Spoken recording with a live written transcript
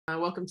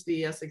Welcome to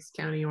the Essex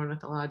County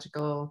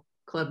Ornithological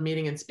Club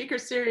meeting and speaker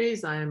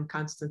series. I'm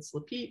Constance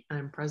Lapitte.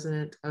 I'm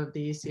president of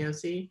the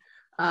ECOC.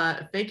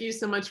 Thank you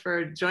so much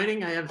for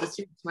joining. I have this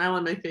huge smile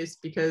on my face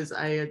because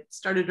I had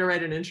started to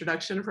write an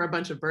introduction for a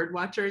bunch of bird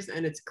watchers,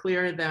 and it's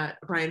clear that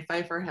Bryan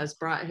Pfeiffer has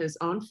brought his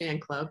own fan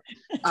club.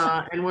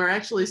 And we're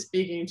actually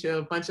speaking to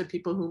a bunch of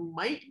people who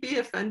might be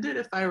offended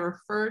if I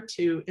refer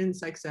to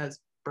insects as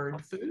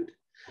bird food.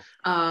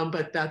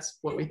 But that's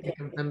what we think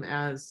of them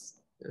as,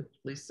 at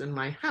least in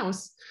my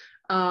house.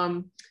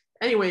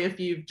 Anyway, if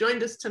you've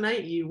joined us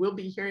tonight, you will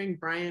be hearing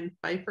Bryan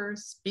Pfeiffer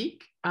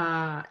speak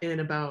in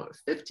about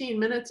 15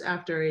 minutes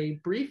after a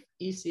brief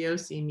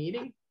ECOC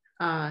meeting.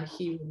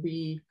 He will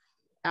be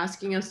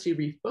asking us to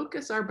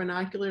refocus our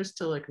binoculars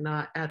to look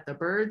not at the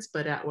birds,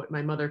 but at what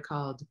my mother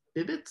called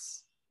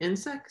bibits,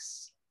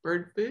 insects,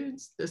 bird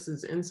foods. This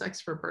is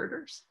Insects for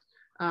Birders,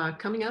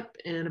 coming up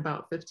in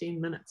about 15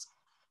 minutes.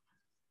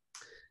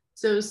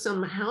 So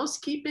some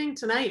housekeeping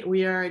tonight.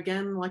 We are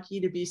again lucky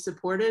to be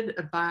supported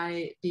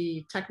by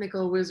the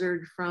technical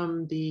wizard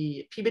from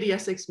the Peabody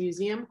Essex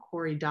Museum,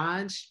 Corey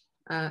Dodge.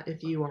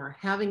 If you are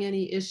having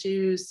any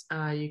issues,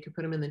 you can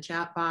put them in the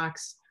chat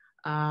box.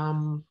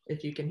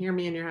 If you can hear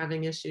me and you're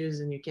having issues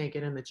and you can't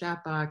get in the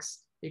chat box,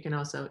 you can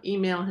also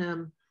email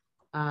him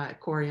at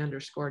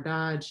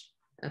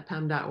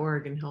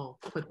Corey_Dodge@pem.org, and he'll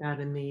put that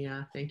in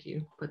the, thank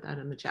you, put that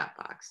in the chat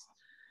box.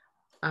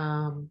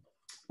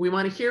 We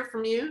want to hear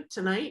from you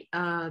tonight.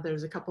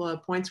 There's a couple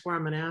of points where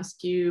I'm going to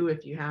ask you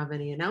if you have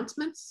any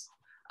announcements,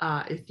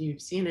 if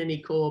you've seen any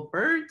cool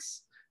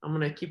birds. I'm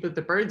going to keep with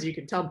the birds. You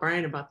can tell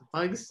Bryan about the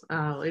bugs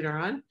later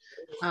on.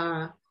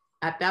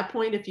 At that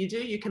point, if you do,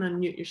 you can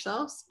unmute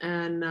yourselves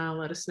and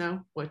let us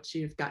know what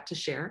you've got to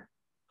share.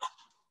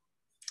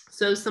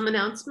 So some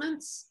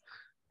announcements.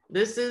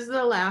 This is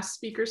the last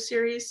speaker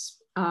series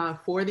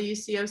for the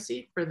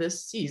ECOC for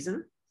this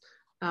season.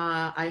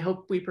 I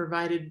hope we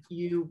provided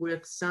you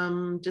with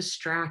some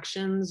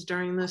distractions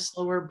during the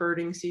slower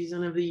birding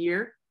season of the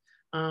year,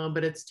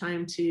 but it's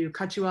time to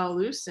cut you all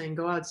loose and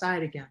go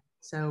outside again.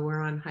 So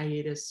we're on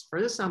hiatus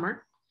for the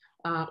summer.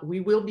 We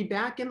will be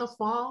back in the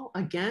fall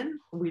again.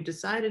 We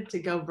decided to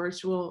go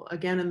virtual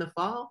again in the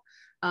fall,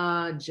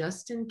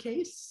 just in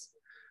case.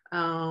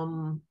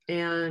 So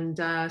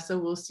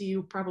we'll see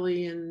you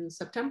probably in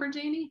September,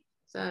 Janie?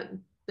 Is that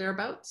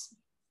thereabouts?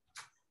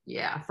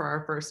 Yeah, for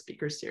our first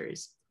speaker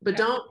series. But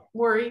don't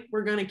worry,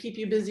 we're going to keep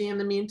you busy in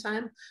the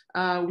meantime.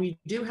 We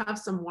do have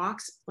some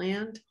walks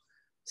planned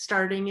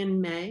starting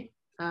in May.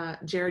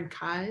 Jared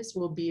Keyes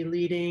will be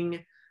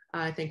leading,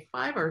 I think,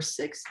 5 or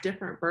 6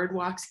 different bird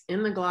walks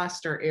in the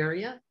Gloucester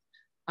area.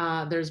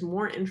 There's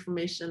more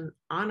information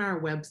on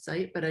our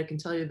website, but I can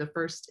tell you the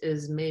first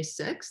is May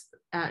 6th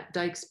at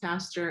Dykes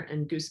Pasture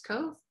and Goose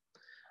Cove.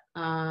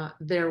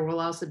 There will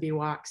also be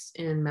walks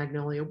in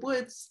Magnolia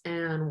Woods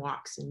and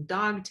walks in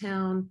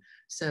Dogtown.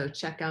 So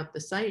check out the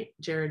site.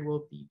 Jared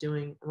will be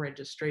doing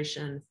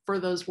registration for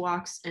those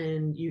walks,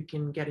 and you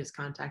can get his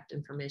contact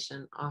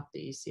information off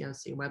the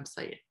ECOC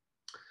website.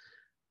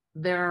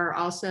 There are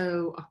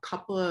also a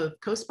couple of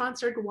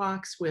co-sponsored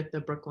walks with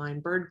the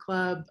Brookline Bird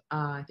Club.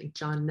 I think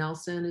John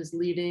Nelson is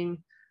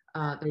leading.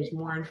 There's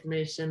more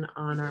information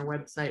on our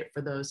website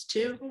for those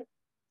too.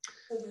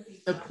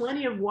 So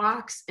plenty of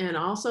walks, and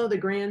also the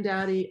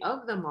granddaddy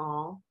of them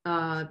all,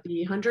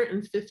 the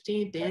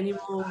 115th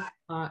annual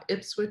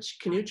Ipswich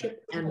Canoe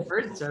Trip and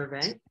Bird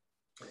Survey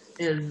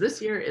is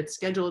this year. It's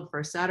scheduled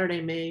for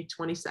Saturday, May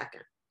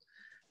 22nd.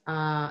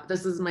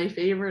 This is my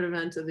favorite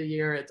event of the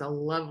year. It's a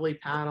lovely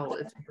paddle.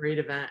 It's a great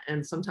event,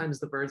 and sometimes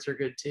the birds are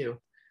good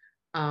too.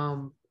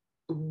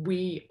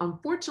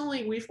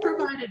 Unfortunately, we've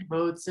provided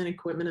boats and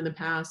equipment in the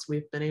past.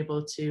 We've been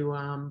able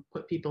to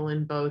put people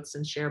in boats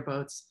and share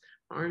boats.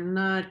 Are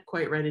not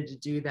quite ready to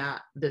do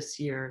that this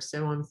year.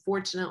 So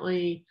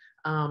unfortunately,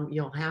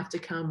 you'll have to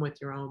come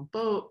with your own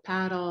boat,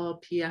 paddle,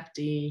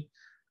 PFD.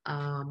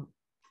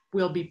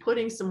 We'll be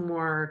putting some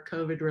more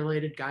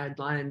COVID-related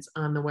guidelines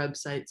on the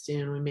website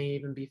soon. We may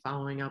even be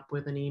following up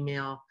with an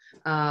email,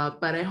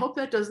 but I hope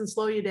that doesn't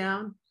slow you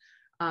down.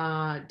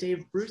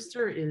 Dave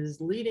Brewster is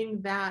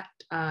leading that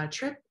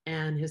trip,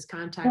 and his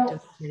contact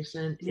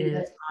information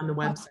is on the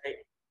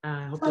website.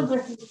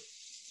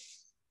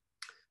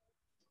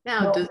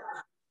 Now, does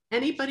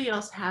anybody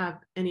else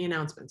have any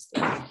announcements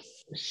to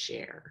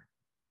share?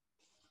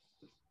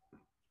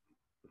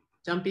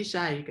 Don't be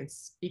shy, you can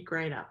speak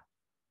right up.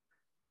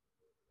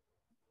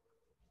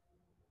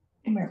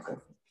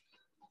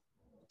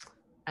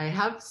 I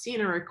have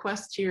seen a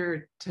request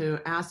here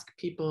to ask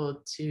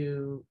people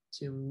to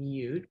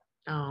mute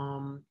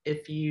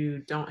if you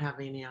don't have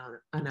any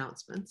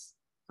announcements.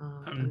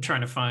 I'm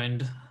trying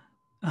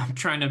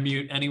to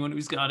mute anyone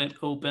who's got it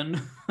open.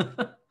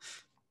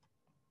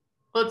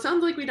 Well, it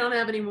sounds like we don't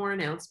have any more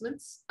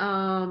announcements.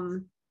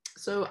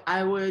 So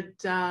I would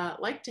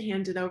like to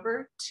hand it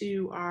over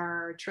to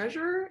our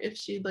treasurer if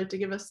she'd like to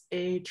give us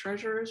a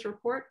treasurer's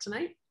report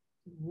tonight.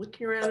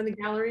 Looking around in the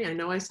gallery, I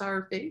know I saw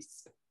her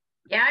face.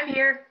 Yeah, I'm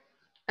here.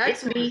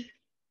 Excellent. It's me.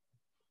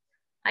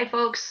 Hi,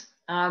 folks.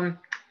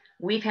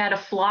 We've had a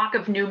flock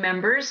of new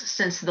members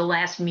since the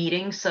last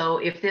meeting, so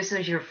if this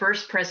is your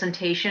first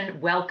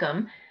presentation,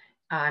 welcome.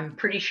 I'm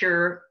pretty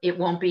sure it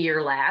won't be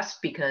your last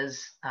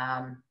because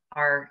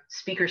our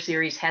speaker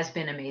series has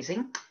been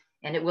amazing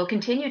and it will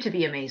continue to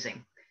be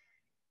amazing.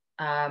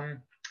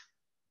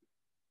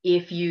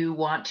 If you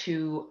want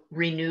to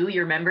renew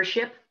your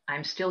membership,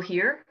 I'm still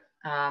here.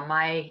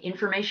 My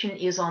information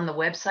is on the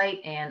website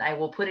and I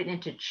will put it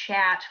into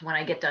chat when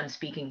I get done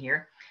speaking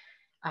here.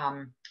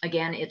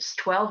 Again, it's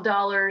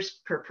 $12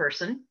 per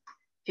person,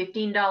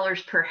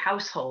 $15 per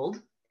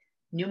household.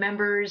 New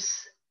members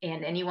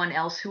and anyone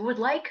else who would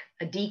like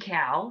a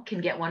decal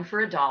can get one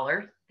for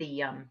 $1.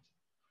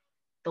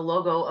 The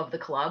logo of the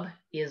club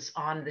is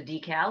on the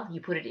decal.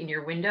 You put it in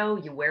your window,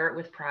 you wear it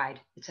with pride.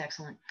 It's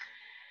excellent.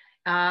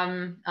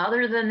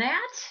 Other than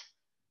that,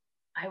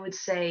 I would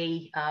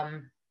say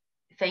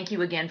thank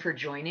you again for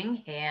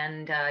joining,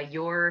 and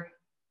your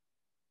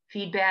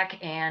feedback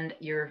and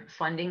your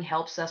funding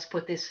helps us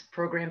put this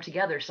program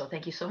together. So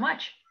thank you so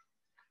much.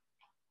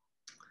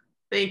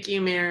 Thank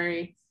you,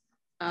 Mary.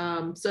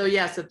 So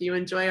yes, if you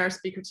enjoy our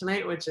speaker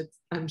tonight, which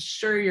I'm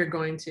sure you're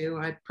going to,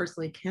 I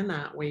personally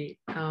cannot wait,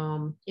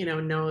 know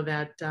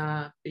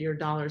that your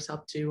dollars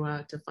help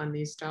to fund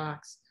these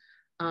talks.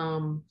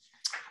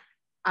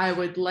 I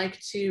would like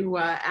to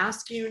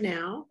ask you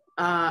now,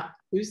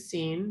 who's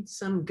seen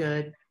some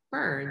good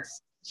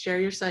birds?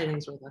 Share your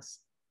sightings with us.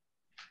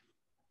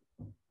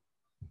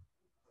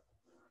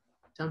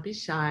 Don't be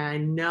shy. I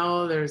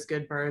know there's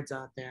good birds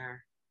out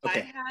there.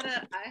 Okay.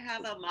 I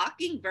have a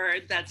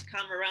mockingbird that's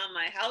come around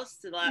my house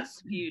the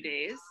last few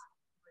days.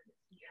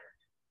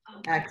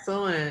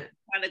 Excellent.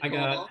 Kind of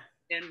cool.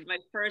 And my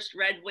first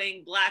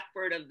red-winged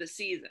blackbird of the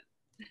season.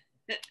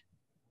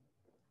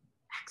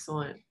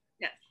 Excellent.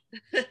 Yes.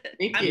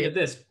 Thank you. Get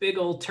this big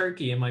old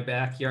turkey in my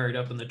backyard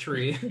up in the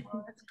tree.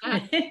 I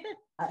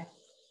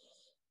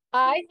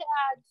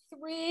had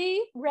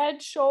 3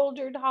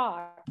 red-shouldered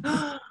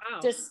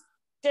hawks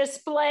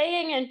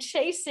displaying and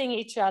chasing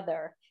each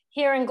other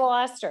here in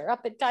Gloucester,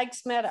 up at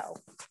Dykes Meadow.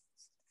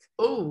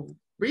 Oh,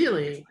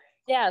 really?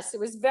 Yes, it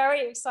was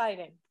very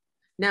exciting.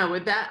 Now,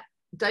 with that,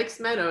 Dykes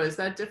Meadow, is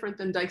that different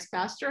than Dykes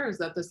Pasture, or is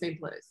that the same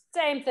place?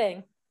 Same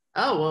thing.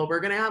 Oh, well, we're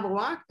going to have a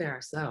walk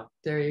there. So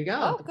there you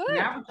go. Oh, good.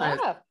 Yeah.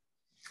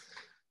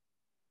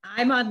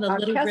 I'm on the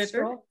Little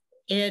River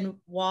in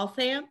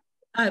Waltham,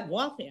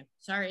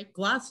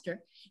 Gloucester.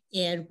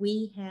 And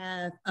we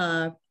have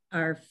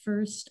our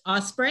first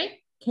osprey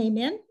came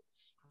in,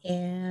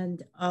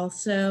 and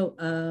also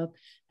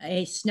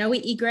a snowy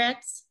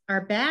egrets are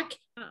back,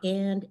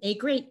 and a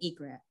great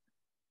egret.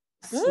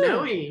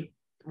 Snowy.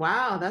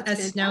 Wow, that's a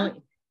fantastic.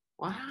 snowy.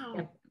 Wow.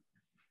 Yep.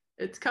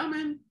 It's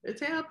coming.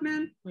 It's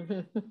happening.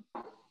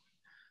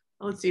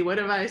 Let's see, what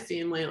have I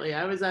seen lately?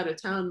 I was out of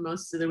town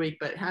most of the week,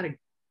 but had a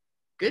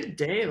good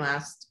day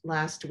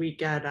last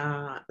week at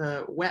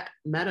the Wet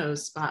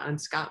Meadows spot on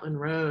Scotland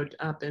Road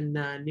up in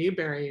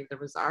Newbury. There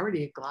was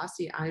already a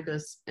glossy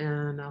ibis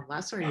and a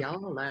lesser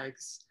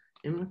yellowlegs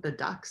in with the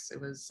ducks. It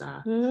was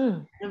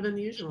kind of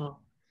unusual.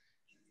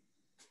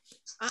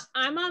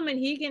 I'm on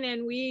Manhegan,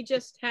 and we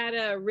just had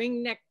a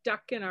ring-necked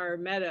duck in our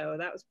meadow.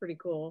 That was pretty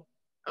cool.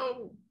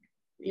 Oh,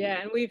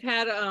 yeah, and we've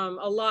had a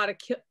lot of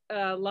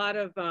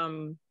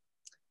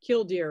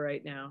killdeer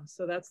right now,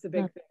 so that's the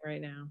big thing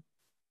right now.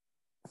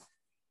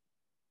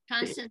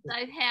 Constance,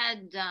 I've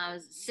had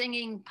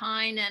singing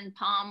pine and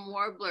palm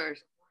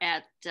warblers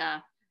at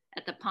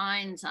the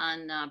pines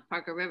on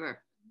Parker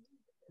River.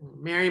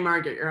 Mary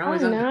Margaret, you're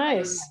always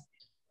nice.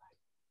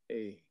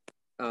 Hey,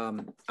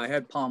 I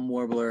had palm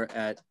warbler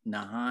at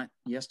Nahant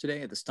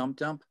yesterday at the stump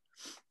dump,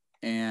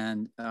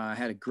 and I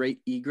had a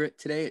great egret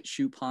today at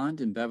Shoe Pond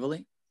in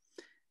Beverly,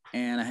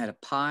 and I had a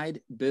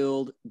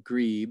pied-billed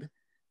grebe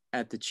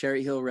at the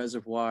Cherry Hill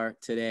Reservoir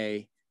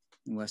today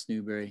in West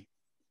Newbury.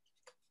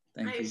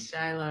 Thank you.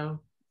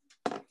 Shiloh.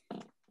 I'm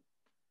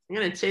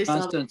gonna chase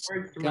Constance. all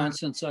the birds.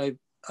 Constance,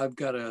 I've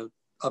got an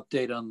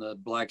update on the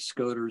black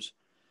scoters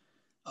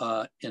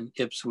in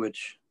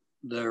Ipswich.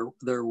 There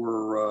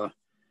was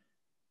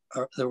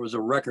a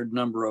record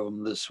number of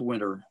them this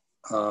winter,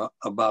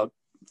 about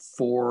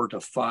 4,000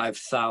 to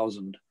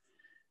 5,000.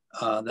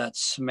 That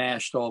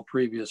smashed all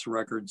previous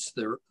records.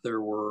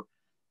 There were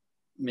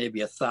maybe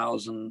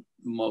 1,000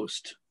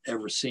 most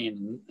ever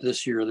seen.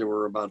 This year there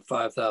were about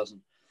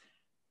 5,000.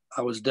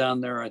 I was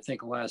down there, I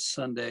think, last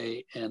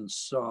Sunday and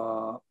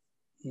saw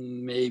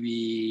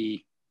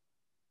maybe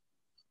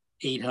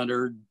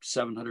 800,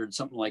 700,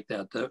 something like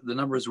that. The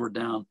numbers were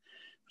down.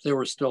 There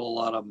were still a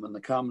lot of them, and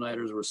the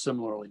commonitors were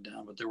similarly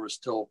down, but there were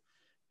still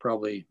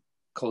probably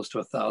close to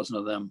 1,000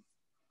 of them.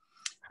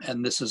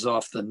 And this is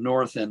off the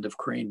north end of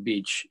Crane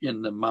Beach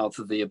in the mouth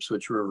of the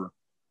Ipswich River.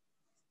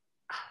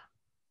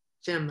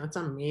 Jim, that's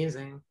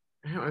amazing.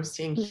 I was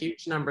seeing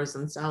huge numbers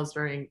in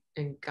Salisbury,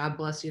 and God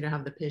bless you to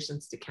have the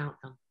patience to count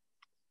them.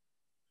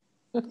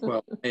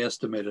 Well, I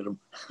estimated them.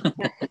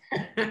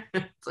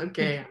 It's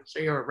okay. I'm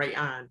sure you were right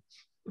on.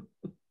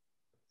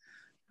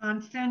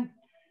 Constant,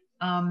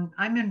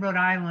 I'm in Rhode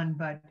Island,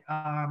 but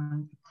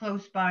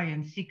close by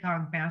in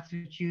Seekonk,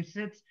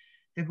 Massachusetts,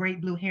 the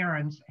great blue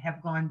herons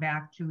have gone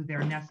back to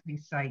their nesting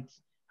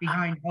sites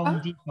behind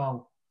Home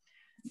Depot.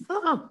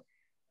 Oh.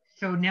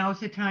 So now's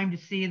the time to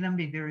see them.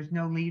 There's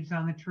no leaves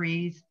on the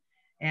trees,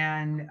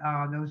 and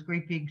those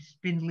great big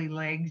spindly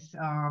legs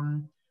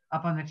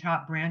up on the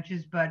top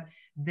branches, but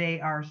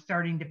they are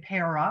starting to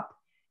pair up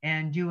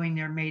and doing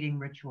their mating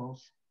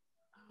rituals.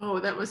 Oh,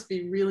 that must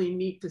be really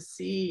neat to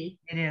see.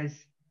 It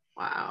is.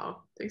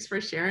 Wow. Thanks for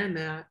sharing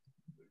that.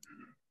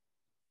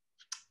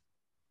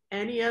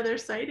 Any other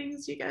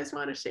sightings you guys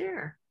want to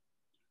share?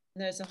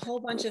 There's a whole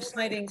bunch of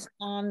sightings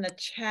on the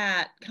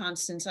chat,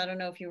 Constance. I don't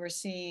know if you were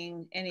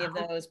seeing any of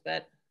those,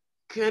 but.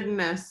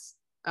 Goodness.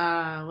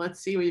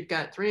 Let's see, we've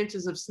got 3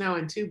 inches of snow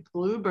and 2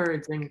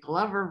 bluebirds in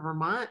Glover,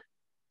 Vermont.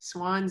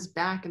 Swans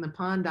back in the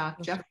pond off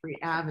Jeffrey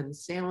Ave in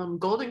Salem.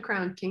 Golden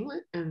crowned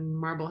kinglet in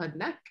Marblehead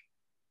Neck.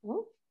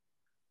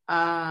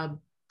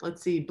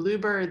 Let's see,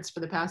 bluebirds for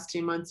the past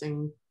 2 months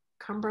in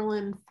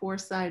Cumberland,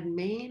 Foreside,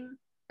 Maine.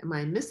 Am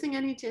I missing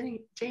any,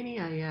 Janie?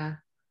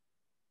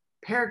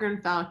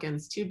 Peregrine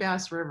falcons, 2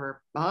 Bass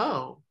River.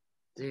 Oh,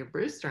 the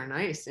Brewster,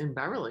 nice, in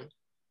Beverly.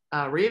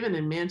 Raven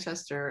in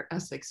Manchester,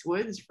 Essex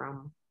Woods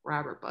from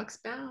Robert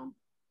Buxbaum.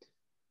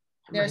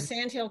 There's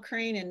Sandhill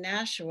Crane in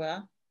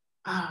Nashua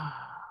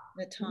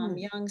that Tom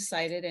Young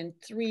sighted, and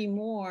 3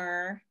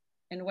 more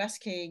in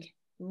Westcade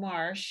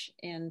Marsh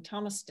in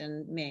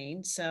Thomaston,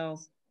 Maine. So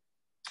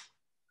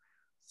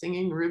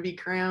singing ruby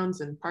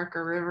crowns in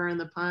Parker River in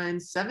the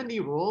Pines, 70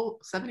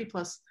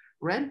 plus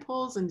red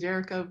poles in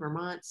Jericho,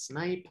 Vermont,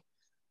 snipe.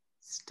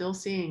 Still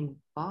seeing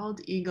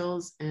bald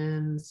eagles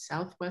in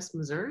Southwest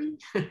Missouri.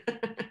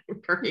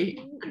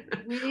 Great.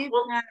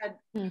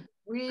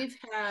 We've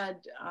had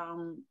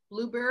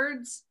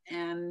bluebirds,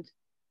 and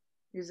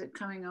is it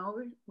coming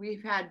over?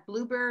 We've had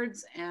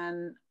bluebirds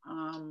and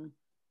you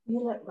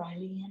let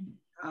Riley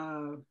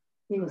in.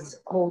 He was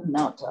holding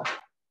out to.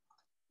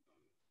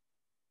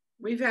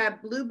 We've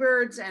had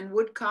bluebirds and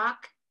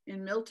woodcock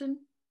in Milton.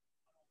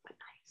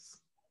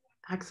 Nice.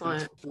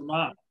 Excellent. That's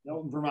Vermont,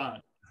 Milton,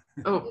 Vermont.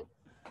 Oh,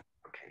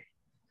 okay.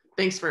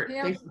 Thanks for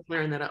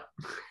clearing that up.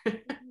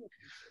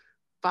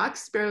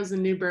 Fox sparrows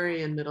in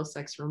Newbury and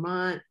Middlesex,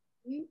 Vermont.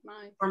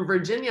 From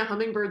Virginia,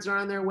 hummingbirds are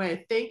on their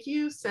way. Thank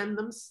you. Send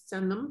them.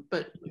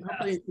 But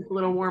hopefully it's a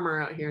little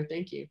warmer out here.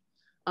 Thank you.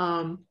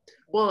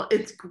 Well,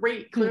 it's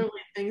great. Clearly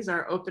things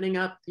are opening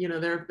up. You know,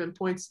 there have been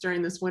points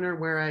during this winter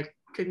where I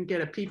couldn't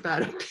get a peep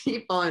out of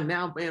people, and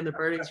now, man, the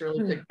birding's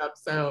really picked up.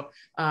 So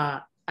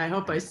I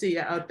hope I see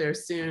you out there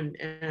soon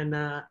and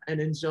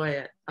enjoy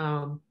it.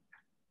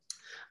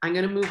 I'm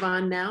going to move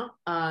on now.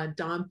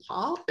 Dawn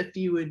Paul, if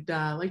you would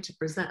like to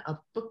present a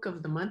book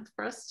of the month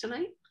for us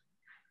tonight.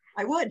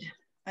 I would.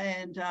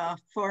 And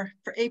for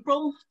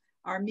April,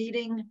 our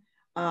meeting,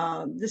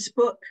 this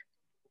book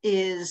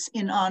is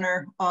in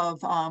honor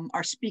of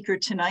our speaker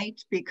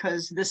tonight,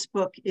 because this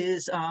book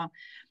is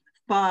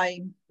by,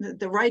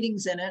 the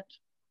writings in it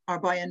are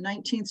by a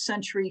 19th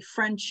century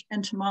French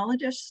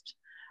entomologist.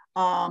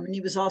 And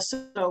he was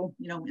also,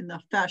 you know, in the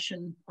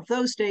fashion of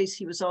those days,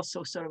 he was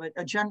also sort of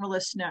a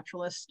generalist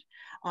naturalist,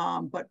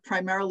 but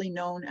primarily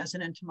known as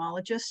an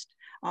entomologist,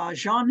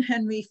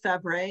 Jean-Henri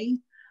Fabre.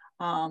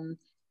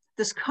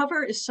 This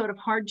cover is sort of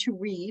hard to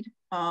read,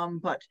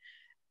 but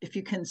if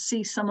you can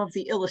see some of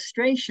the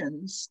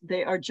illustrations,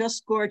 they are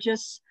just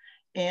gorgeous.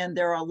 And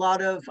there are a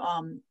lot of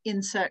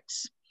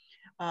insects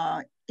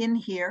in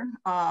here,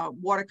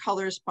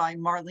 watercolors by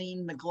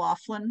Marlene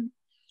McLaughlin.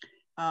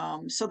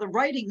 So the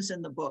writings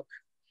in the book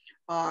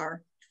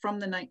are from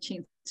the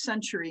 19th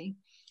century.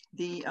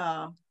 The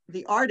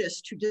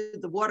artist who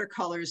did the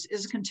watercolors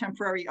is a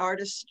contemporary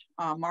artist,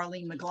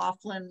 Marlene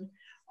McLaughlin.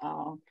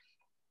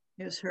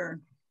 Here's her,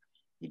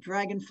 a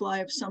dragonfly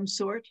of some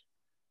sort.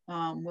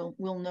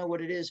 We'll know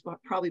what it is,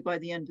 but probably by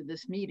the end of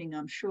this meeting,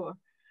 I'm sure.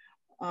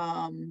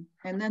 And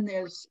then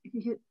there's,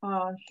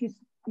 she's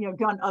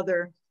done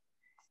other.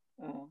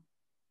 Oh,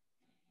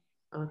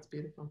 that's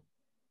beautiful.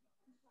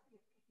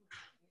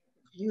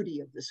 Beauty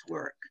of this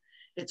work.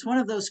 It's one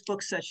of those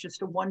books that's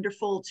just a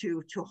wonderful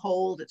to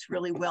hold. It's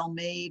really well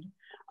made,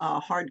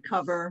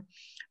 hardcover.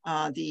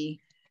 All the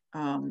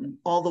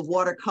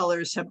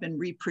watercolors have been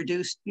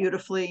reproduced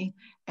beautifully.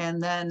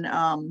 And then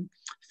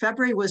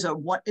Fabre is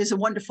a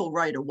wonderful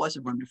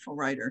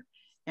writer.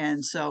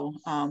 And so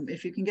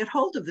if you can get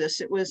hold of this,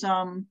 it was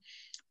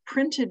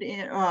printed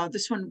in,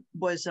 this one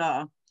was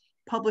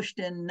published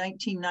in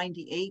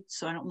 1998.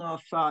 So I don't know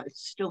if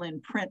it's still in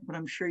print, but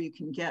I'm sure you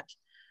can get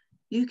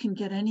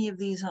any of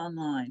these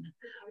online.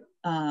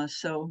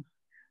 So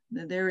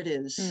there it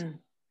is.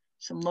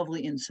 Some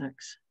lovely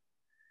insects.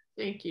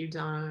 Thank you,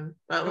 Dawn.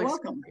 You're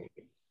welcome.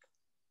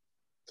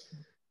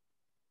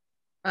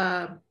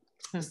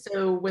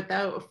 So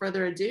without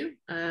further ado,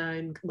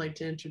 I'd like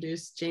to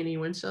introduce Janie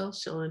Winchell.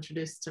 She'll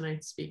introduce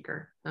tonight's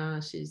speaker.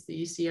 She's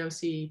the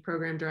ECOC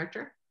Program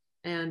Director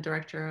and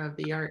Director of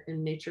the Art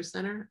and Nature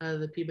Center of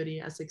the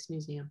Peabody Essex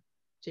Museum.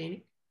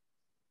 Janie?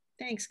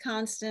 Thanks,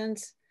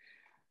 Constance.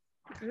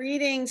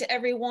 Greetings,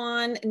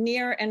 everyone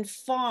near and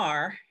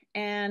far,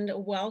 and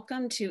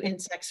welcome to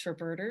Insects for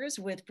Birders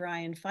with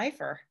Bryan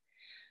Pfeiffer.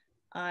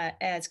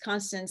 As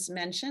Constance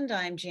mentioned,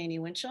 I'm Janie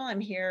Winchell. I'm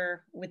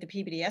here with the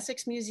Peabody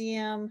Essex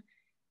Museum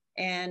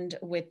and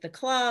with the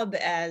club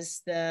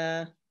as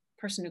the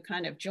person who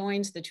kind of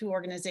joins the two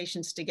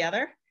organizations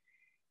together.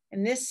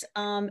 And this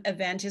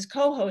event is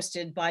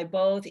co-hosted by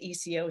both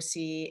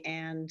ECOC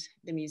and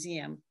the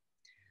museum.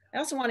 I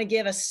also want to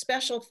give a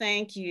special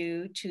thank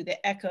you to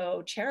the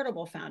ECHO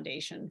Charitable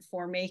Foundation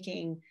for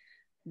making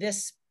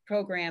this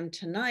program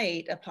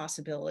tonight a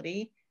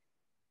possibility.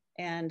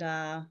 And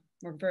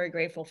we're very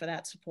grateful for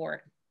that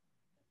support.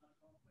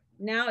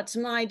 Now it's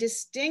my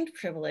distinct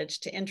privilege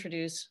to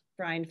introduce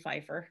Bryan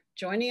Pfeiffer,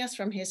 joining us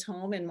from his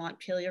home in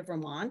Montpelier,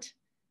 Vermont.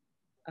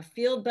 A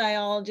field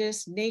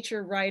biologist,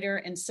 nature writer,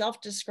 and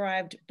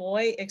self-described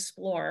boy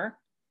explorer,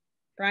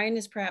 Bryan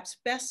is perhaps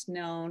best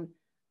known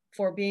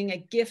for being a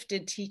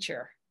gifted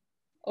teacher.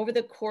 Over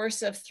the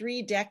course of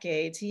 3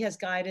 decades, he has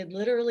guided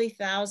literally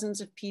thousands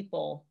of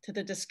people to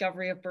the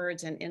discovery of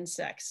birds and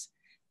insects.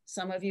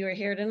 Some of you are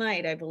here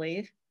tonight, I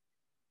believe.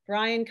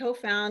 Bryan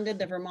co-founded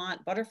the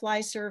Vermont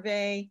Butterfly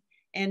Survey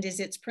and is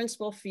its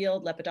principal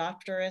field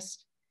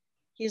lepidopterist.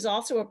 He is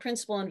also a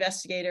principal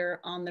investigator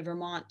on the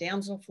Vermont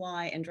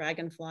Damselfly and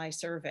Dragonfly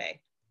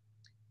Survey.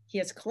 He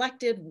has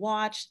collected,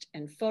 watched,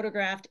 and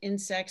photographed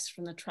insects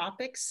from the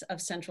tropics of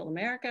Central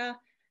America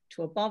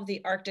to above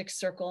the Arctic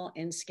Circle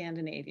in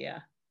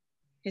Scandinavia.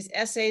 His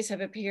essays have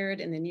appeared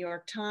in the New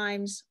York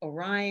Times,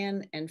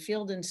 Orion, and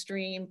Field and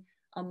Stream,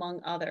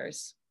 among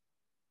others.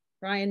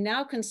 Bryan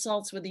now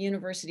consults with the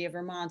University of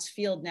Vermont's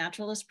Field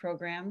Naturalist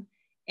Program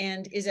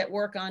and is at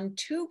work on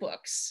 2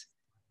 books,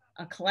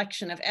 a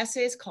collection of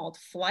essays called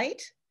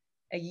Flight,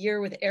 A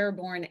Year with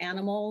Airborne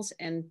Animals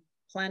and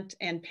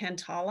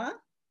Pantala.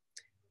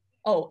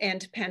 Oh,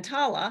 and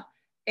Pantala,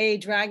 A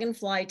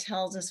Dragonfly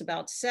Tells Us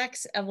About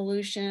Sex,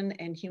 Evolution,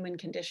 and Human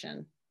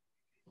Condition.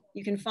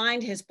 You can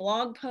find his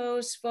blog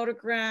posts,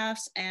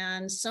 photographs,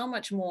 and so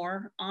much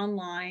more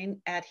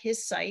online at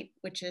his site,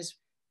 which is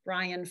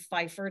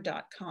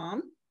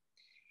bryanpfeiffer.com,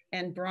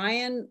 and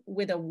Bryan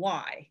with a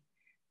Y.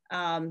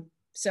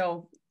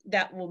 So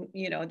that will,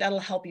 that'll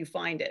help you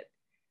find it.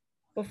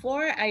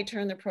 Before I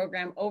turn the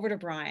program over to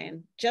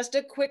Bryan, just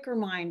a quick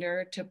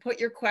reminder to put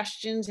your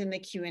questions in the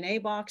Q&A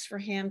box for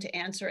him to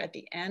answer at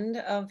the end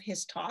of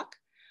his talk,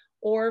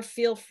 or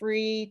feel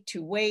free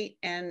to wait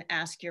and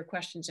ask your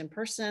questions in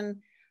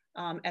person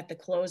at the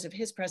close of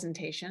his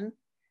presentation.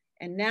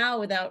 And now,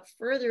 without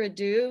further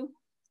ado,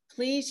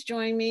 please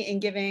join me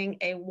in giving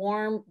a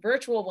warm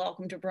virtual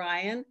welcome to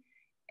Bryan,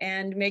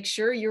 and make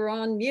sure you're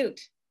on mute,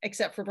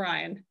 except for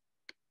Bryan.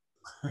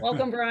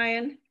 Welcome,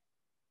 Bryan.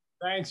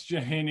 Thanks,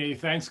 Janie.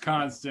 Thanks,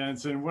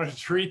 Constance. And what a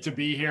treat to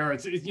be here.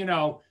 It's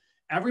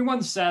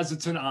everyone says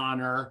it's an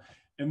honor,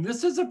 and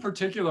this is a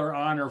particular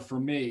honor for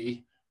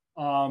me,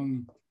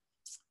 in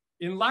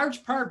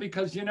large part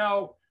because,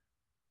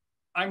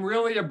 I'm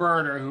really a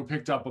birder who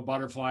picked up a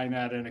butterfly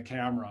net and a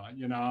camera.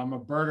 I'm a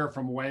birder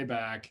from way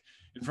back.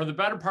 And for the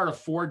better part of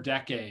 4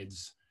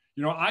 decades,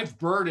 I've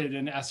birded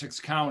in Essex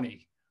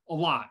County a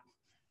lot.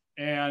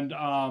 And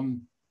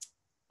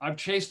I've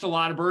chased a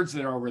lot of birds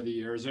there over the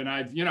years. And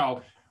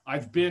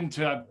I've been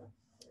to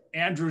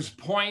Andrews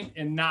Point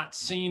and not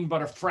seen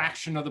but a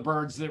fraction of the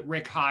birds that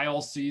Rick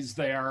Heil sees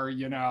there.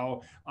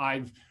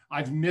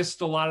 I've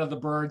missed a lot of the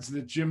birds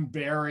that Jim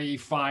Barry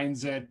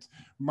finds at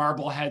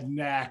Marblehead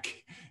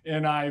Neck.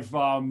 And I've,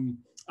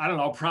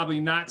 probably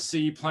not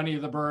see plenty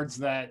of the birds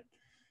that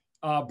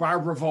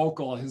Barbara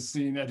Vocal has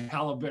seen at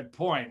Halibut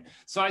Point.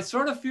 So I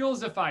sort of feel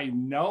as if I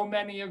know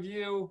many of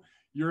you.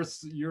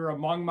 You're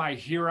among my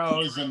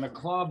heroes, and the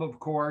club, of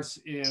course,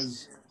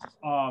 has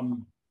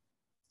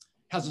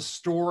a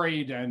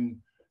storied and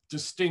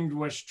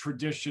distinguished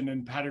tradition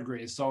and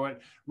pedigree. So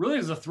it really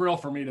is a thrill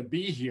for me to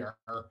be here.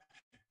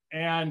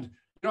 And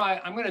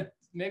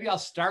maybe I'll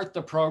start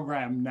the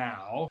program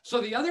now.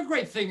 So the other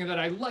great thing that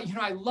I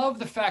love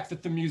the fact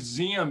that the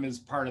museum is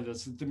part of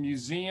this, that the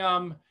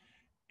museum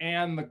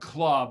and the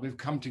club have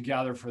come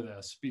together for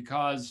this,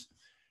 because,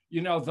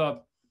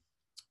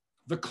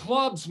 the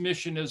club's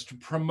mission is to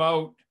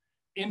promote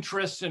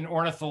interest in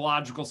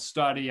ornithological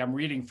study. I'm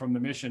reading from the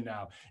mission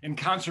now, in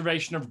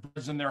conservation of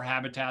birds and their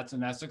habitats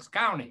in Essex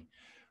County.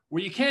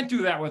 Well, you can't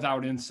do that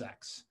without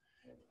insects.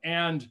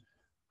 And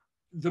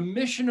the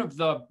mission of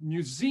the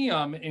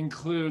museum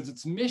includes,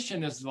 its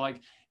mission is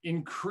like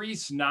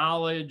increase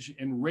knowledge,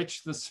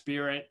 enrich the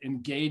spirit,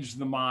 engage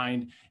the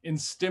mind, and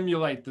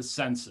stimulate the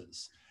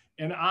senses.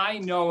 And I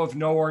know of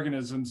no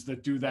organisms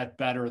that do that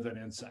better than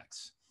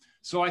insects.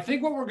 So I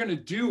think what we're going to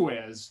do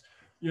is,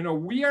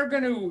 we are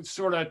going to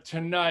sort of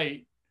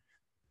tonight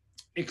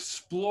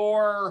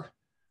explore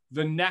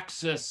the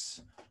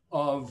nexus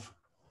of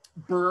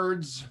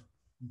birds,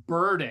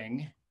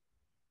 birding,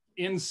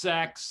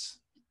 insects,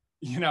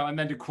 and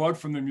then to quote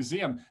from the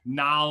museum,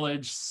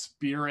 knowledge,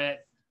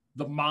 spirit,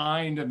 the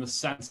mind, and the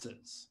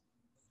senses.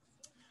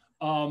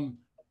 We'll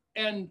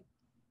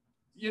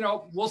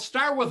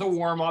start with a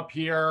warm up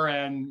here,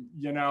 and,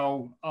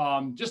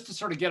 just to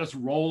sort of get us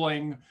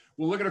rolling,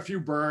 we'll look at a few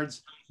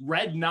birds.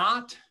 Red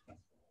knot,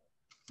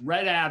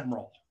 red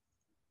admiral.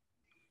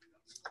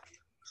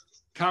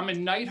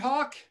 Common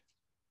nighthawk,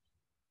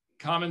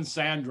 common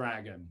sand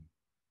dragon,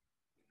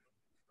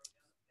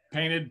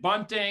 painted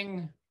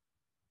bunting,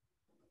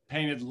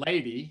 painted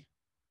lady.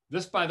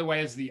 This, by the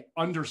way, is the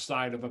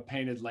underside of a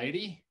painted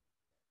lady.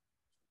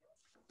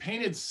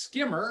 Painted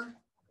skimmer,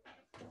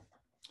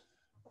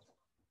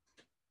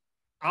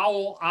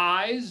 owl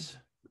eyes,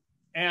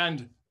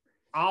 and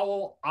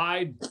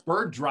owl-eyed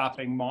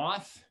bird-dropping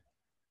moth,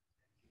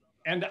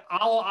 and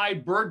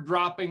owl-eyed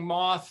bird-dropping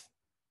moth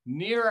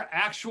near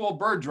actual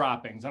bird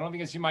droppings. I don't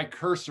think I see my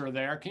cursor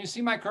there. Can you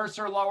see my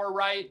cursor lower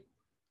right?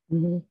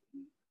 Mm-hmm.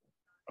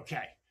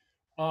 Okay.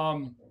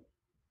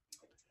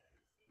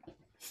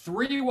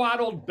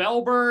 Three-wattled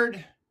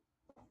bellbird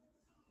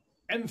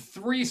and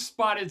three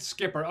spotted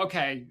skipper.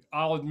 Okay,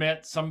 I'll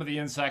admit some of the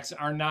insects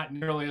are not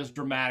nearly as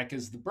dramatic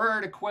as the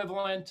bird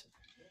equivalent.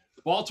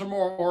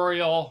 Baltimore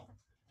oriole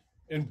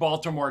and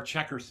Baltimore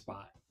checker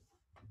spot.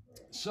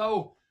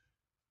 So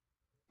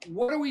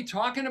what are we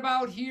talking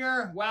about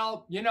here?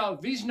 Well, you know,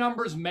 these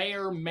numbers may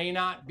or may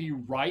not be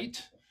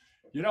right.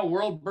 You know,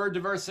 world bird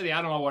diversity,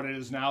 I don't know what it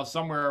is now,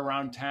 somewhere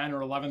around 10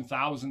 or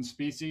 11,000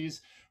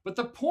 species. But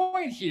the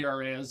point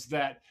here is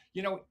that,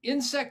 you know,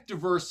 insect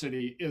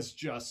diversity is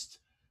just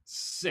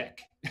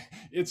sick.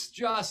 It's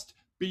just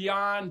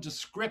beyond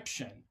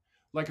description.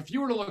 Like if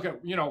you were to look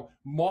at, you know,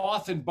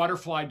 moth and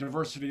butterfly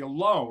diversity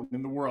alone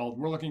in the world,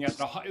 we're looking at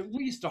at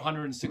least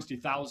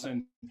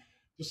 160,000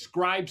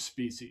 described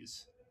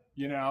species,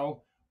 you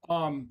know.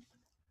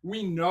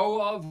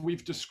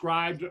 We've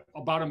described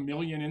about 1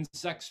 million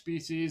insect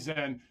species,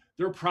 and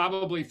there are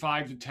probably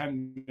 5 to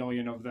 10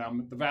 million of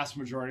them. The vast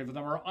majority of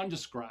them are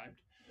undescribed.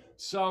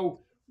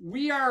 So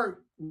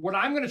what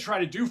I'm going to try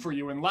to do for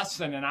you in less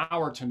than an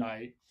hour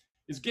tonight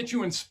is get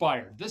you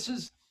inspired. This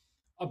is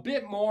a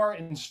bit more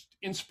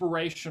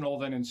inspirational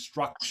than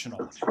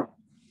instructional.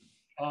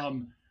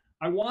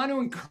 I want to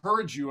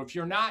encourage you, if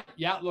you're not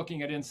yet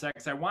looking at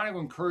insects, I want to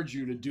encourage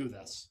you to do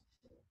this.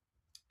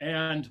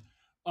 And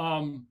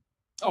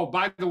oh,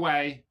 by the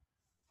way,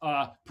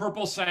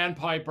 purple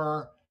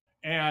sandpiper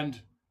and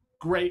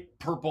great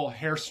purple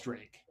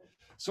hairstreak.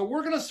 So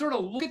we're going to sort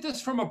of look at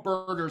this from a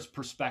birder's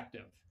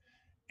perspective.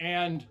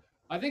 And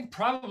I think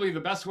probably the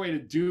best way to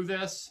do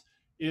this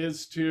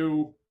is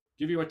to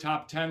give you a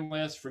top 10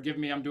 list. Forgive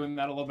me, I'm doing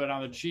that a little bit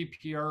on the cheap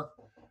here.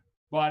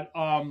 But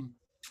I'm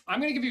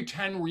going to give you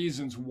 10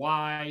 reasons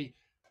why,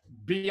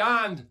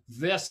 beyond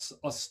this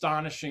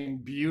astonishing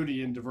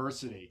beauty and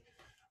diversity,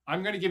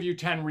 I'm going to give you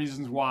 10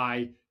 reasons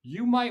why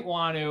you might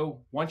want to,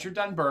 once you're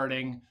done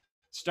birding,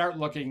 start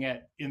looking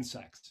at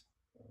insects.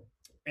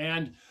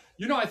 And,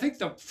 you know, I think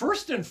the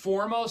first and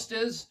foremost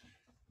is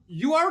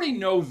you already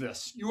know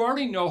this. You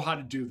already know how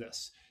to do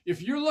this.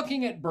 If you're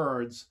looking at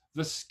birds,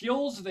 the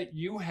skills that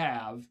you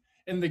have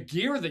and the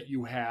gear that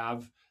you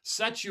have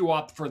sets you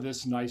up for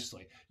this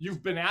nicely.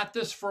 You've been at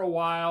this for a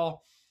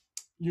while.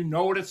 You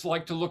know what it's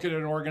like to look at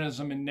an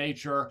organism in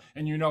nature,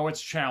 and you know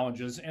its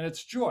challenges and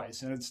its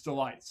joys and its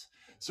delights.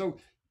 So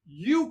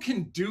you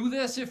can do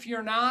this if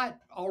you're not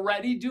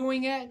already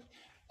doing it,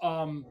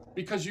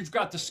 because you've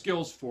got the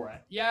skills for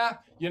it. Yeah,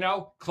 you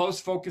know, close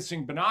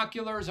focusing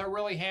binoculars are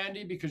really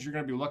handy because you're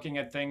going to be looking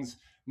at things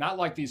not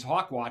like these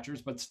hawk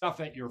watchers, but stuff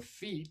at your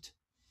feet.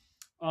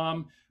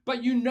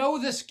 But you know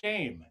this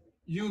game.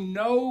 You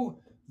know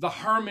the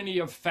harmony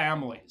of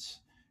families.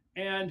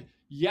 And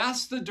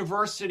yes, the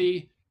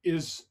diversity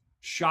is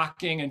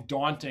shocking and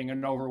daunting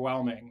and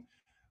overwhelming,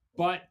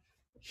 but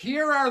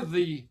here are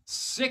the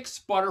 6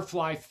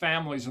 butterfly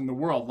families in the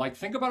world. Like,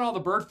 think about all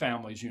the bird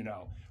families you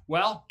know.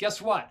 Well,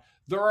 guess what?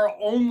 There are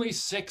only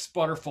 6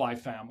 butterfly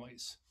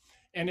families.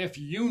 And if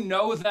you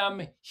know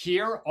them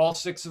here, all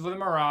 6 of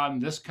them are on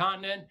this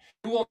continent,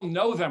 you will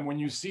know them when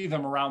you see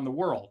them around the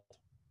world.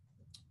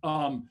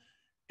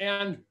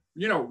 And,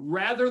 you know,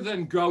 rather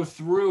than go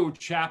through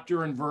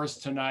chapter and verse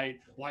tonight,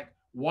 like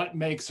what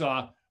makes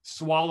a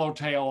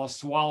swallowtail,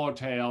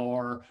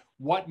 or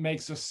what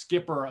makes a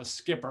skipper,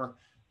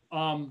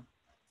 I'm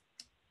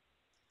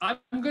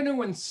going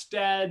to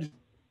instead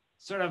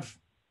sort of,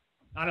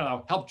 I don't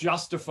know, help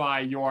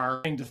justify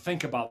your thing to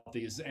think about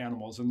these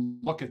animals and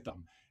look at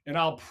them. And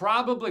I'll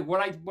probably,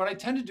 what I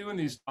tend to do in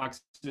these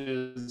talks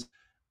is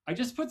I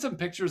just put some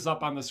pictures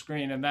up on the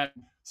screen, and then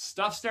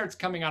stuff starts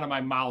coming out of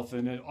my mouth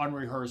and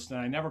unrehearsed, and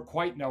I never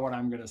quite know what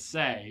I'm going to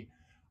say.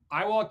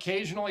 I will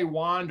occasionally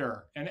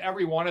wander, and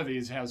every one of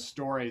these has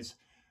stories.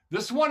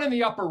 This one in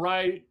the upper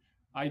right,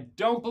 I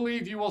don't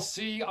believe you will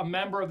see a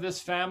member of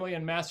this family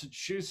in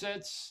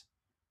Massachusetts.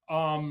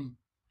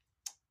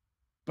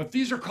 But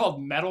these are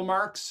called metal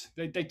marks.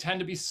 They tend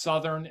to be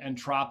southern and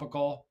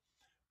tropical.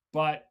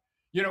 But,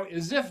 you know,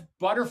 as if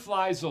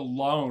butterflies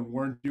alone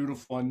weren't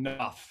beautiful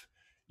enough,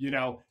 you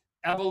know,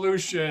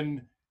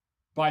 evolution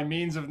by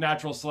means of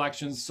natural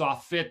selection saw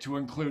fit to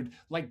include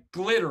like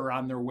glitter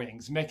on their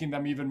wings, making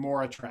them even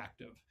more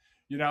attractive.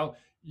 You know,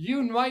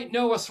 you might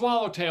know a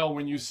swallowtail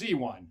when you see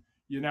one.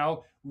 You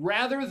know,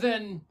 rather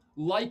than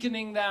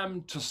likening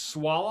them to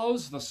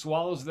swallows, the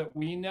swallows that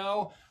we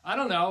know, I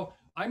don't know,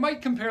 I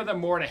might compare them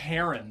more to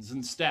herons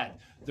instead.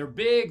 They're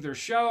big, they're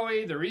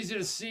showy, they're easy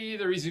to see,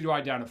 they're easy to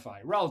identify,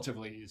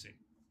 relatively easy.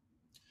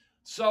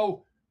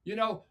 So, you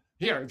know,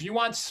 here, if you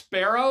want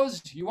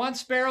sparrows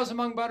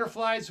among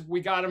butterflies,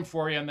 we got them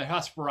for you in the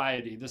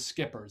Hesperiidae, the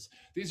skippers.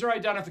 These are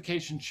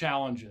identification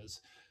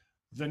challenges.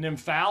 The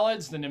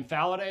nymphalids, the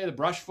nymphalidae, the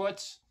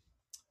brushfoots,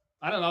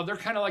 I don't know, they're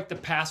kind of like the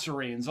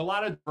passerines, a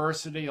lot of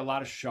diversity, a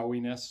lot of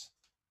showiness.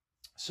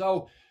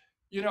 So,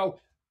 you know,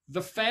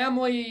 the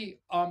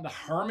family, the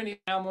harmony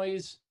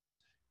families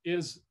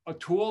is a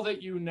tool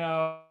that you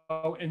know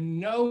and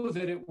know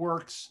that it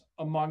works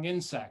among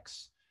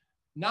insects.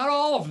 Not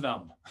all of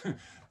them.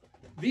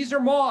 These are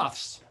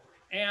moths.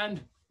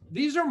 And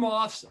these are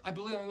moths, I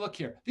believe, look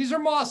here. These are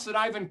moths that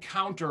I've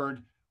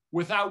encountered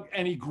without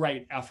any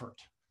great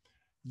effort.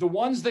 The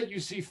ones that you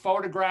see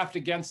photographed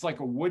against like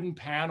a wooden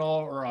panel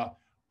or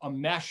a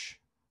mesh,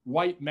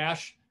 white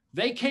mesh,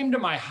 they came to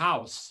my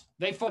house.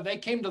 They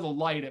came to the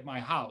light at my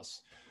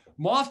house.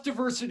 Moth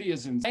diversity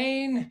is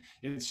insane.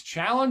 It's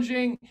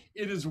challenging.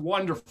 It is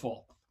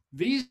wonderful.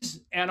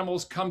 These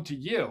animals come to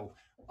you.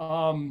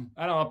 I don't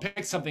know,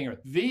 pick something here.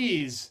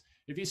 These,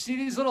 if you see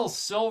these little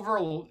silver,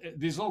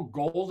 these little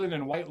golden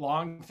and white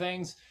long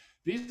things,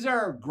 these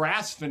are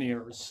grass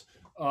veneers.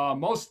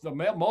 Most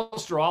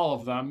or all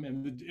of them.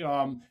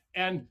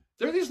 And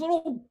they're these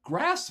little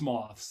grass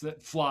moths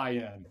that fly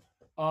in.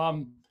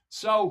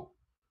 So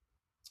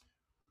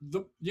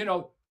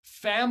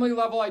family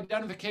level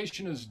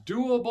identification is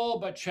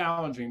doable, but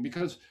challenging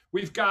because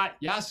we've got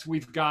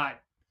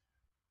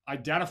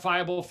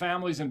identifiable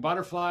families in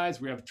butterflies.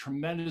 We have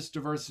tremendous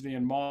diversity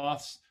in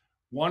moths,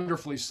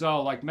 wonderfully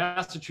so. Like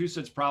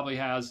Massachusetts probably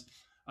has,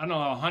 I don't know,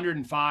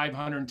 105,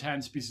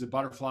 110 species of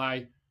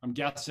butterfly, I'm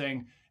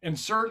guessing, and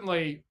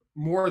certainly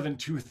more than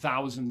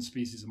 2,000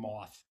 species of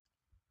moth.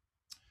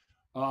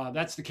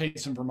 That's the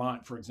case in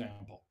Vermont, for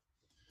example.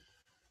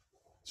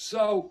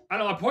 So I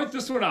don't know, I point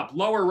this one up,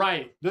 lower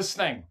right, this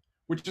thing,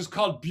 which is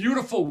called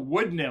beautiful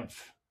wood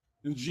nymph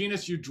in the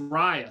genus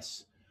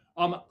Eudrias.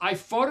 I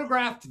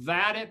photographed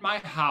that at my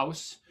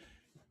house,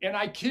 and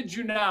I kid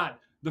you not,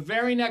 the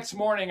very next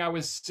morning I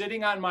was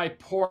sitting on my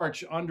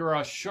porch under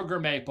a sugar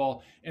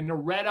maple, and the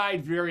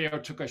red-eyed vireo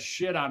took a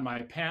shit on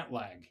my pant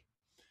leg.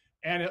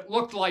 And it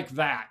looked like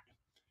that.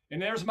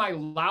 And there's my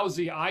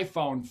lousy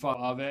iPhone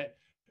photo of it,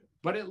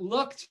 but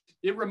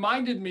it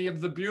reminded me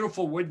of the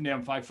beautiful wood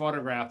nymph I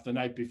photographed the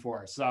night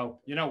before. So,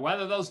 you know,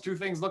 whether those two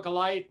things look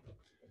alike,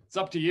 it's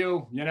up to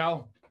you, you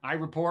know, I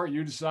report,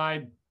 you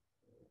decide.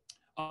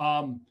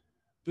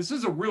 This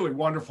is a really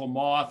wonderful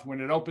moth. When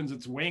it opens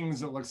its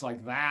wings, it looks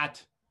like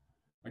that.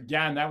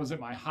 Again, that was at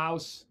my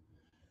house.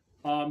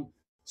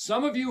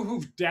 Some of you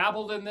who've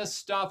dabbled in this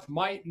stuff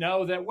might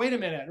know that, wait a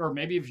minute, or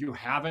maybe if you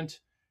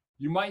haven't,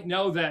 you might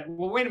know that,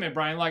 well, wait a minute,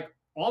 Brian, like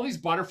all these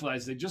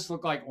butterflies, they just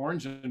look like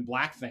orange and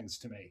black things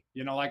to me.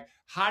 You know, like,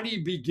 how do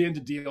you begin to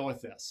deal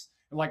with this?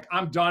 Like,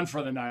 I'm done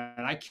for the night.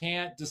 I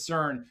can't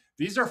discern.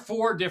 These are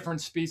 4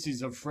 different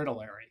species of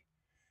fritillary.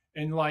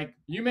 And like,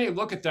 you may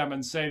look at them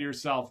and say to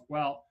yourself,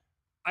 well,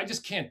 I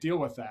just can't deal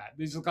with that.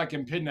 These look like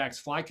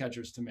Empidnax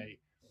flycatchers to me.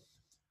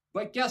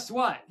 But guess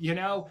what? You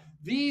know,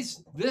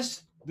 this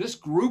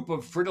group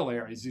of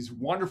fritillaries, these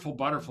wonderful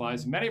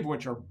butterflies, many of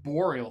which are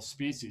boreal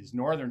species,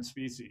 northern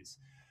species,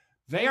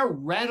 they are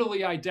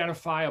readily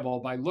identifiable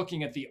by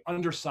looking at the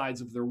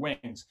undersides of their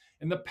wings.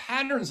 And the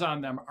patterns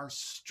on them are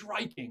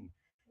striking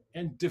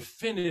and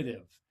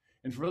definitive.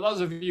 And for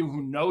those of you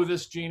who know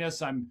this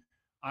genus, I'm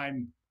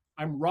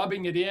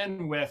rubbing it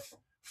in with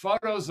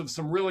photos of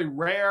some really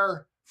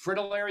rare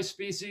fritillary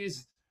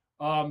species.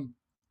 All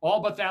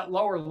but that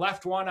lower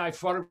left one I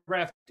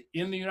photographed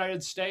in the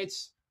United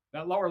States.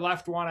 That lower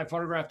left one I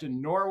photographed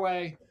in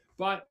Norway.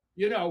 But,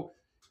 you know,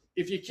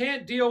 if you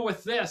can't deal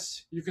with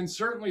this, you can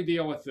certainly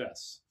deal with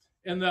this.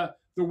 And the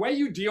way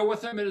you deal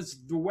with them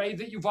is the way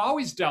that you've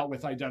always dealt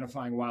with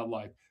identifying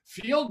wildlife.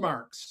 Field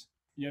marks,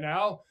 you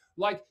know?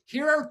 Like,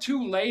 here are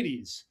 2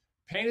 ladies,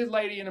 painted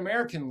lady and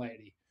American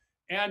lady.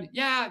 And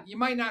yeah, you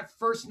might not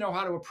first know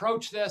how to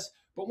approach this,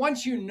 but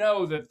once you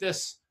know that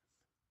this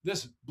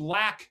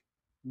black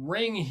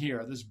ring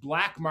here, this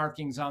black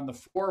markings on the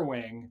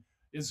forewing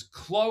is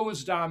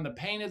closed on the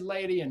painted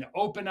lady and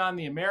open on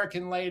the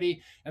American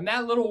lady, and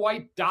that little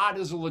white dot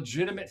is a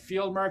legitimate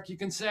field mark, you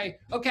can say,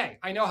 okay,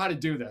 I know how to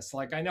do this.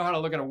 Like, I know how to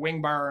look at a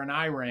wing bar or an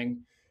eye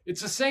ring.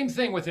 It's the same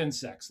thing with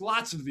insects,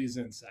 lots of these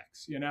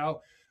insects, you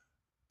know.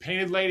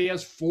 Painted lady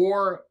has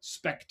 5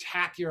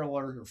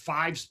 spectacular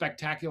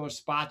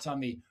spots on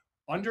the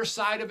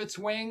underside of its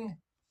wing.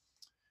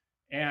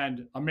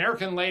 And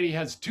American lady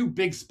has 2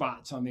 big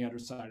spots on the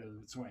underside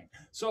of its wing.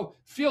 So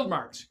field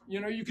marks, you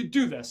know, you could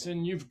do this,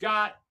 and you've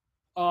got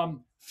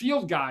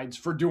field guides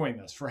for doing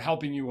this, for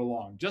helping you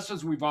along, just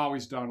as we've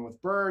always done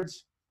with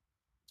birds.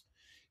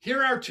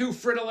 Here are 2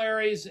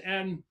 fritillaries,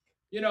 and,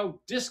 you know,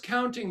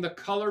 discounting the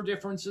color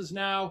differences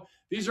now,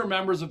 these are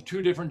members of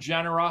 2 different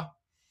genera.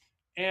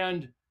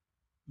 And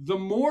the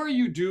more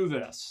you do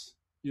this,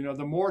 you know,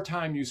 the more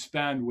time you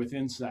spend with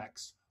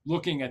insects,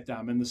 looking at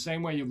them in the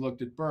same way you've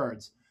looked at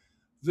birds,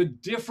 the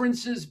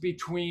differences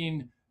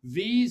between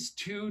these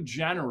two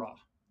genera.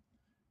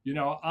 You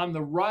know, on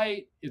the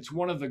right, it's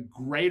one of the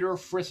greater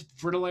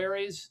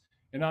fritillaries,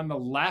 and on the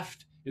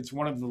left, it's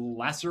one of the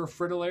lesser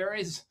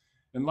fritillaries.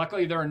 And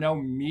luckily, there are no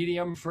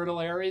medium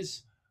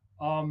fritillaries.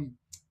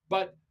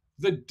 But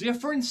the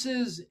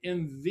differences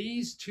in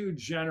these two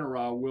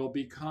genera will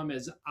become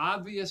as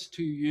obvious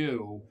to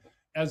you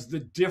as the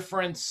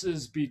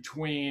differences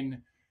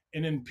between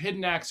an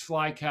Empidnax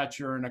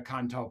flycatcher and a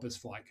Contopus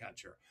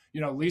flycatcher.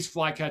 You know, least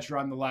flycatcher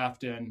on the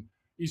left and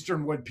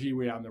eastern wood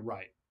pewee on the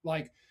right.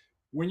 Like,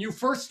 when you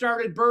first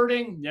started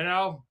birding, you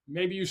know,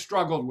 maybe you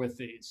struggled with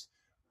these,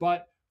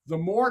 but the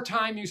more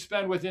time you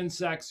spend with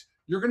insects,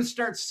 you're going to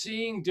start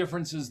seeing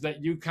differences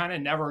that you kind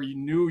of never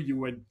knew you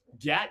would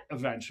get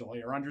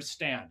eventually or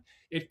understand.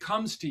 It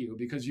comes to you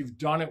because you've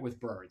done it with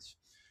birds.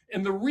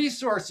 And the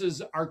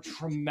resources are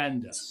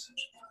tremendous.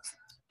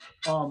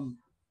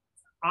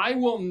 I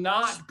will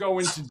not go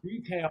into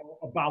detail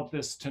about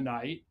this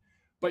tonight,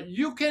 but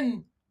you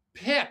can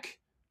pick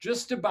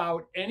just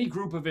about any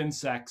group of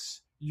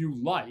insects you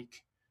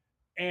like.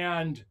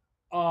 And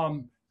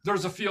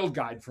there's a field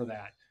guide for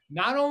that.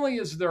 Not only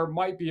is there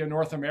might be a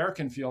North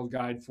American field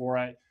guide for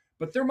it,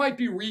 but there might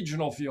be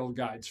regional field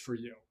guides for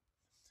you.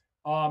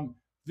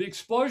 The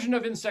explosion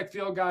of insect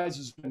field guides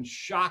has been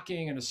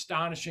shocking and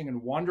astonishing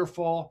and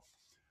wonderful.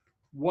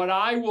 What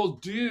I will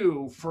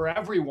do for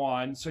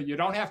everyone, so you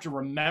don't have to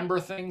remember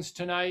things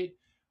tonight,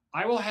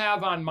 I will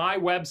have on my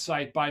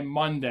website by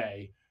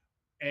Monday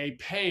a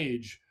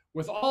page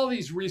with all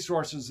these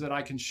resources that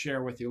I can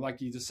share with you.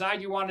 Like, you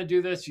decide you want to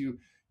do this, you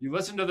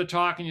listen to the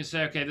talk and you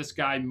say, okay, this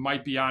guy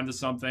might be onto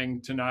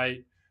something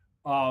tonight,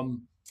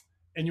 and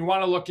you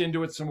want to look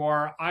into it some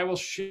more. I will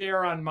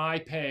share on my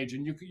page,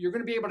 and you're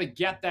going to be able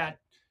to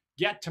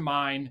get to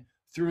mine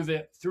through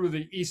the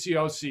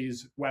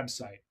ECOC's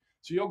website.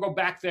 So you'll go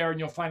back there and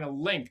you'll find a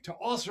link to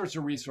all sorts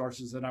of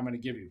resources that I'm going to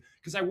give you,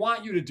 because I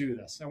want you to do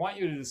this. I want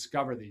you to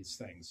discover these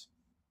things.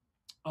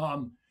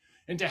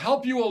 And to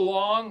help you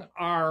along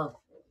are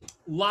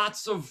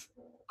lots of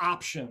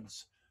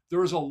options.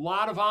 There's a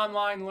lot of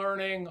online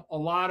learning, a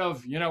lot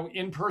of, you know,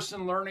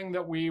 in-person learning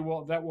that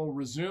will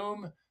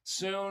resume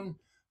soon.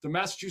 The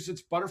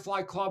Massachusetts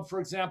Butterfly Club, for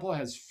example,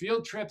 has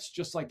field trips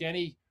just like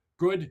any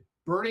good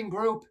birding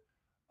group.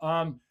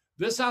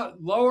 This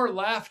lower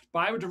left,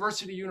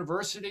 Biodiversity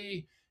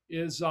University,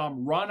 is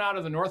run out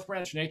of the North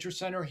Branch Nature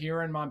Center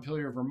here in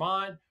Montpelier,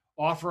 Vermont,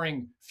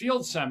 offering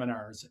field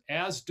seminars,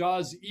 as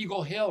does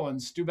Eagle Hill in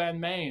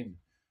Steuben, Maine.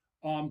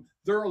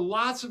 There are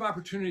lots of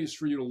opportunities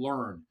for you to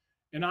learn,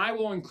 and I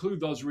will include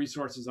those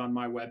resources on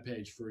my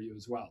webpage for you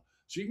as well.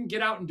 So you can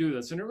get out and do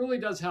this, and it really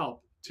does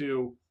help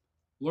to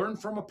learn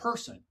from a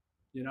person.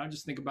 You know,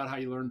 just think about how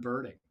you learn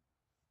birding.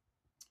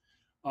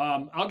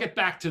 I'll get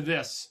back to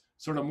this,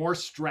 sort of more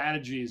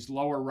strategies,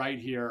 lower right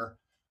here,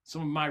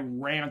 some of my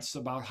rants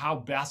about how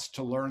best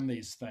to learn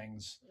these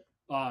things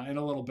in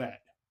a little bit.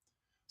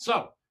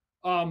 So,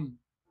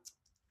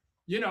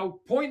 you know,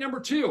 point number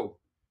 2,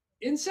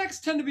 insects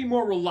tend to be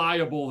more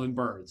reliable than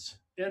birds.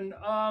 And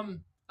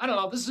I don't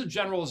know, this is a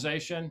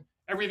generalization.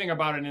 Everything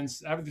about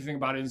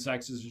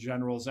insects is a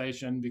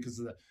generalization because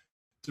the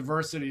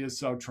diversity is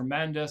so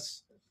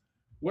tremendous.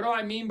 What do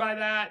I mean by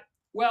that?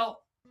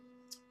 Well,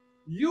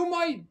 you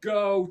might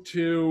go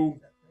to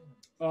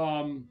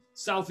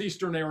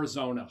southeastern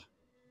Arizona,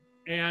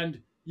 and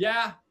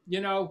yeah,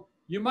 you know,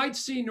 you might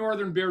see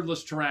northern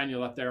beardless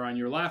tarantula up there on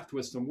your left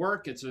with some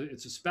work. It's a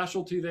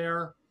specialty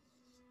there.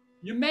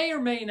 You may or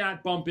may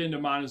not bump into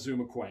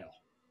Montezuma quail.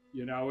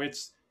 You know, it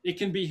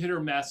can be hit or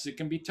miss. It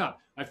can be tough.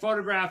 I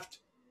photographed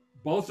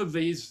both of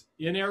these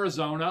in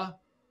Arizona,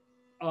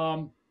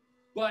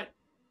 but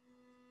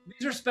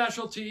these are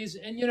specialties,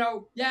 and you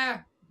know, yeah,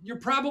 you're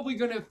probably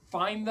going to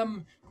find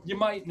them. You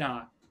might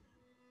not,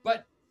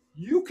 but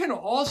you can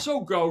also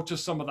go to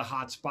some of the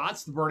hot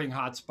spots, the birding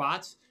hot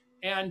spots,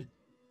 and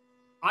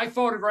I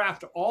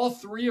photographed all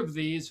 3 of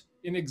these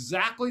in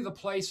exactly the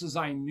places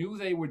I knew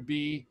they would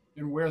be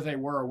and where they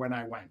were when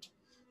I went.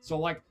 So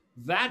like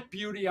that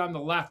beauty on the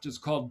left is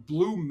called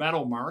Blue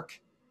Meadowmark,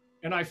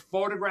 and I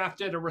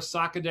photographed it at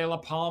Resaca de la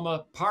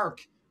Palma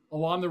Park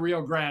along the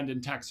Rio Grande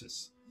in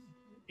Texas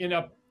in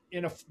a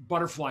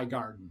butterfly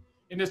garden.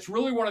 And it's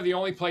really one of the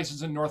only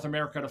places in North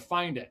America to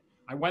find it.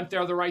 I went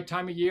there the right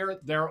time of year,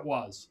 there it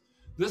was.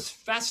 This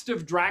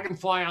festive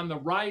dragonfly on the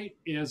right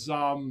is,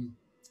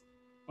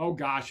 oh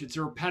gosh, it's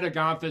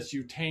Herpetogonthus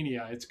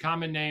eutania. Its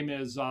common name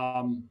is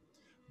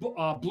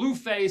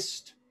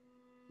blue-faced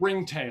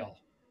ringtail.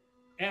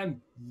 And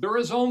there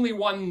is only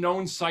one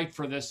known site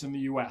for this in the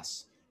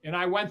US. And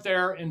I went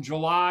there in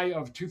July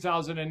of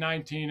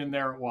 2019, and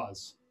there it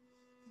was.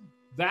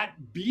 That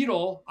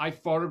beetle I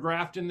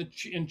photographed in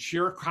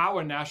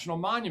Chiricahua National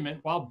Monument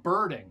while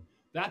birding.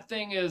 That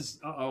thing is,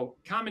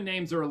 common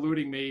names are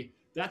eluding me.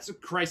 That's a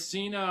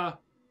Chrysina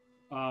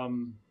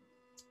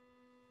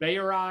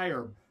bayeri,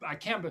 or I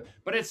can't,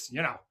 but it's,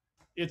 you know,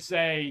 it's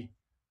a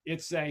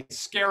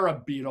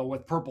scarab beetle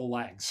with purple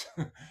legs.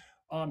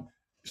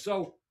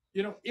 So,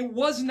 you know, it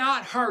was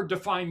not hard to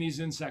find these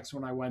insects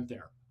when I went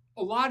there.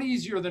 a lot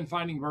easier than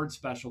finding bird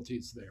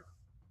specialties there.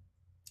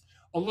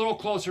 A little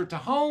closer to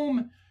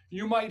home,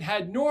 you might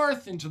head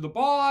north into the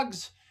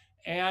bogs,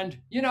 and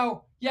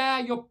yeah,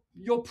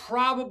 you'll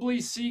probably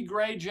see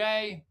gray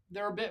jay.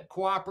 They're a bit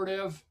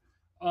cooperative.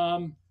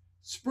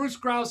 Spruce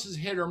grouse is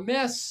hit or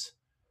miss.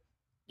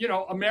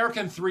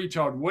 American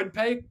three-toed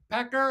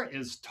woodpecker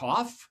is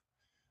tough.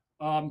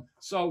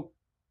 So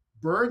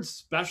birds,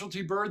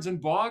 specialty birds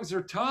and bogs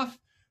are tough.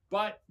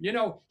 But,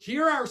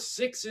 here are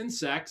 6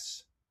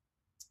 insects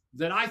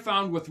that I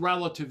found with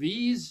relative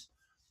ease.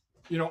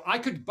 I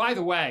could, by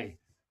the way,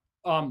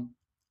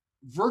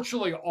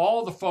 virtually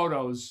all the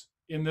photos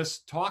in this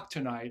talk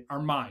tonight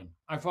are mine.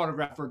 I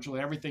photographed virtually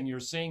everything you're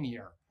seeing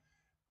here.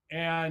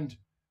 And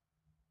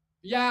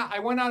yeah, I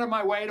went out of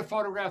my way to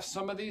photograph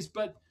some of these,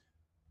 but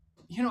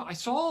I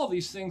saw all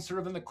these things sort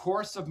of in the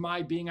course of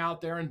my being out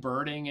there and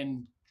birding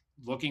and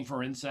looking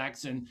for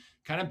insects and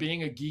kind of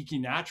being a geeky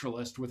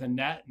naturalist with a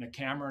net and a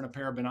camera and a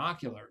pair of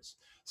binoculars.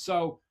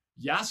 So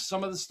yes,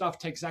 some of the stuff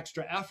takes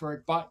extra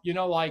effort, but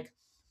I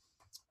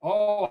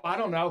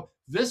don't know,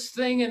 this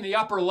thing in the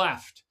upper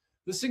left,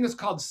 this thing is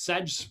called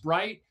sedge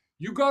sprite.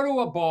 You go to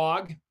a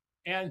bog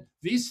and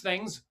these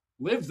things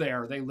live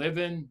there. They live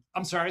in,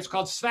 it's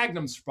called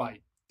sphagnum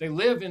sprite. They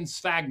live in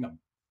sphagnum.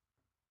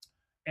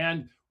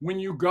 And when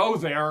you go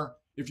there,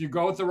 if you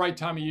go at the right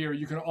time of year,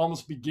 you can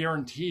almost be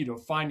guaranteed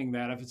of finding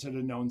that if it's at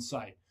a known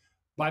site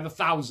by the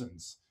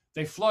thousands.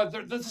 They float,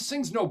 this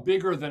thing's no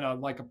bigger than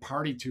a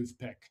party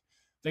toothpick.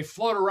 They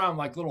float around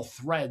like little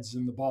threads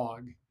in the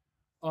bog.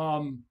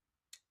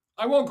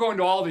 I won't go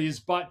into all these,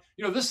 but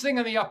this thing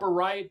on the upper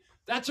right,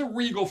 that's a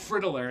regal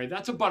fritillary.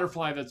 That's a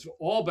butterfly that's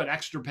all but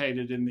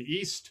extirpated in the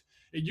East.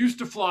 It used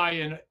to fly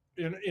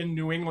in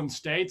New England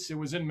states. It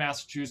was in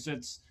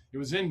Massachusetts. It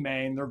was in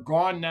Maine. They're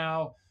gone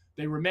now.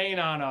 They remain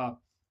on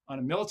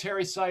a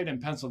military site in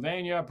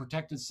Pennsylvania, a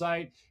protected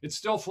site. It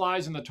still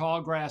flies in the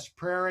tall grass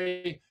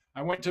prairie.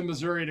 I went to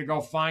Missouri to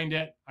go find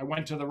it. I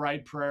went to the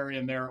right prairie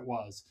and there it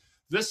was.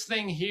 This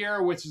thing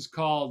here, which is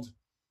called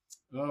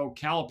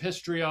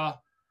Calipistria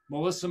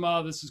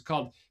mollissima, this is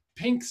called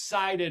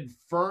pink-sided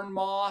fern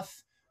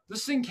moth.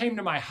 This thing came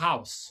to my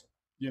house.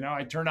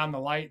 I turned on the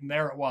light and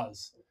there it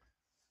was.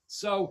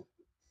 So,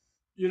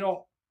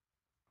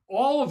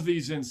 all of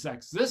these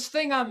insects, this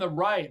thing on the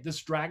right,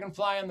 this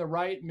dragonfly on the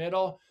right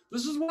middle,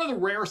 this is one of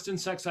the rarest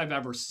insects I've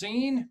ever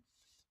seen.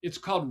 It's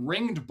called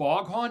ringed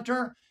bog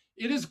haunter.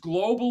 It is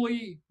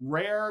globally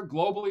rare,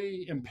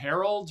 globally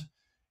imperiled.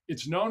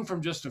 It's known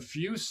from just a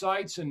few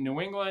sites in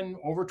New England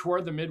over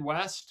toward the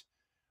Midwest.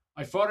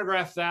 I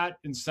photographed that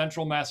in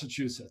central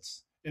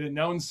Massachusetts at a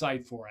known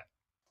site for it.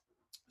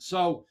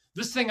 So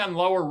this thing on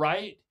lower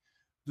right,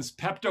 this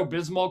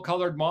Pepto-Bismol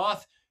colored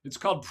moth, it's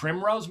called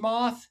primrose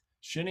moth,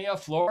 Shinia,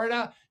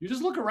 Florida. You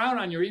just look around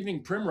on your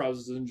evening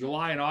primroses in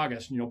July and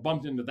August and you'll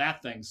bump into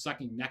that thing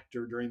sucking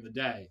nectar during the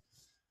day.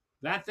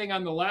 That thing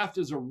on the left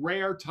is a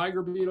rare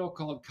tiger beetle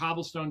called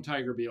cobblestone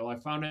tiger beetle. I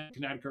found it in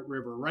Connecticut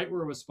River, right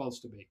where it was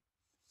supposed to be.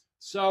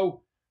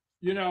 So,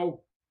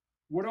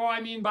 what do I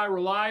mean by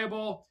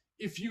reliable?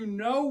 If you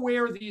know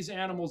where these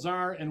animals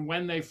are and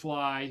when they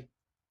fly,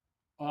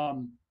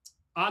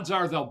 odds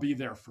are they'll be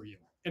there for you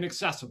and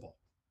accessible.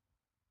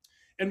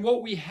 And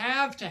what we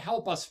have to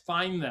help us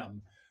find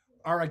them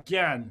are,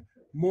 again,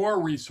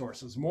 more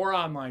resources, more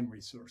online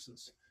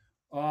resources.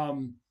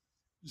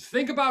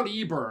 Think about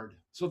eBird.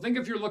 So think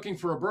if you're looking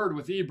for a bird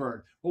with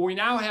eBird. Well, we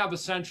now have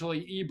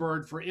essentially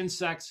eBird for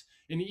insects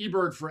and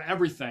eBird for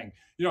everything.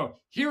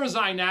 Here is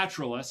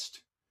iNaturalist.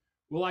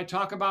 I'll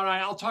talk about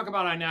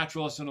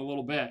iNaturalist in a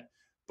little bit.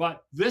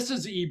 But this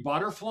is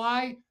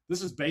eButterfly.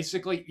 This is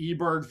basically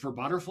eBird for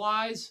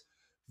butterflies.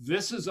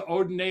 This is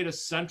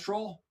Odonatus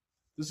central.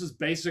 This is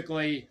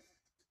basically,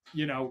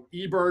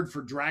 eBird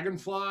for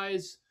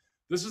dragonflies.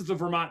 This is the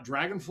Vermont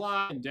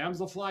Dragonfly and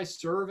Damselfly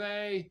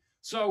Survey.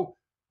 So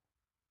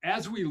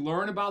as we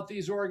learn about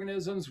these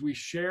organisms, we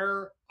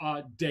share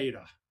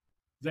data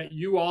that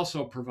you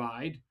also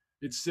provide.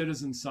 It's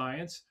citizen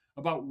science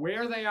about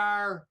where they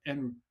are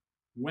and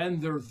when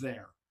they're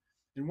there.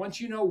 And once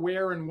you know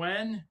where and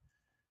when,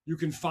 you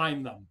can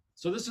find them.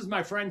 So this is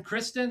my friend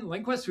Kristen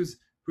Lindquist,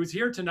 who's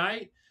here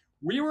tonight.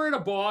 We were at a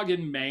bog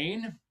in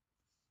Maine,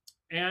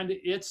 and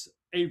it's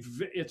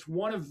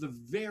one of the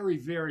very,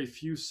 very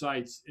few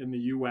sites in the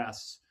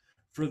US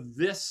for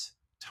this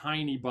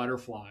tiny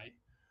butterfly.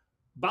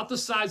 About the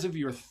size of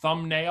your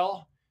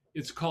thumbnail.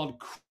 It's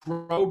called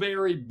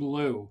crowberry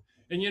blue.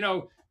 And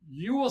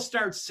you will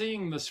start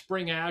seeing the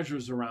spring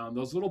azures around,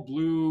 those little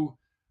blue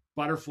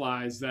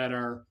butterflies that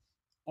are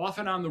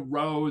often on the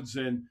roads,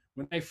 and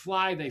when they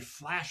fly, they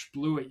flash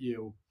blue at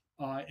you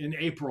in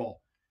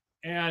April.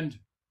 And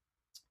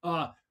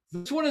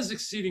this one is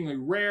exceedingly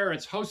rare.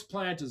 Its host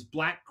plant is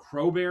black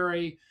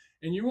crowberry,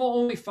 and you will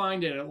only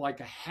find it at like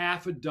a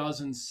half a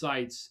dozen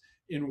sites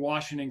in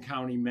Washington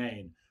County,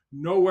 Maine.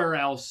 Nowhere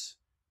else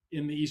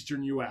in the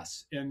eastern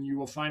US, and you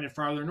will find it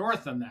farther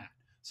north than that.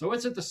 So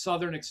it's at the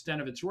southern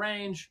extent of its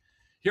range.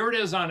 Here it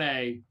is on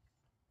a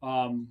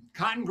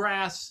cotton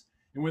grass,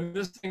 and when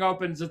this thing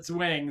opens its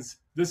wings,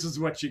 this is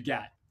what you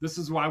get. This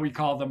is why we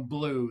call them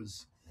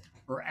blues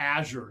or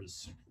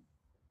azures.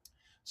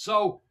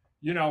 So,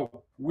 you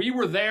know, we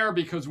were there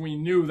because we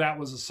knew that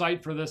was a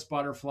site for this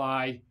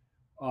butterfly,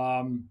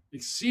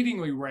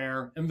 exceedingly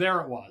rare. And there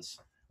it was,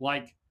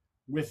 like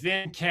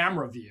within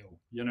camera view,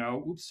 you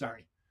know, oops,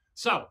 sorry.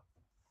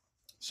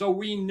 So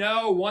we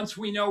know, once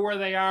we know where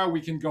they are,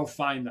 we can go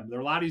find them. They're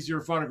a lot easier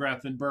to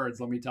photograph than birds,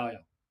 let me tell you.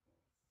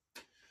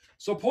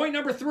 So point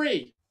number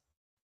 3,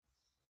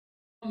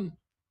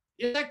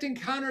 insect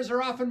encounters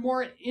are often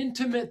more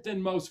intimate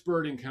than most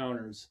bird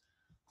encounters.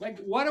 Like,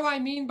 what do I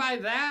mean by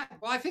that?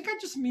 Well, I think I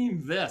just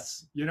mean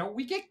this, you know,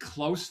 we get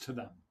close to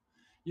them.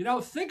 You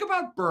know, think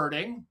about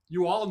birding.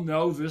 You all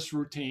know this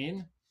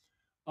routine.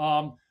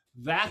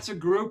 That's a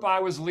group I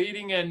was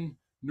leading in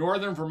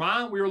northern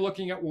Vermont. We were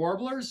looking at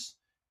warblers.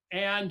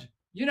 And,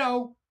 you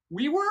know,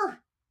 we were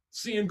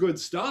seeing good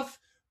stuff.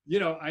 You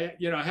know, I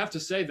have to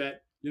say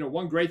that, you know,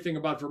 one great thing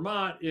about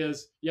Vermont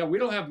is, yeah, we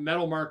don't have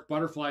metal marked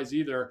butterflies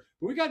either,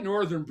 but we got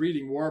northern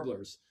breeding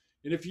warblers.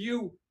 And if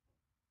you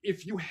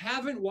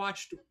haven't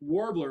watched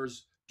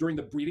warblers during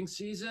the breeding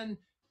season,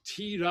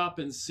 teed up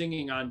and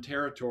singing on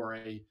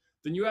territory,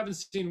 then you haven't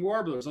seen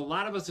warblers. A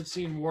lot of us have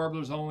seen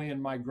warblers only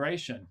in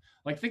migration.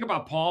 Like, think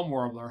about palm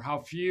warbler, how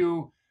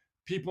few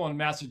people in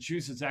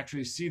Massachusetts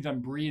actually see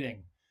them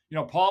breeding. You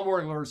know, palm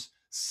warblers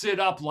sit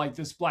up like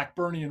this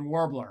Blackburnian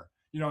warbler,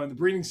 you know, in the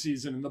breeding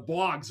season in the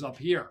bogs up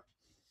here.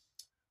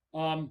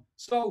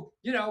 So,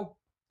 you know,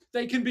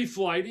 they can be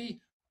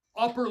flighty.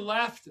 Upper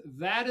left,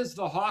 that is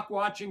the hawk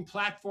watching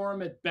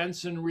platform at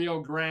Benson Rio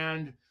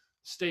Grande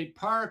State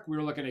Park. We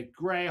were looking at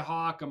gray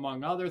hawk,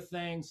 among other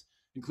things,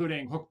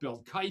 including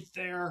hook-billed kite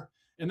there.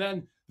 And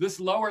then this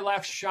lower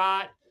left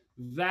shot,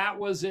 that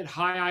was at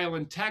High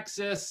Island,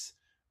 Texas.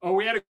 Oh,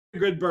 we had a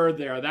good bird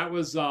there. That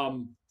was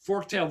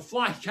fork-tailed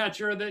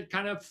flycatcher that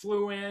kind of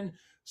flew in.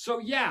 So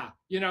yeah,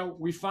 you know,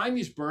 we find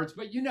these birds,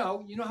 but you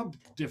know how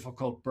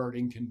difficult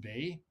birding can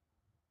be.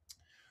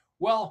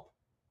 Well,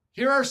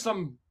 here are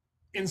some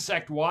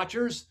insect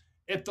watchers.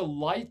 At the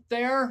light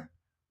there,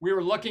 we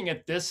were looking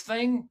at this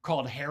thing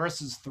called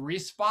Harris's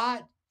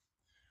 3-spot.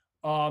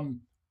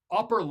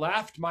 Upper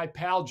left, my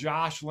pals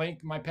Josh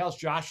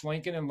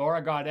Lincoln and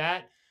Laura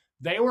Gaudette,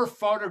 they were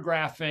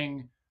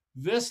photographing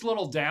this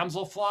little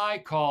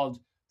damselfly called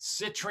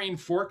citrine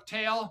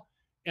forktail.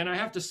 And I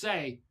have to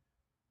say,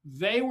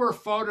 they were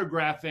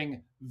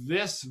photographing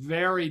this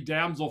very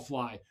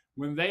damselfly.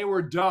 When they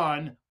were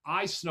done,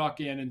 I snuck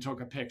in and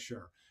took a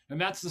picture. And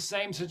that's the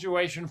same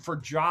situation for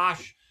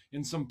Josh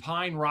in some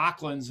pine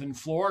rocklands in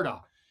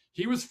Florida.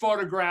 He was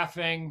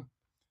photographing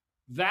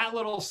that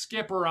little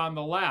skipper on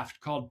the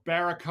left called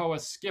Barracoa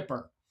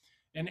skipper.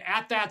 And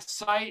at that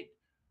site,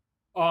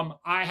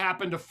 I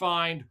happened to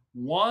find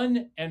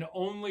one and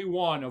only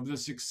one of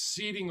this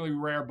exceedingly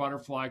rare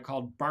butterfly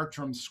called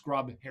Bartram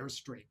scrub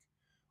hairstreak.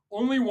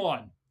 Only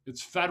one.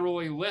 It's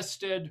federally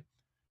listed.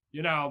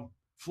 You know,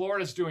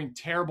 Florida's doing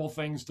terrible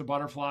things to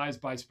butterflies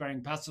by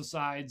spraying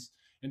pesticides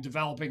and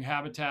developing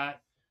habitat,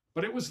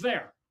 but it was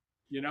there.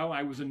 You know,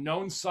 I was a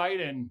known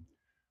site and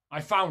I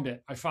found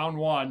it. I found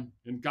one,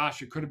 and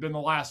gosh, it could have been the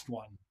last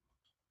one.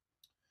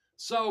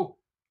 So,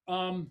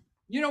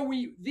 you know,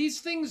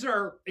 these things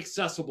are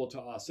accessible to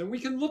us, and we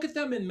can look at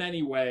them in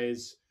many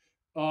ways.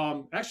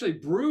 Actually,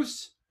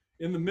 Bruce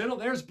in the middle,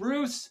 there's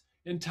Bruce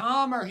and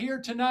Tom are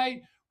here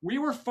tonight. We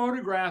were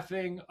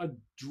photographing a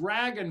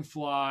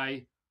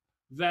dragonfly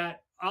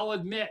that, I'll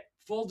admit,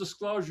 full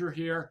disclosure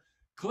here,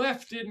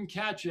 Cliff didn't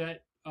catch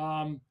it,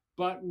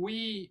 but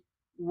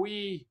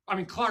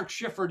Clark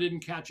Schiffer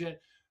didn't catch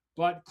it,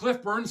 but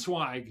Cliff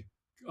Burnsweig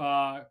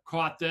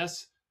caught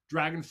this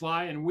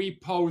dragonfly, and we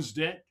posed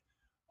it.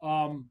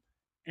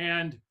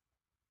 And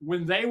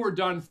when they were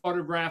done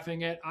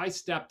photographing it, I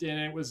stepped in,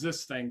 and it was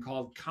this thing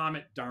called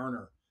Comet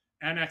Darner,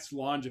 NX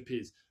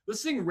longipes.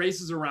 This thing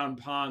races around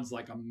ponds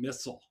like a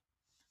missile.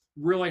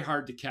 Really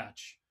hard to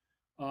catch.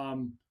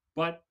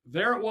 But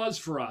there it was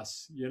for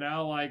us, you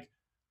know, like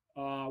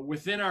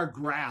within our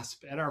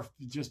grasp,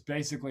 just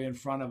basically in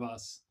front of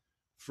us,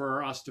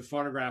 for us to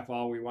photograph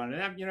all we wanted.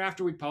 And, you know,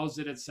 after we posed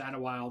it, it sat a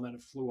while, and then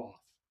it flew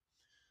off.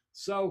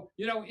 So,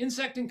 you know,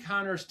 insect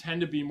encounters tend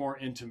to be more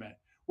intimate.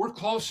 We're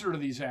closer to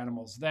these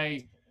animals.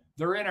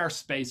 They're in our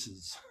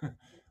spaces.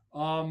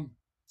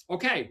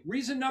 Okay,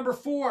 reason number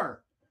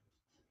 4.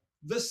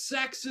 The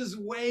sex is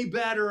way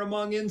better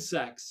among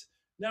insects.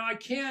 Now, I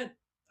can't,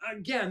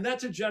 again,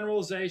 that's a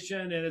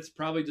generalization, and it's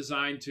probably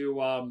designed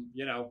to,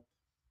 you know,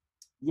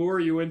 lure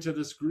you into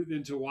this group,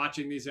 into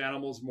watching these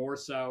animals more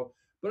so.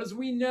 But as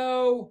we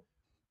know,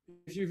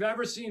 if you've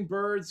ever seen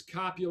birds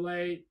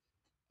copulate,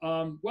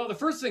 well, the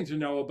first thing to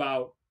know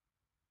about,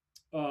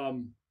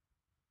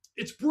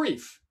 it's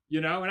brief, you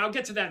know, and I'll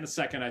get to that in a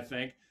second, I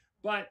think.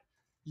 But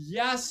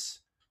yes,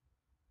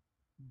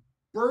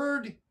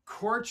 bird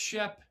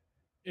courtship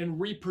and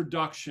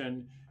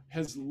reproduction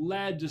has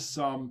led to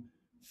some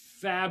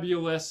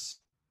fabulous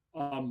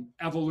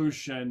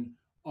evolution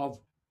of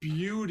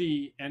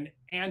beauty and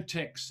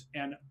antics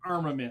and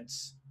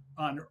armaments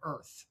on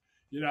Earth.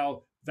 You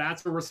know,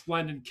 That's a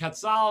resplendent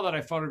quetzal that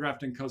I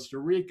photographed in Costa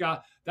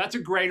Rica. That's a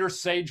greater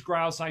sage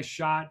grouse I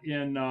shot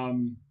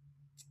in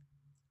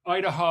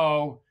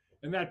Idaho.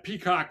 And that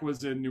peacock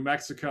was in New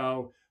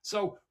Mexico.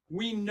 So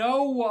we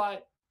know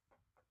what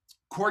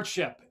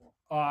courtship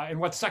and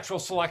what sexual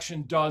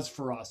selection does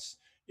for us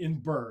in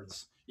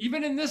birds.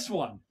 Even in this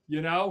one,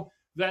 you know,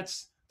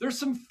 there's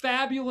some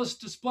fabulous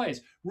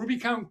displays.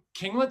 Ruby-crowned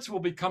kinglets will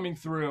be coming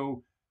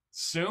through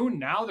soon.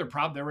 Now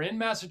they're in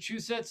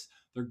Massachusetts.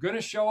 They're going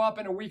to show up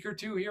in a week or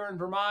two here in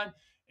Vermont.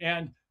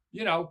 And,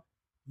 you know,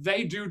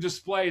 they do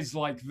displays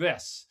like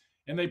this.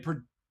 And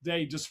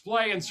they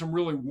display in some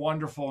really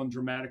wonderful and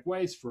dramatic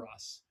ways for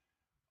us.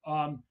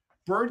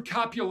 Bird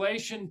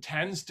copulation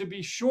tends to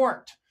be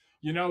short.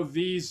 You know,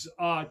 these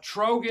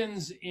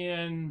trogons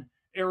in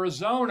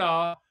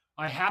Arizona,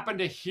 I happened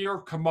to hear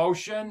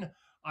commotion.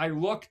 I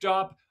looked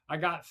up, I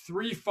got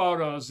 3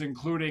 photos,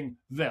 including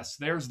this.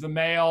 There's the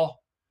male,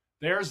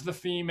 there's the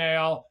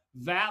female.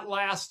 That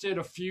lasted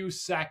a few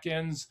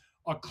seconds,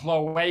 a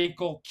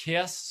cloacal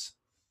kiss,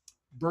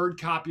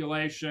 bird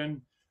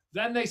copulation.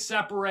 Then they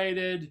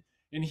separated,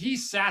 and he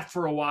sat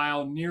for a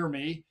while near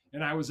me,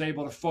 and I was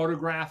able to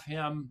photograph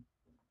him.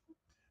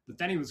 But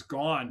then he was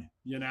gone,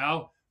 you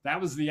know? That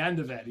was the end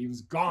of it. He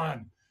was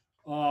gone.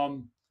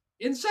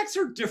 Insects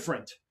are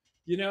different.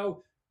 You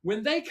know,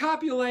 when they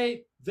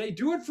copulate, they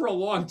do it for a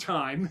long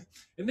time,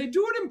 and they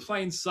do it in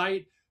plain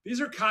sight.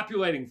 These are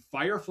copulating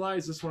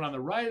fireflies. This one on the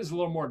right is a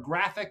little more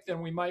graphic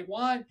than we might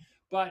want,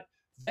 but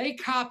they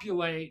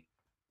copulate,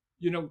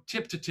 you know,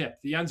 tip to tip,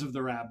 the ends of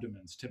their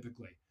abdomens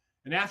typically.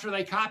 And after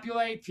they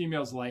copulate,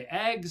 females lay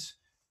eggs.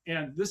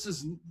 And this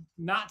is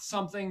not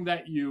something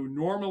that you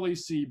normally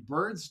see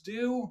birds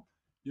do,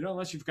 you know,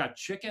 unless you've got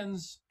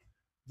chickens.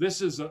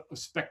 This is a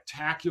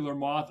spectacular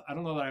moth. I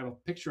don't know that I have a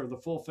picture of the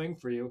full thing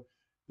for you.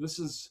 This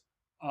is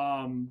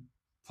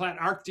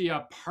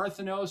Platarctia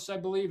parthenos, I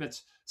believe.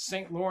 It's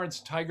St. Lawrence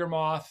tiger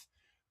moth.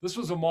 This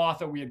was a moth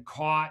that we had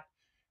caught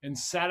and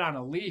sat on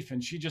a leaf,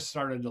 and she just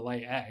started to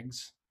lay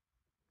eggs.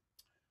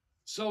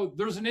 So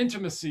there's an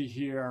intimacy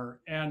here,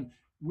 and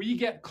we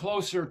get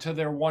closer to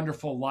their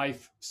wonderful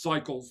life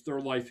cycles, their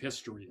life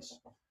histories.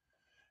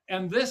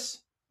 And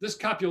this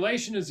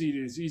copulation is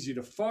easy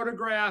to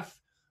photograph.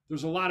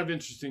 There's a lot of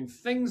interesting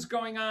things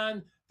going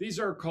on. These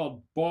are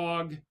called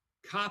bog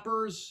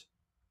coppers,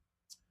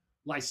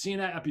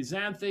 Lycaena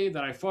epizanthe,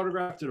 that I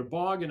photographed at a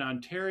bog in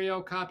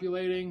Ontario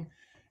copulating.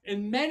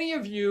 And many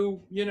of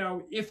you, you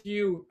know,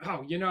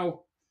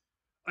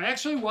 I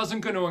actually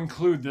wasn't going to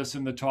include this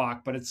in the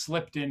talk, but it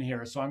slipped in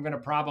here. So I'm going to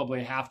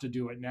probably have to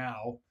do it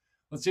now.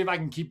 Let's see if I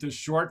can keep this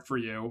short for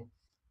you.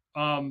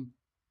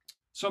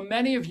 So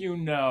many of you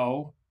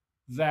know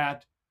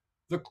that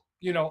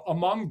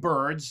among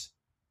birds,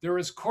 there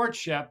is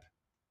courtship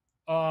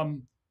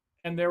and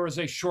there is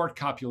a short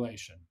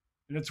copulation,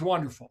 and it's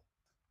wonderful.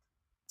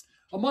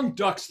 Among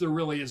ducks, there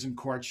really isn't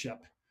courtship.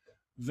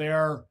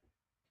 There,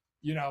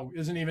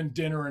 isn't even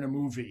dinner in a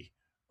movie.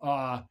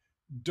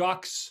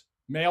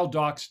 Male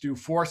ducks do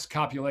forced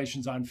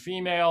copulations on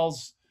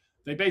females.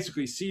 They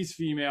basically seize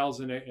females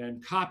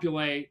and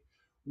copulate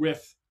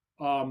with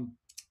a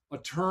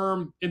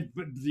term.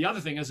 But the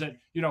other thing is that,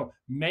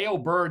 male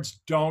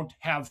birds don't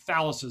have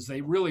phalluses.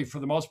 They really, for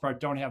the most part,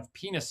 don't have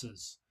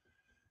penises,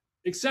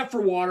 except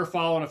for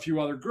waterfowl and a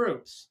few other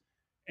groups.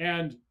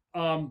 And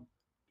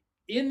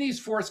in these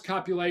forced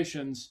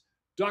copulations,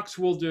 ducks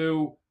will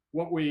do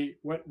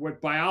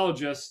what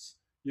biologists,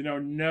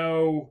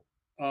 know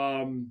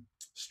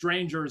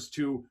strangers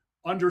to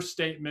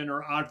understatement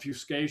or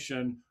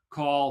obfuscation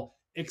call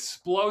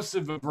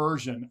explosive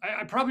aversion.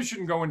 I probably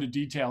shouldn't go into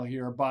detail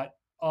here, but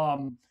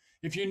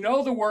if you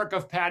know the work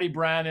of Patty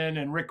Brannon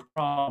and Rick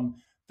Prum,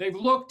 they've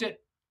looked at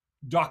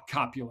duck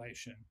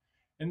copulation.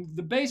 And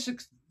the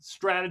basic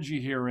strategy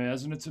here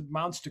is, and it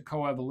amounts to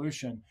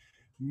coevolution,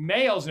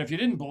 males, and if you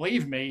didn't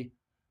believe me,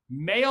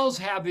 males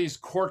have these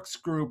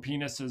corkscrew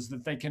penises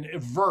that they can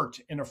evert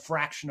in a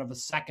fraction of a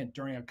second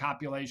during a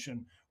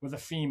copulation with a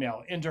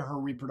female into her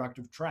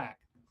reproductive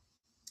tract.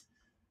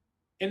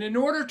 And in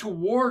order to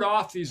ward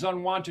off these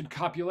unwanted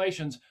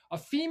copulations, a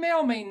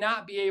female may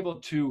not be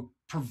able to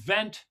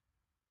prevent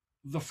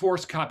the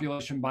forced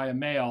copulation by a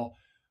male,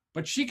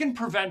 but she can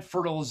prevent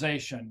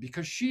fertilization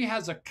because she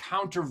has a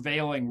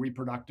countervailing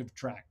reproductive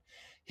tract.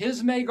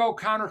 His may go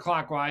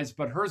counterclockwise,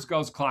 but hers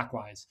goes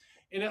clockwise.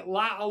 And it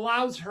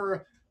allows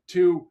her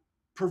to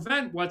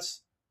prevent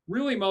what's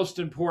really most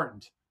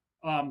important,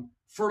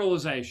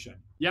 fertilization.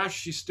 Yes,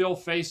 she still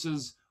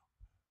faces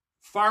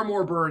far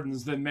more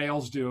burdens than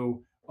males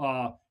do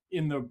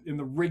in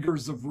the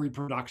rigors of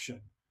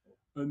reproduction.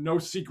 No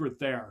secret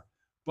there.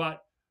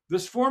 But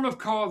this form of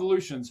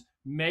coevolutions,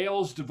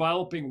 males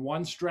developing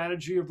one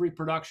strategy of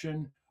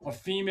reproduction, a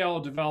female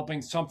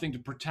developing something to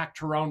protect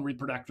her own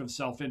reproductive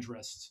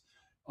self-interests,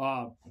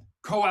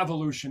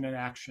 coevolution in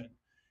action.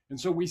 And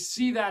so we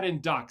see that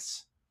in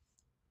ducks.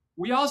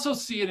 We also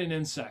see it in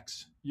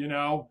insects,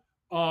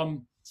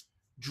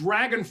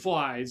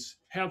 Dragonflies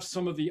have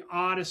some of the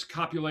oddest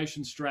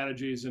copulation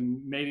strategies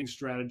and mating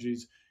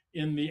strategies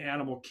in the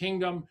animal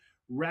kingdom.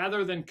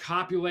 rather than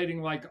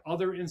copulating like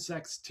other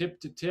insects tip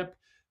to tip,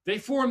 they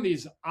form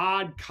these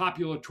odd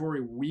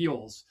copulatory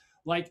wheels.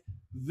 Like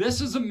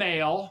this is a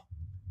male.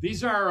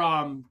 These are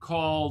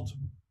called,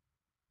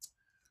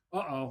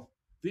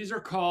 these are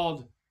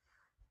called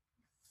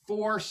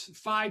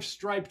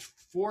five-striped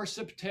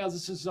forcip tails.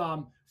 This is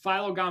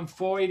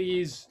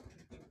Phylogomphioides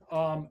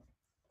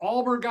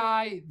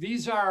albergi.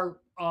 These are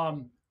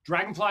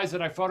dragonflies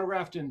that I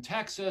photographed in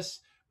Texas.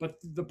 But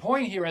the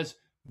point here is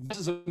this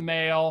is a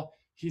male.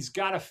 He's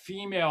got a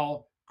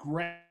female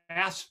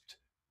grasped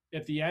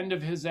at the end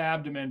of his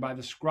abdomen by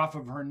the scruff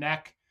of her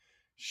neck.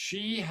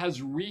 She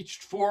has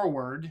reached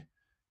forward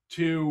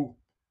to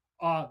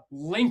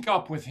link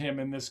up with him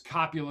in this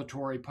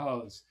copulatory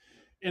pose.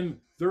 And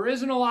there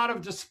isn't a lot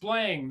of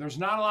displaying. There's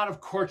not a lot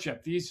of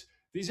courtship. These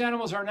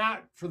animals are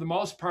not, for the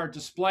most part,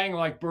 displaying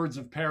like birds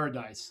of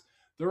paradise.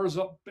 There is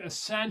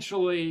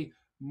essentially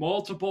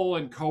multiple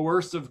and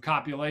coercive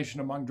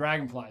copulation among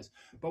dragonflies.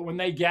 But when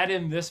they get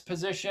in this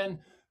position,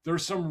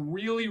 there's some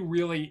really,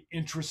 really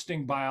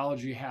interesting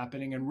biology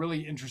happening and really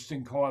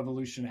interesting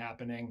coevolution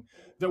happening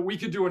that we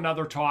could do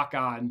another talk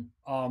on,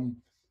 on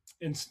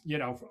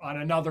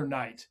another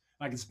night.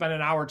 I could spend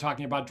an hour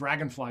talking about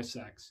dragonfly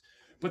sex.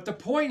 But the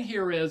point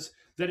here is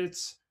that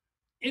it's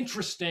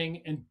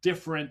interesting and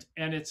different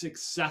and it's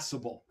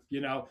accessible.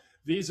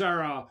 These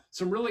are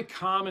some really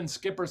common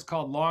skippers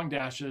called long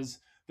dashes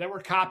that were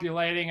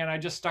copulating, and I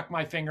just stuck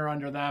my finger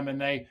under them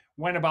and they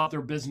went about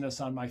their business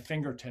on my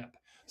fingertip.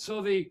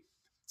 So the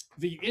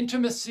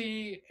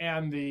intimacy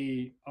and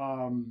the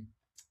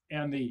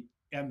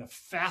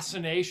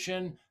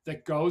fascination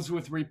that goes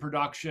with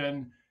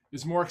reproduction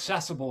is more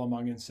accessible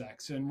among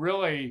insects, and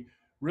really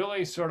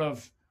sort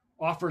of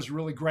offers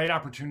really great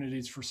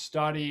opportunities for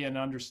study and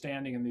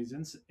understanding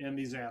in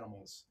these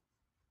animals.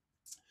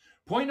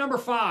 Point number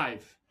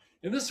 5,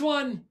 and this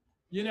one,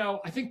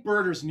 I think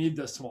birders need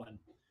this one,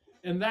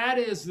 and that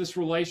is this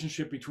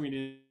relationship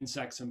between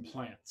insects and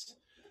plants.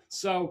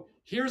 So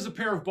here's a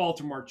pair of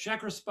Baltimore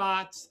checker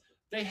spots.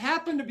 They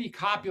happen to be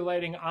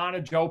copulating on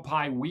a Joe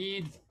Pye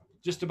weed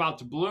just about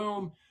to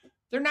bloom.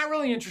 They're not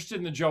really interested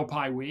in the Joe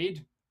Pye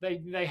weed.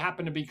 They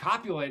happen to be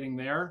copulating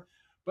there.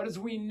 But as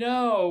we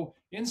know,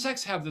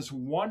 insects have this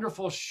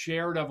wonderful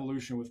shared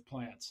evolution with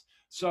plants.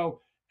 So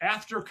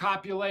after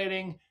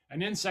copulating,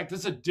 an insect,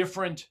 this is a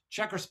different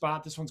checker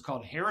spot. This one's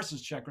called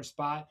Harris's checker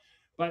spot.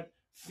 But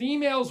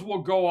females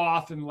will go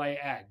off and lay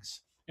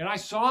eggs. And I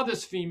saw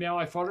this female,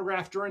 I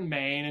photographed her in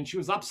Maine, and she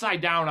was upside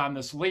down on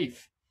this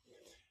leaf.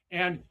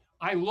 And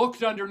I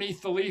looked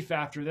underneath the leaf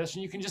after this,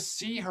 and you can just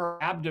see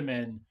her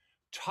abdomen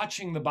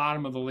touching the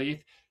bottom of the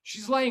leaf.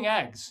 She's laying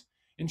eggs.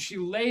 And she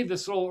laid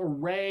this little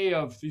array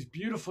of these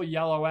beautiful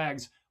yellow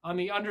eggs on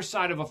the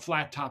underside of a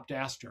flat-topped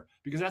aster,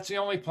 because that's the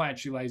only plant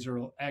she lays her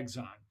eggs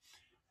on.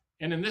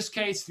 And in this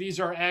case, these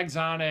are eggs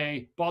on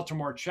a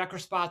Baltimore checker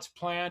spots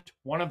plant,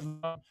 one of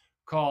them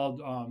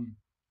called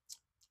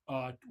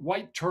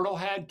white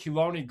turtlehead,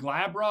 Chelone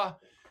glabra.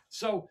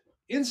 So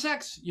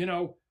insects,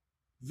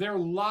 their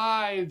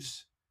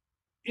lives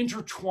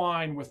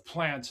intertwine with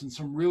plants in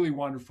some really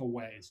wonderful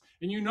ways.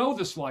 And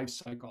this life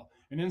cycle.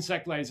 An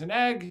insect lays an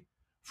egg.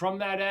 From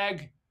that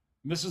egg,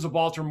 this is a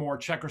Baltimore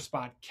checker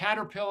spot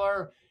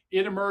caterpillar.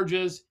 It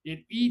emerges,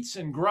 it eats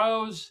and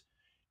grows.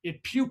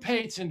 It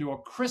pupates into a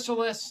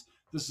chrysalis.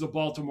 This is a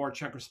Baltimore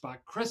checker spot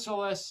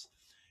chrysalis.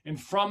 And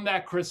from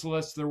that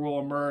chrysalis, there will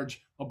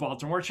emerge a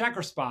Baltimore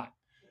checker spot.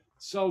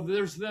 So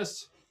there's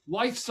this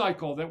life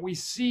cycle that we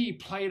see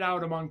played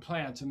out among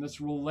plants and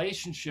this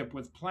relationship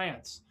with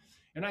plants.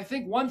 And I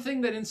think one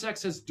thing that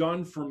insects has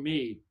done for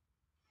me,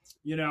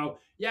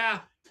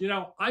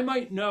 I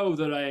might know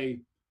that a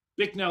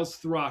Bicknell's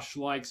thrush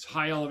likes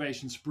high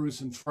elevation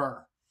spruce and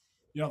fir,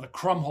 the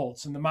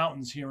Krumholtz in the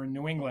mountains here in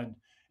New England,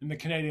 in the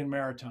Canadian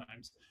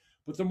Maritimes.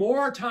 But the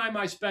more time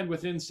I spend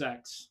with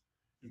insects,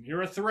 and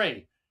here are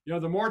 3,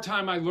 the more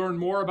time I learn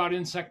more about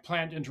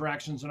insect-plant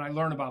interactions and I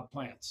learn about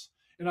plants.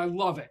 And I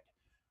love it.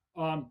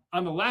 On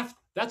the left,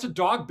 that's a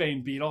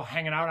dogbane beetle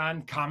hanging out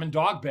on common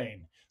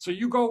dogbane. So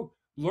you go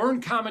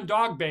learn common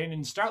dogbane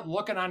and start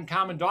looking on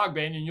common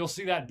dogbane and you'll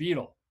see that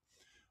beetle.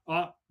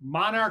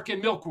 Monarch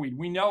and milkweed,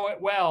 we know it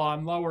well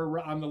on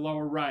the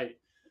lower right.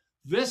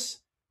 This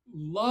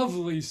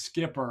lovely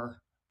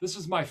skipper, this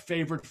is my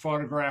favorite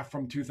photograph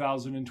from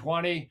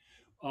 2020.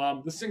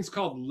 This thing's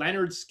called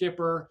Leonard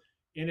skipper,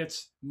 and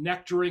it's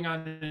nectaring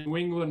on a New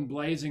England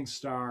blazing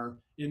star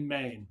in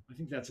Maine. I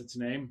think that's its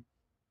name.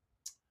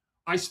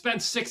 I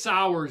spent 6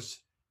 hours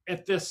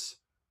at this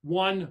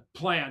one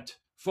plant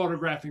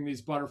photographing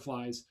these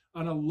butterflies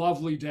on a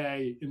lovely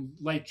day in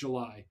late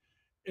July.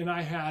 And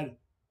I had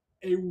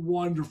a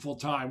wonderful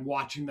time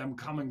watching them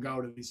come and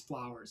go to these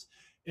flowers.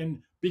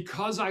 And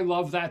because I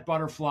love that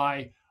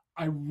butterfly,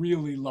 I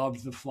really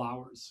loved the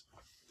flowers.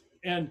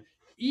 And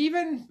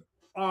even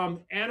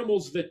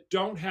animals that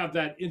don't have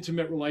that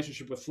intimate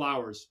relationship with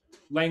flowers,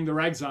 laying their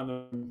eggs on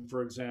them,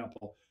 for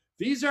example.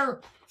 These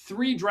are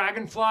 3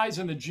 dragonflies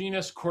in the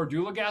genus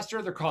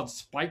Cordulagaster. They're called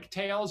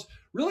spike-tails,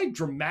 really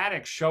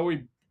dramatic,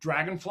 showy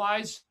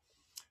dragonflies.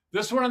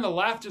 This one on the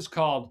left is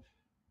called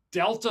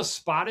delta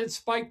spotted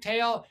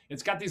spiketail.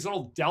 It's got these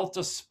little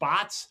delta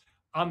spots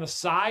on the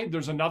side.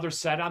 There's another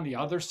set on the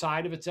other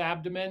side of its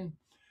abdomen.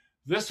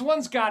 This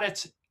one's got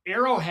its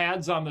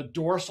arrowheads on the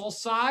dorsal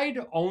side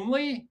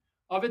only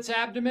of its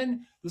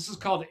abdomen. This is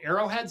called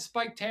arrowhead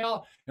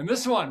spiketail. And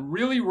this one,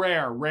 really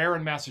rare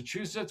in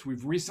Massachusetts.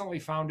 We've recently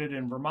found it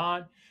in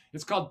Vermont.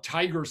 It's called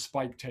tiger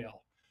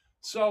spiketail.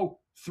 So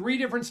 3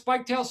 different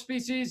spiketail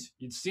species.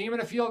 You'd see them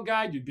in a field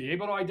guide. You'd be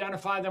able to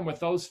identify them with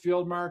those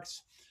field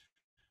marks.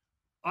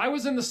 I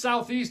was in the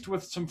Southeast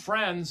with some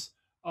friends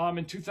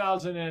in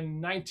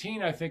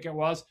 2019, I think it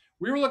was.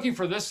 We were looking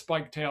for this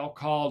spiketail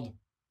called,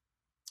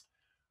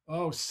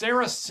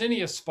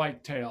 Sarracenia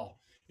spiketail.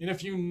 And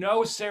if you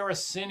know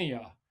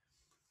Sarracenia,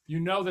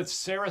 you know that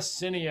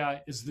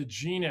Sarracenia is the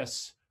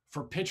genus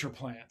for pitcher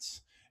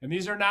plants. And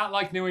these are not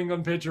like New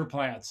England pitcher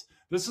plants.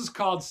 This is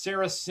called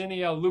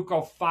Sarracenia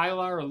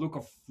leucophylla or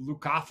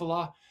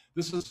leucophila.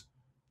 This is,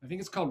 I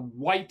think it's called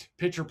white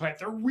pitcher plant.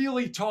 They're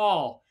really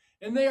tall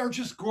and they are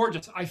just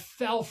gorgeous. I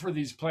fell for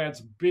these plants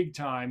big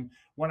time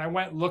when I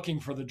went looking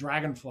for the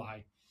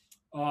dragonfly.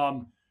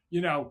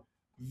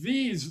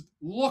 These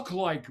look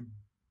like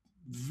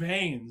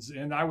veins,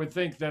 and I would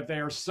think that they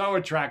are so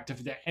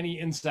attractive to any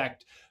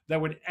insect that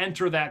would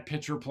enter that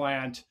pitcher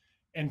plant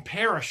and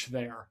perish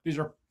there. These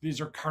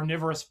are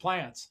carnivorous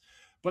plants,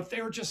 but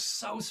they were just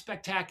so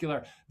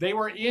spectacular. They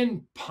were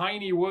in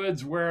piney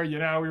woods where,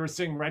 we were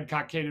seeing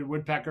red-cockaded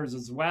woodpeckers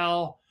as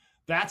well.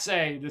 That's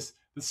the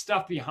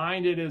stuff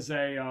behind it is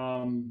a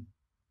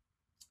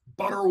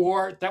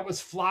butterwort that was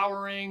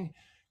flowering.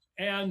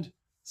 And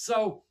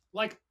so,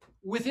 like,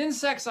 with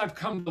insects, I've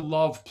come to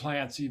love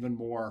plants even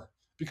more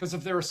because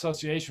of their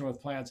association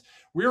with plants.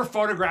 We were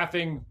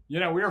photographing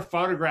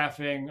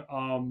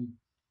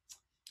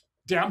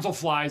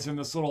damselflies in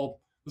this little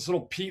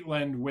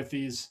peatland with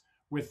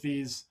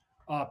these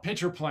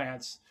pitcher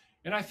plants.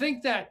 And I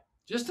think that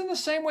just in the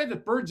same way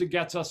that birds, it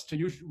gets us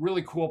to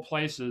really cool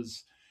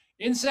places,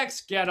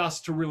 insects get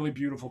us to really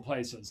beautiful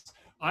places.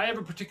 I have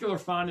a particular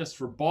fondness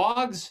for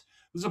bogs.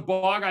 There's a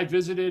bog I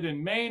visited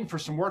in Maine for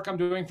some work I'm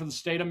doing for the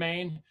state of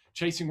Maine,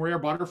 chasing rare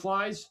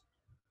butterflies.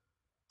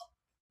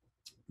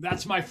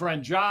 That's my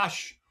friend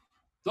Josh.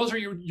 Those are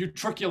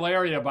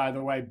Utricularia, by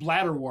the way,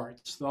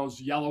 bladderworts,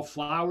 those yellow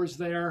flowers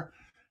there.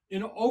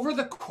 And over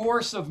the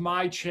course of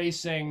my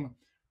chasing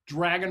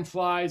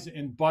dragonflies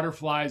and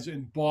butterflies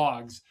in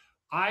bogs,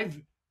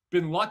 I've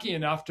been lucky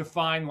enough to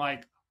find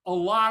like a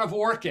lot of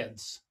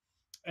orchids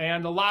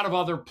and a lot of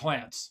other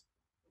plants.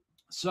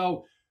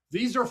 So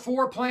these are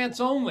 4 plants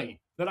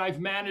only that I've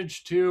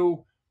managed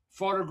to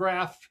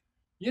photograph,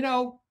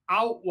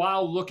 out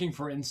while looking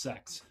for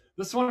insects.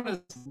 This one is,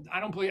 I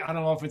don't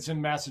know if it's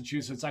in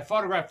Massachusetts. I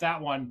photographed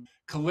that one,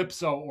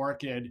 Calypso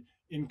orchid,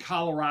 in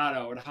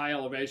Colorado at high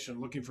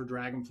elevation looking for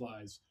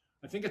dragonflies.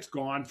 I think it's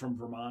gone from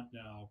Vermont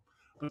now.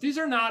 But these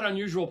are not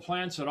unusual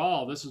plants at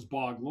all. This is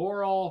bog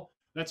laurel,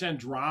 that's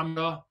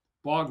Andromeda,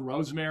 bog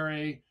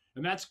rosemary,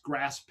 and that's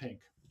grass pink,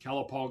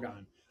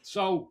 Calopogon.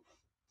 So,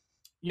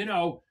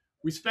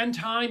 we spend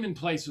time in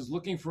places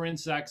looking for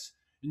insects,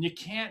 and you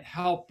can't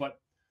help but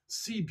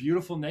see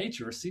beautiful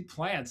nature, see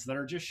plants that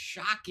are just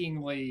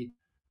shockingly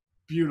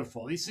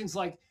beautiful. These things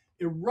like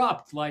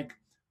erupt like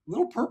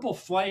little purple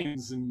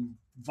flames and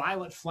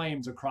violet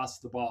flames across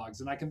the bogs.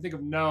 And I can think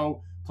of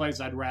no place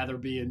I'd rather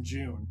be in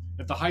June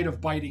at the height of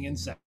biting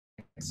insect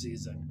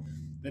season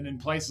than in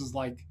places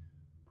like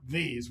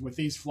these with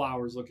these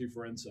flowers looking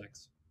for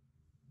insects.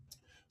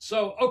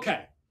 So,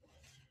 okay.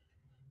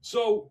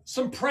 So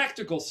some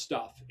practical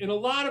stuff. And a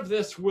lot of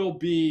this will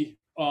be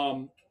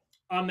on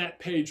that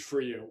page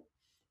for you.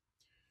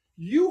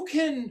 You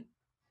can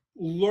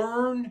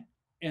learn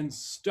and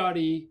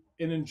study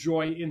and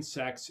enjoy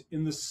insects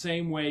in the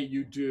same way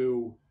you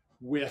do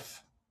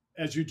with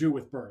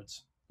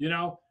birds. You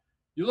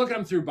look at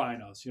them through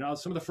binos.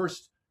 Some of the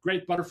first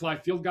great butterfly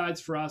field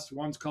guides for us,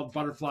 one's called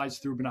Butterflies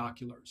Through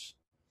Binoculars.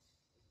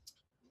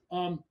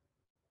 I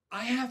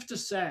have to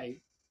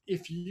say,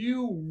 if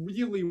you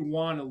really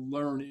want to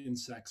learn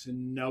insects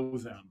and know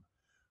them,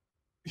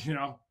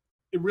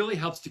 it really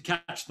helps to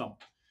catch them.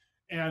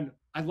 And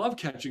I love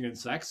catching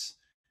insects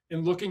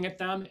and looking at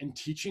them and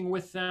teaching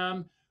with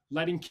them,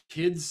 letting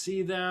kids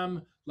see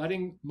them,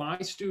 letting my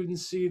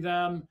students see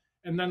them,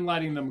 and then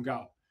letting them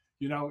go.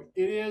 It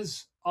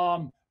is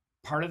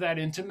part of that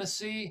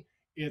intimacy.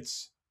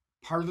 It's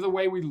part of the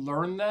way we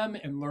learn them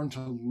and learn to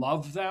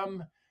love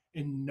them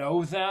and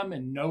know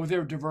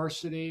their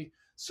diversity.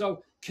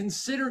 So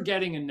consider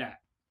getting a net.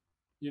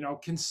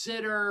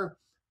 Consider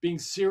being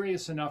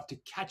serious enough to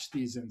catch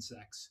these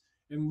insects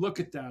and look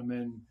at them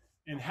and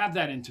have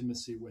that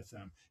intimacy with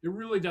them. It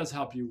really does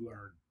help you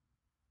learn.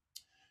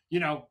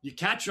 You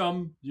catch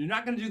them, you're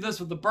not going to do this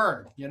with the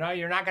bird. You're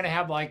not going to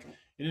have like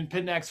an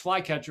Impidnax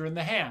flycatcher in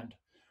the hand.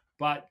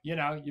 But, you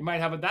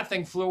might have that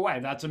thing flew away.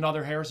 That's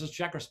another Harris's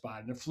checker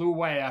spot. And it flew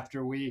away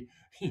after we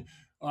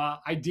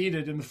ID'd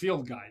it in the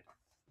field guide.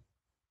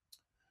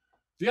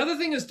 The other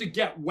thing is to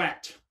get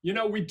wet.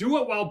 We do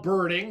it while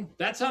birding.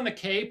 That's on the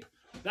Cape.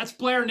 That's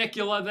Blair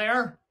Nicula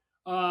there,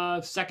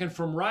 second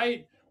from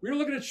right. we were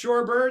looking at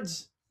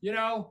shorebirds,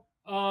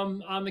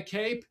 on the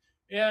Cape.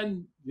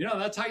 And,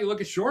 that's how you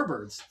look at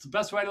shorebirds. It's the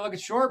best way to look at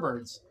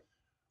shorebirds.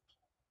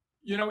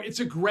 It's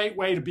a great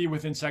way to be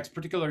with insects,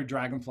 particularly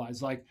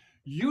dragonflies. Like,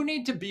 you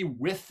need to be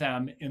with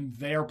them in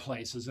their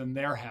places, in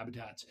their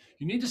habitats.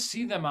 You need to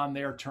see them on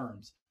their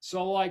terms.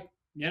 So like,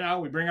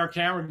 we bring our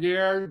camera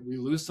gear, we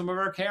lose some of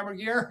our camera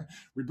gear,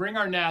 we bring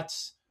our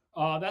nets.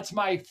 That's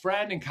my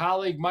friend and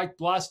colleague, Mike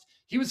Blust.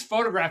 He was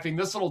photographing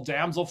this little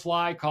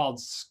damselfly called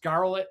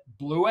scarlet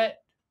bluet.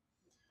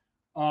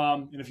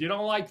 And if you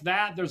don't like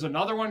that, there's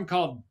another one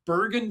called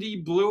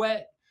burgundy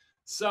bluet.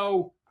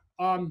 So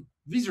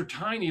these are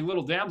tiny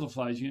little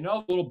damselflies,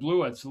 little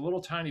bluets, the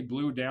little tiny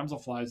blue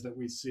damselflies that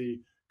we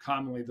see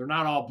commonly. They're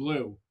not all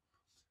blue.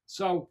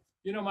 So,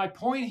 my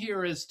point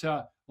here is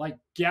to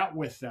get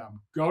with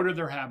them, go to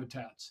their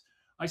habitats.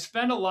 I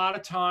spend a lot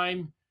of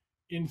time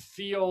in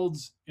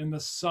fields in the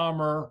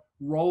summer,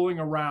 rolling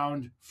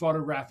around,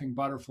 photographing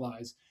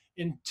butterflies.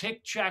 And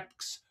tick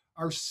checks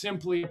are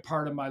simply a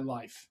part of my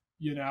life.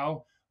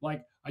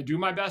 I do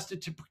my best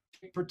at tick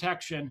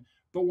protection,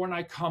 but when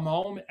I come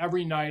home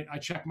every night, I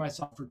check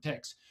myself for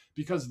ticks,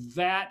 because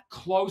that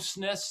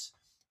closeness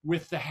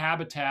with the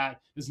habitat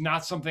is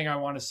not something I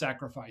want to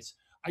sacrifice.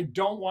 I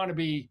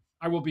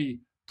will be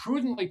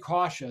prudently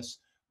cautious,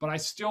 but I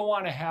still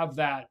want to have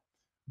that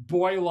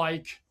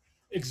boy-like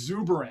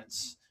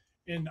exuberance.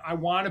 And I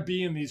want to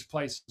be in these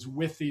places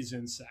with these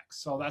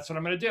insects. So that's what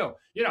I'm going to do.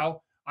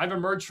 I've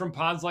emerged from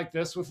ponds like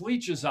this with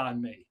leeches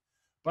on me,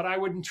 but I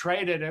wouldn't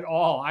trade it at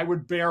all. I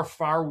would bear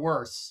far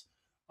worse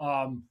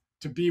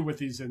to be with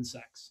these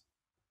insects.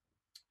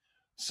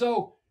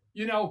 So,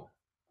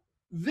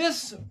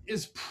 this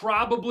is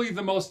probably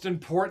the most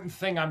important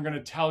thing I'm going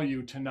to tell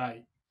you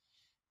tonight.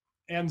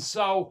 And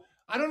so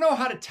I don't know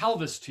how to tell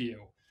this to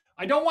you.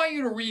 I don't want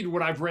you to read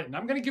what I've written.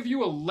 I'm going to give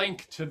you a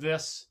link to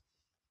this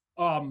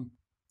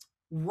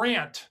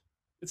rant.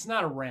 It's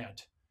not a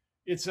rant.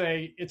 It's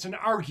an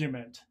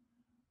argument.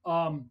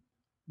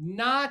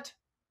 Not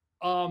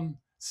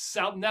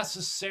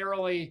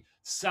necessarily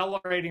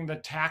celebrating the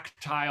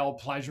tactile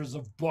pleasures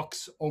of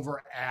books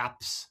over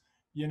apps,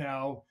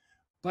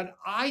 but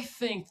I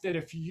think that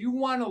if you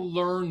want to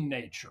learn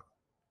nature,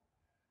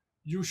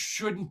 you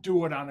shouldn't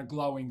do it on a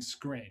glowing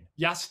screen.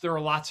 Yes, there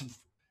are lots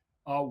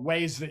of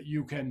ways that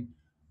you can,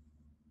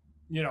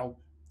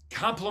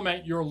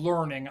 complement your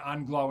learning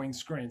on glowing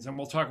screens, and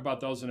we'll talk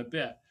about those in a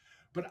bit.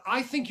 But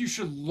I think you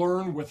should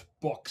learn with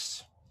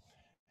books.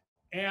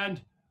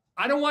 And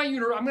I don't want you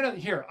to, I'm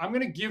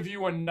going to give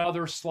you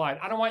another slide.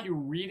 I don't want you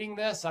reading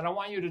this. I don't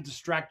want you to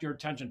distract your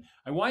attention.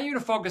 I want you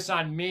to focus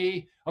on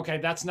me. Okay,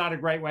 that's not a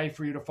great way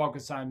for you to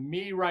focus on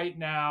me right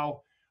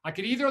now. I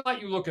could either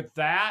let you look at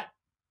that,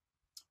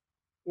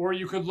 or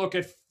you could look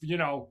at,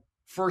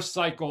 first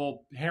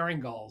cycle herring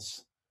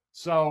gulls.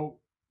 So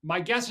my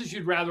guess is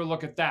you'd rather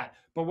look at that.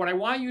 But what I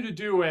want you to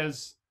do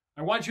is,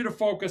 I want you to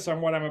focus on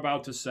what I'm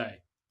about to say.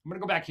 I'm going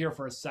to go back here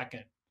for a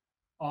second.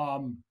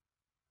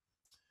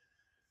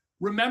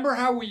 Remember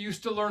how we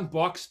used to learn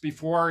books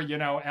before,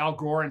 Al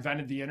Gore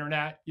invented the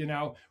internet?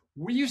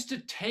 We used to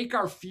take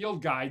our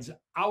field guides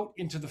out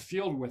into the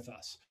field with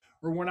us.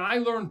 Or when I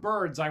learned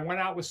birds, I went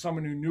out with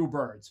someone who knew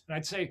birds. And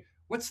I'd say,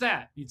 what's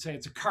that? He'd say,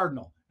 it's a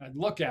cardinal. I'd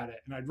look at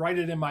it and I'd write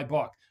it in my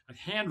book. I'd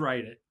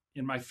handwrite it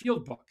in my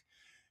field book.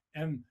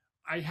 And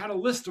I had a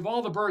list of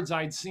all the birds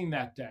I'd seen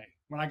that day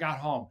when I got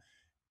home.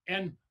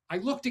 And I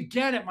looked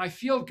again at my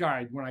field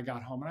guide when I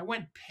got home, and I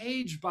went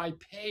page by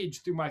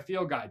page through my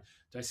field guide.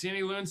 Did I see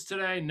any loons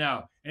today?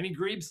 No. Any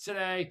grebes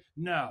today?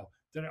 No.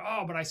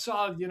 But I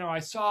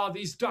saw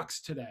these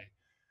ducks today.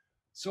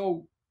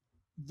 So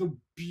the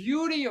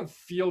beauty of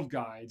field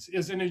guides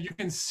is, and you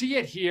can see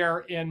it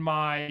here in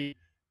my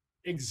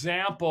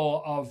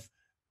example of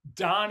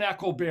Don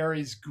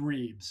Eccleberry's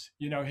grebes,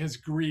 his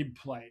grebe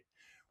plate.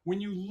 When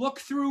you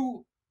look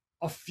through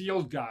a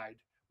field guide,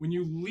 when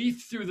you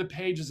leaf through the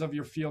pages of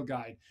your field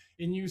guide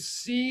and you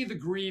see the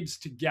grebes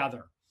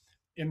together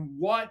and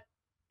what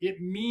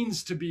it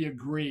means to be a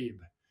grebe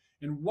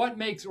and what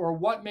makes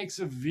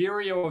a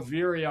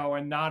vireo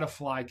and not a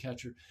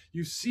flycatcher,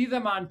 you see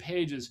them on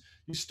pages,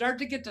 you start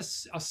to get a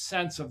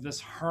sense of this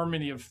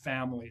harmony of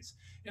families.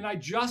 And I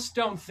just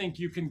don't think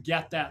you can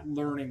get that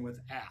learning with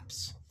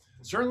apps,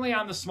 certainly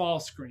on the small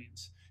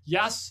screens.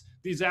 Yes,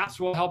 these apps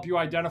will help you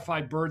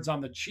identify birds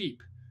on the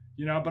cheap,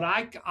 but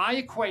I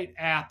equate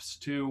apps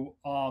to,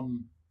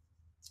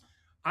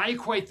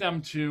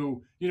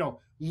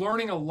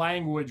 learning a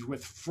language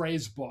with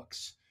phrase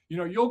books.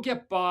 You'll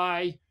get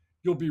by,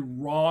 you'll be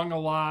wrong a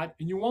lot,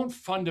 and you won't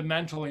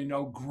fundamentally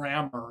know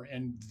grammar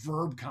and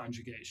verb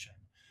conjugation.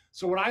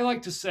 So what I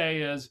like to say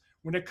is,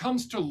 when it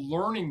comes to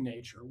learning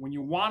nature, when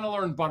you want to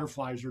learn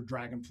butterflies or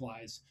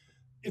dragonflies,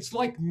 it's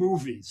like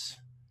movies.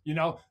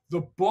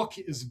 The book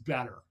is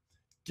better.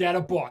 Get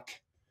a book.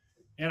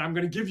 And I'm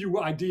going to give you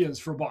ideas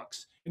for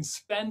books, and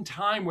spend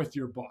time with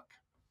your book.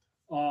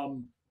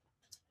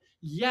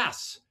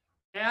 Yes,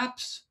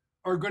 apps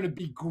are going to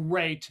be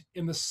great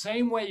in the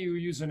same way you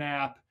use an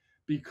app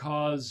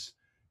because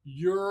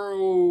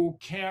you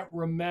can't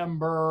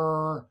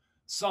remember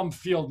some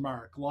field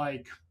mark,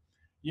 like,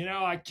 you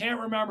know, I can't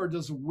remember,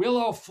 does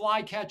willow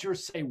flycatcher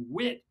say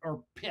wit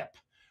or pip?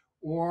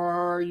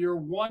 Or you're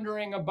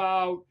wondering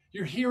about,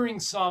 you're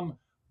hearing some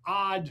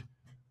odd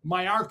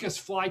Myarchus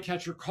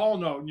flycatcher call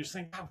note, and you're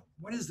saying, oh,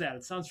 what is that?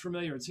 It sounds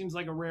familiar. It seems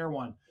like a rare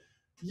one.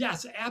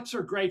 Yes, apps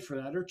are great for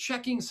that. Or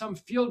checking some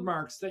field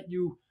marks that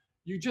you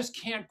just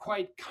can't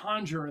quite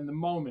conjure in the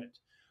moment.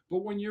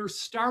 But when you're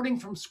starting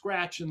from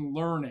scratch and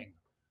learn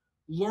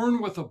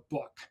with a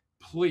book,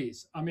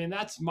 please. I mean,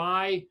 that's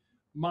my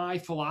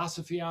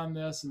philosophy on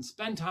this, and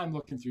spend time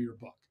looking through your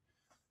book.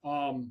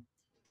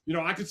 You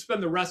know, I could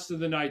spend the rest of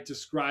the night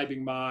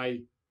describing my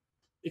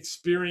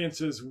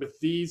experiences with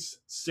these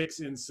 6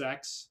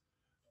 insects.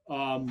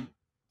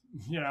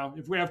 You know,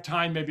 if we have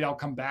time, maybe I'll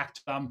come back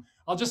to them.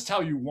 I'll just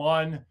tell you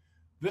one.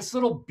 This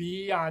little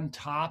bee on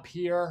top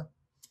here,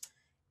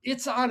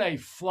 it's on a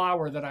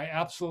flower that I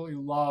absolutely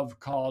love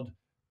called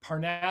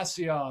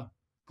Parnassia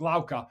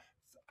glauca,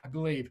 I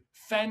believe,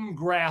 fen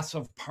grass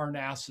of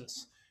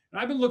Parnassus.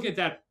 And I've been looking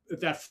at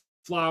that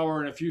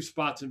flower in a few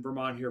spots in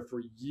Vermont here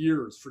for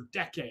years, for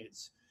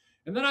decades.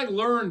 And then I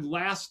learned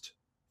last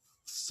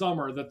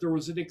summer that there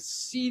was an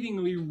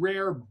exceedingly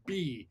rare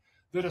bee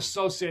that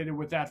associated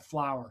with that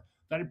flower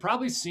that I'd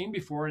probably seen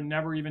before and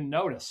never even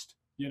noticed,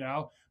 you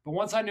know. But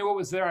once I knew it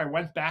was there, I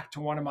went back to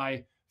one of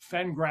my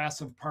fen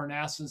grass of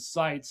Parnassus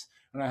sites,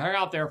 and I hung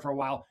out there for a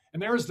while.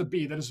 And there's the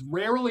bee that has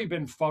rarely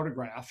been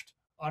photographed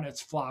on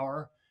its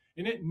flower,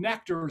 and it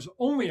nectars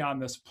only on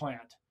this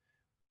plant.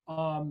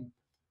 And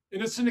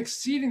it's an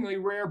exceedingly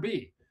rare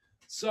bee.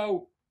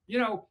 So, you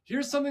know,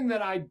 here's something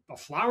that a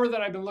flower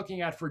that I've been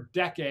looking at for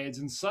decades,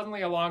 and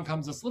suddenly along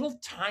comes this little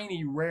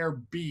tiny rare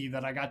bee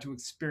that I got to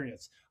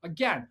experience.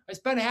 Again, I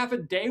spent half a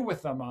day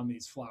with them on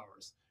these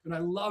flowers, and I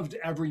loved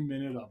every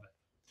minute of it.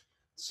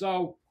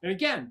 So, and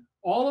again,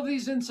 all of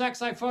these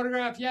insects I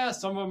photographed, yeah,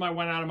 some of them I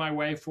went out of my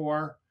way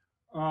for,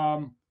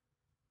 but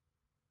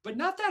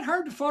not that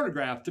hard to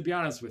photograph, to be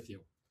honest with you.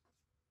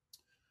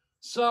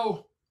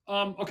 So,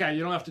 okay,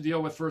 you don't have to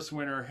deal with first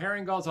winter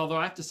herring gulls, although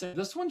I have to say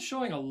this one's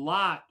showing a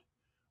lot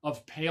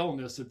of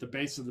paleness at the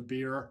base of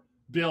the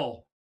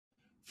bill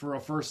for a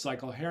first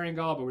cycle herring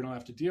gull, but we don't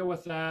have to deal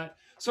with that.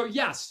 So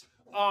yes,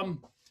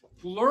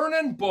 learn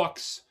in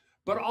books,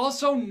 but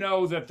also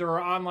know that there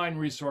are online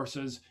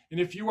resources. And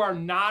if you are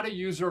not a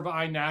user of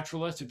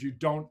iNaturalist, if you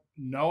don't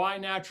know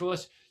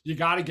iNaturalist, you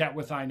got to get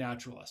with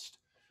iNaturalist.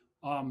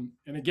 And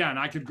again,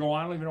 I could go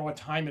on, I don't even know what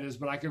time it is,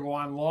 but I could go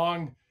on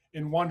long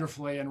and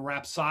wonderfully and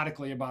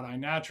rhapsodically about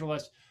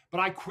iNaturalist.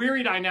 But I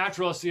queried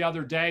iNaturalist the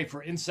other day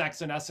for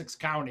insects in Essex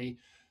County.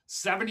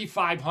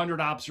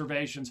 7,500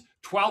 observations,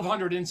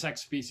 1,200 insect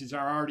species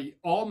are already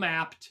all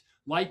mapped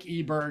like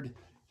eBird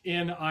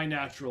in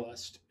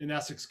iNaturalist in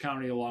Essex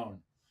County alone.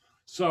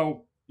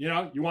 So, you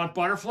know, you want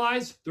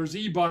butterflies? There's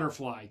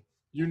eButterfly.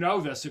 You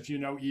know this if you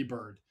know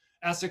eBird.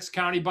 Essex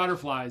County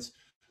butterflies,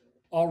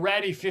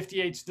 already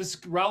 58, this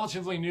is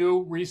relatively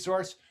new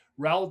resource,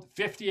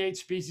 58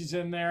 species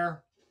in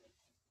there.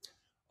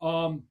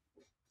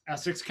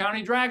 Essex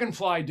County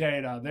dragonfly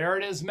data, there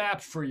it is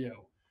mapped for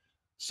you.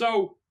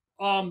 So,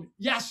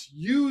 yes,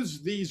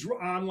 use these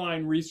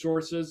online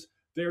resources.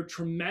 They're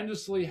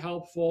tremendously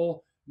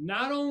helpful,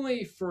 not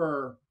only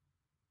for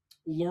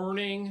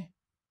learning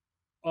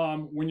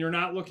when you're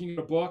not looking at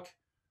a book,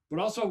 but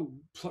also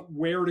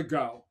where to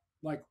go.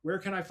 Like, where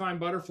can I find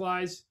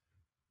butterflies?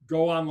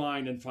 Go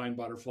online and find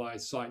butterfly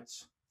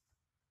sites.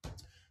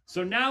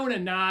 So now in a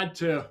nod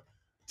to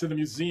the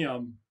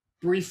museum,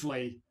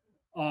 briefly,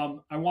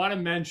 I want to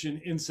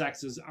mention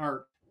insects as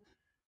art.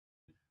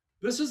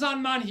 This is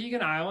on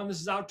Monhegan Island.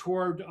 This is out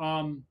toward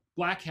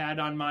Blackhead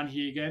on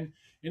Monhegan.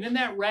 And in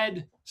that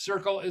red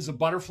circle is a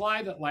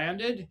butterfly that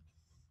landed.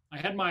 I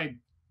had my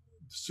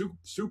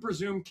super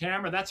zoom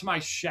camera. That's my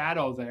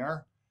shadow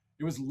there.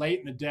 It was late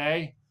in the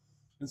day.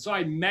 And so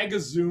I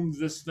mega zoomed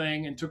this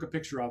thing and took a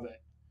picture of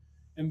it.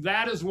 And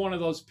that is one of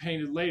those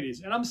painted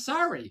ladies. And I'm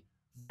sorry,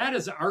 that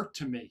is art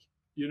to me.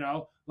 You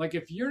know, like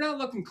if you're not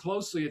looking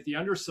closely at the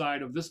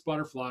underside of this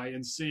butterfly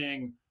and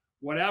seeing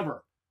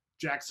whatever,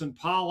 Jackson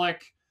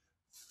Pollock,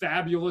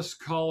 fabulous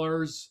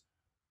colors,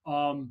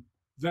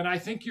 then I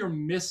think you're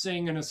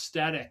missing an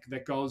aesthetic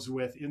that goes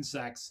with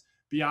insects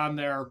beyond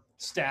their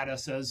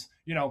status as,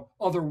 you know,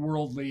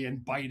 otherworldly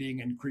and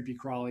biting and creepy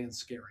crawly and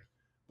scary.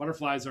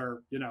 Butterflies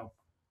are, you know,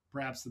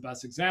 perhaps the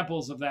best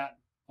examples of that,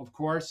 of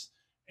course.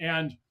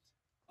 And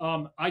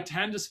I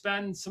tend to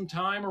spend some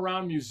time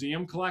around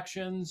museum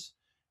collections,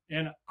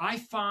 and I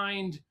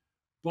find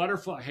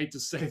I hate to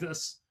say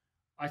this,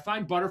 I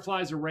find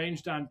butterflies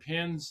arranged on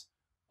pins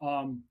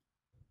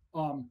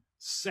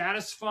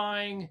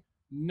satisfying,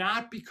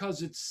 not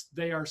because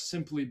they are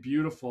simply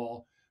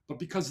beautiful, but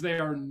because they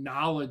are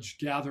knowledge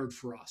gathered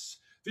for us.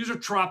 These are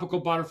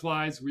tropical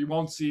butterflies. We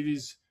won't see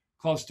these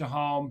close to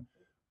home,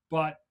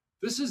 but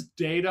this is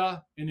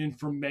data and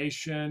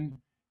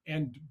information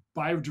and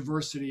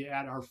biodiversity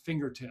at our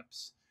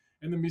fingertips.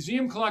 And the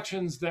museum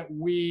collections that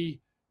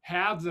we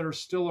have that are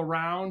still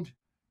around,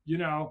 you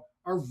know,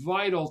 are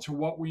vital to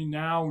what we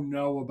now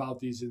know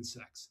about these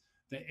insects.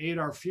 They aid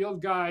our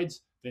field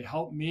guides. They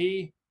help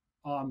me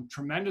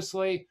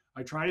tremendously.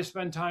 I try to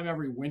spend time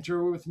every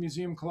winter with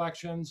museum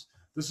collections.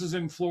 This is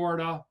in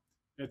Florida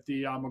at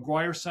the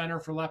McGuire Center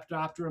for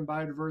Lepidoptera and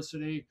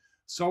Biodiversity.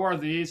 So are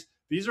these.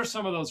 These are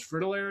some of those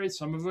fritillaries,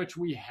 some of which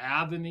we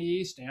have in the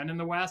East and in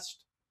the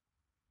West.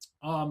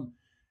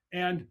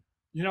 And,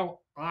 you know,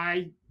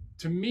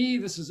 to me,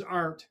 this is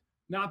art,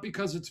 not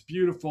because it's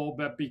beautiful,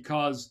 but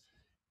because,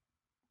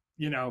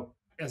 you know,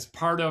 as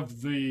part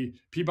of the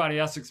Peabody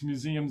Essex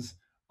Museum's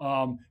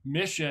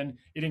mission,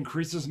 it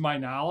increases my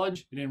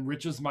knowledge, it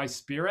enriches my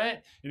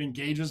spirit, it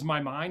engages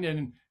my mind,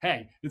 and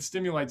hey, it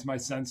stimulates my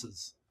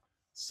senses.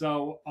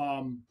 So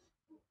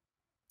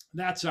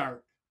that's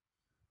art.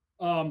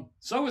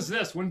 So is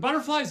this. When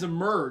butterflies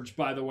emerge,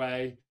 by the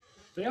way,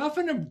 they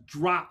often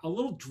drop a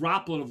little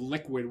droplet of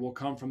liquid will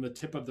come from the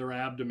tip of their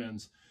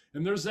abdomens.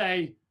 And there's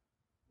a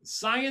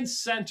science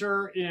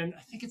center in,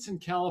 I think it's in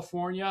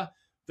California.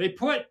 They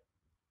put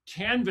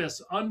canvas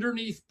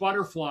underneath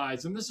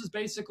butterflies. And this is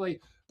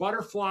basically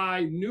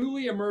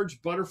newly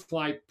emerged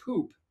butterfly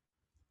poop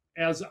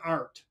as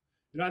art.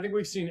 You know, I think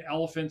we've seen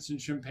elephants and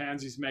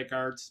chimpanzees make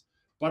arts.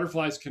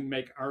 Butterflies can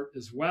make art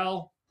as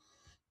well.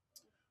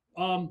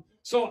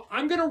 So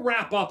I'm going to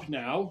wrap up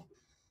now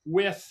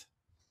with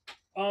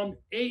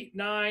 8,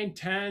 9,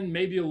 10,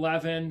 maybe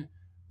 11.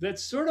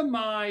 That's sort of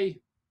my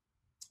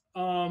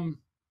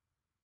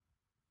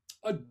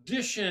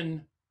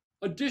additional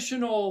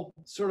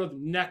sort of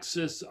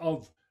nexus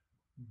of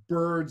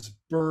birds,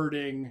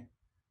 birding,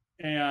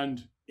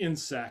 and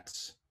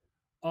insects.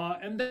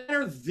 And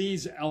there are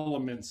these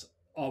elements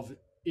of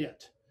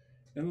it.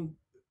 And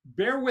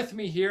bear with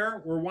me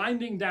here, we're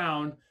winding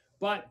down,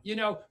 but, you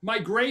know,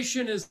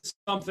 migration is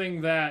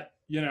something that,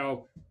 you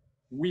know,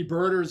 we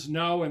birders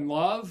know and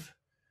love.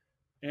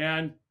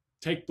 And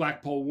take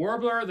blackpoll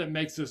warbler that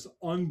makes this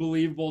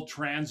unbelievable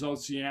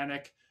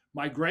transoceanic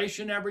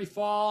migration every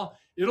fall.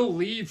 It'll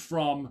leave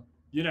from,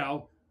 you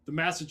know, the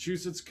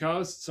Massachusetts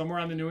coast, somewhere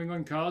on the New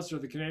England coast or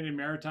the Canadian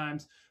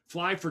Maritimes,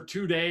 fly for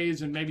 2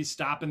 days and maybe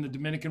stop in the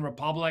Dominican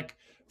Republic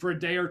for a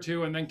day or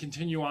two and then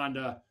continue on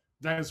to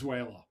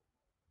Venezuela.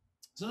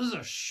 So this is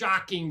a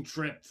shocking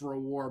trip for a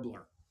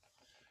warbler.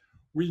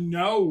 We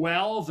know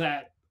well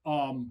that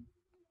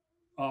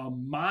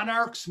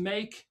monarchs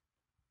make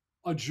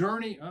a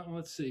journey.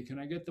 Let's see, can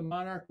I get the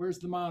monarch? Where's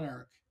the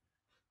monarch?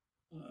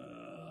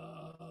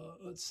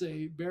 Let's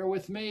see, bear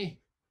with me.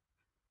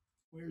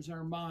 Where's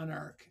our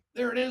monarch?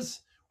 There it is.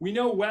 We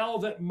know well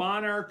that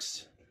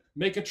monarchs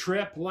make a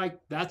trip, like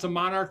that's a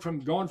monarch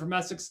going from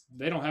Essex.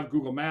 They don't have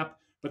Google Map,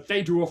 but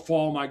they do a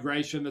fall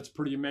migration that's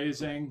pretty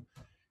amazing.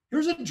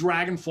 Here's a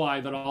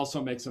dragonfly that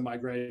also makes a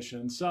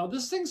migration. So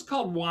this thing's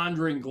called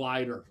wandering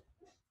glider.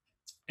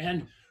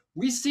 And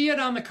we see it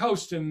on the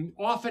coast and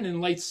often in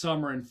late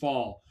summer and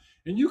fall.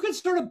 And you can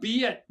sort of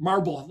be at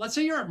Marblehead. Let's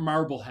say you're at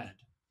Marblehead,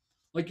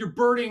 like you're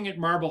birding at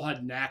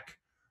Marblehead Neck,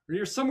 or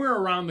you're somewhere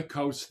around the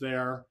coast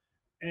there,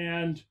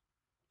 and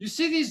you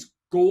see these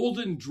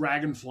golden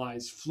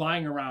dragonflies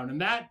flying around. And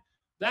that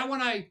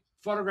one I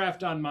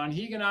photographed on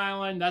Monhegan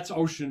Island, that's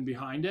ocean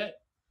behind it.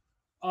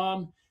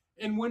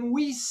 And when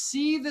we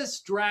see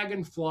this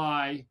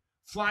dragonfly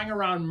flying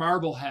around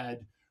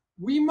Marblehead,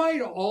 we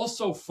might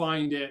also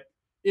find it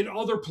in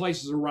other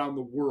places around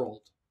the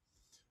world.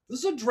 This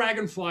is a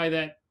dragonfly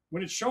that,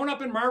 when it's showing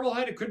up in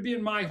Marblehead, it could be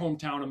in my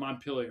hometown of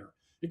Montpelier.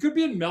 It could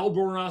be in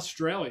Melbourne,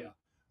 Australia.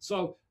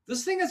 So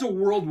this thing has a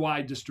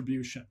worldwide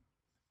distribution.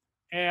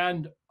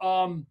 And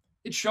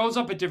it shows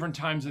up at different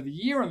times of the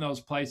year in those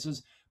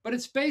places, but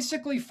it's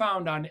basically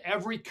found on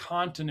every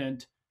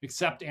continent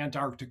except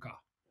Antarctica.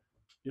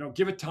 You know,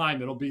 give it time,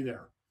 it'll be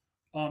there.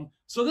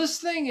 So this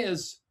thing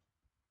is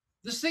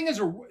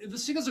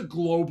a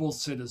global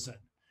citizen.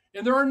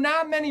 And there are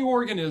not many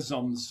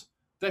organisms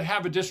that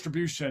have a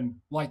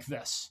distribution like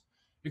this,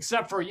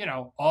 except for, you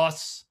know,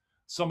 us,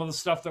 some of the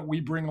stuff that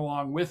we bring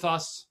along with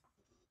us.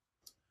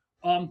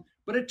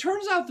 But it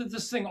turns out that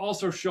this thing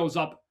also shows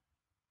up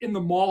in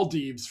the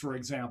Maldives, for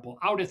example,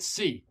 out at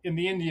sea in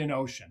the Indian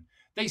Ocean.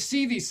 They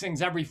see these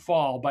things every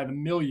fall by the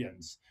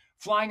millions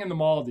flying in the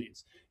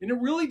Maldives. And it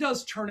really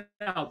does turn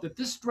out that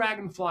this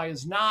dragonfly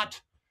is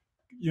not,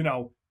 you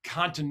know,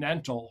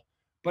 continental,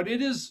 but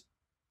it is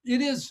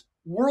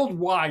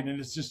worldwide in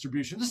its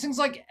distribution. This thing's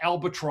like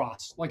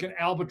an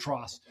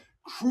albatross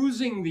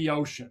cruising the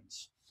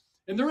oceans.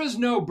 And there is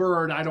no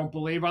bird, I don't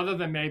believe, other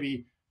than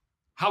maybe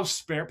house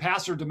sparrow,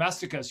 Passer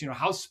domesticus, you know,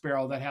 house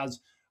sparrow that has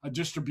a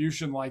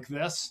distribution like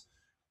this.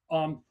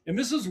 And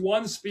this is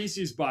one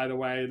species, by the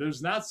way.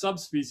 There's not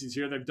subspecies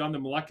here. They've done the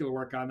molecular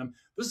work on them.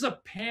 This is a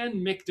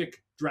panmictic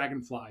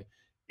dragonfly.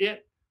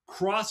 It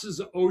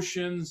crosses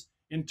oceans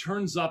and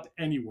turns up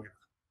anywhere,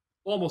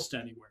 almost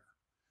anywhere.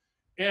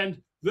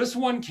 And this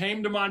one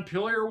came to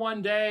Montpelier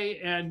one day.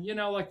 And, you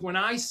know, like when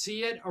I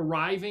see it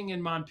arriving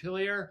in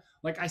Montpelier,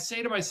 like I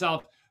say to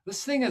myself,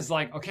 this thing is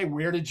like, okay,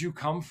 where did you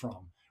come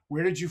from?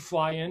 Where did you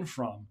fly in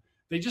from?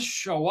 They just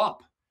show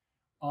up.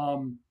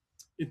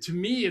 To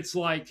me, it's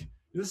like,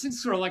 this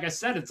thing's sort of, like I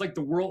said, it's like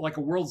the world, like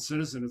a world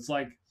citizen. It's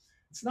like,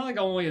 it's not like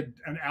only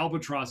an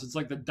albatross. It's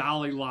like the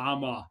Dalai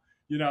Lama,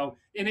 you know,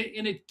 and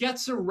it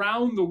gets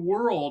around the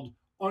world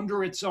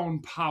under its own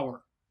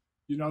power.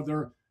 You know,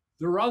 there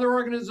are other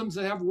organisms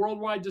that have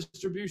worldwide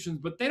distributions,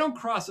 but they don't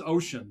cross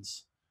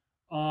oceans.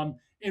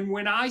 And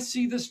when I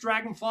see this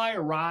dragonfly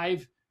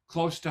arrive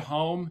close to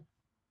home,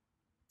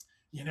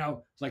 you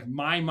know, like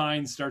my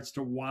mind starts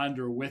to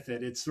wander with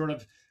it. It sort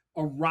of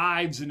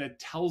arrives and it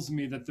tells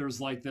me that there's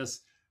like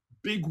this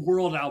big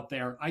world out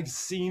there. I've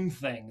seen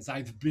things.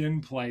 I've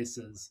been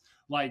places.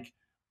 Like,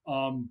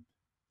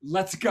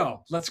 let's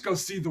go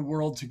see the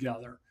world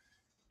together.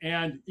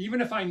 And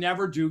even if I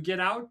never do get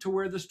out to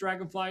where this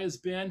dragonfly has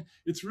been,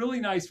 it's really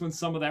nice when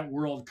some of that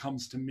world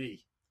comes to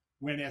me,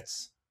 when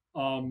it's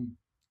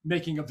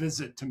making a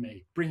visit to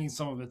me, bringing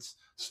some of its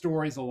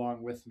stories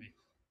along with me.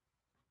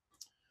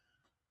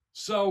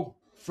 So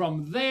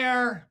from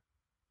there,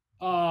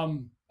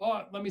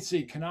 let me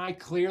see, can I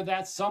clear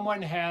that?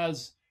 Someone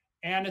has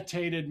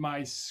annotated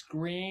my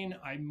screen.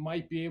 I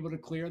might be able to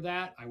clear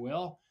that. I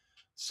will.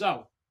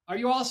 So are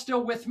you all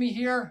still with me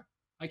here?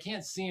 I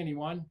can't see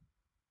anyone.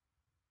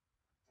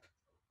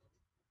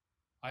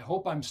 I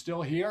hope I'm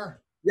still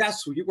here.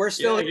 Yes, we're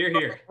still here. You're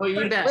here. Oh,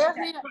 you bet. We're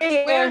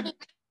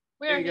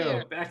There you here.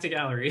 go. Back to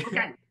gallery.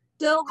 Okay.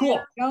 Still Cool.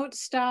 here. Don't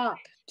stop.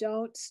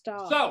 Don't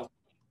stop. So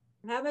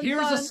Having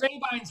here's fun. a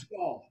Sabine's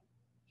gull.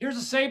 Here's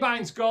a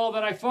Sabine's gull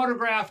that I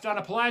photographed on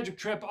a pelagic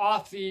trip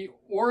off the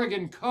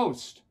Oregon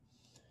coast.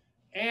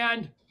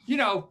 And, you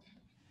know,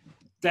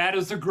 that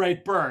is a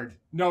great bird,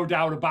 no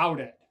doubt about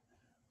it.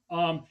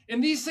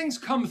 And these things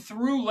come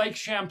through Lake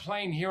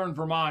Champlain here in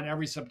Vermont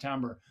every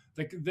September.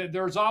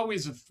 There's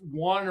always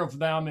one of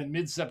them in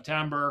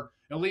mid-September,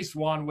 at least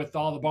one with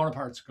all the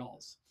Bonaparte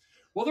skulls.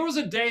 Well, there was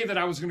a day that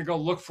I was going to go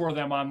look for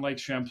them on Lake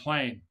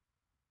Champlain.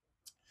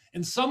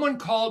 And someone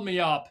called me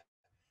up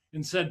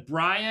and said,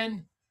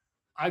 Bryan,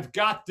 I've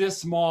got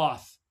this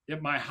moth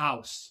at my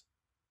house.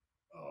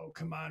 Oh,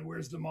 come on.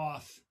 Where's the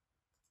moth?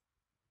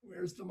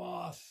 Where's the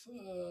moth?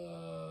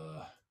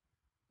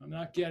 I'm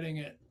not getting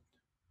it.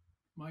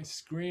 My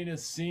screen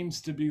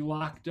seems to be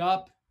locked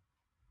up.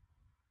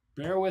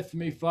 Bear with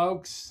me,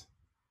 folks.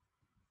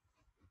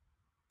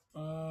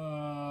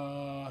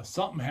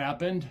 Something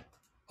happened.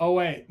 Oh,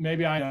 wait,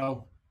 maybe I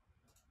know.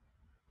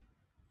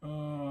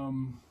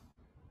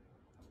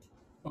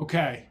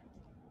 Okay.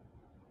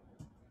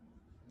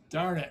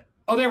 Darn it.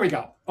 Oh, there we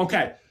go.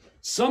 Okay.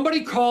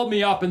 Somebody called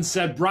me up and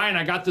said, Bryan,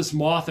 I got this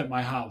moth at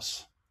my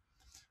house.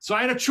 So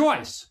I had a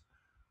choice.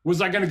 Was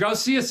I going to go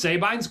see a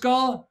Sabine's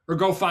gull or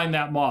go find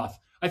that moth?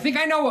 I think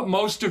I know what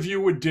most of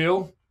you would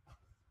do,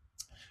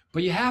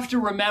 but you have to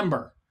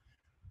remember,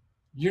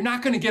 you're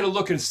not going to get a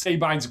look at a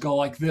Sabine's gull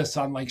like this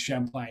on Lake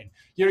Champlain.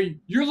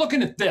 You're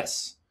looking at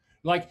this.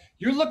 Like,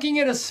 you're looking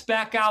at a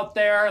speck out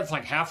there. It's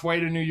like halfway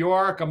to New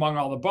York among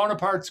all the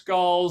Bonaparte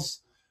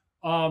skulls.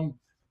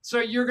 So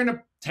you're going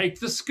to take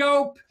the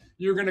scope.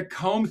 You're going to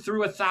comb through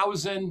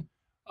 1,000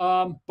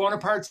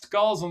 Bonaparte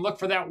skulls and look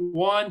for that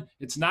one.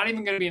 It's not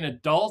even going to be an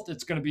adult.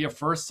 It's going to be a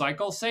first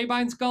cycle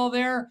Sabine's gull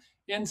there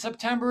in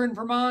September in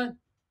Vermont.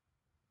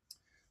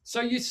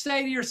 So you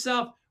say to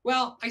yourself,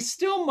 well, I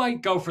still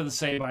might go for the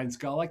Sabine's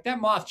gull. Like, that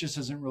moth just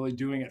isn't really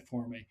doing it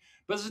for me.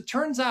 But as it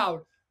turns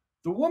out,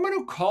 the woman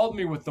who called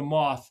me with the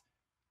moth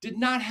did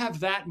not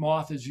have that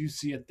moth as you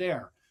see it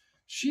there.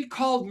 She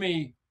called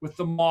me with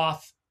the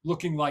moth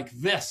looking like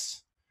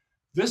this.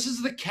 This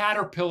is the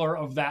caterpillar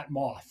of that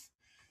moth.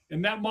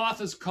 And that moth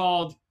is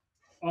called,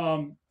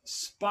 I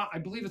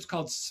believe it's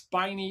called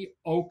spiny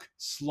oak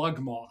slug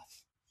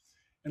moth.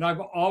 And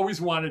I've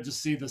always wanted to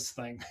see this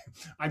thing.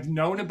 I've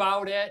known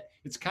about it.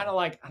 It's kind of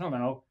like, I don't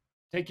know,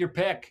 take your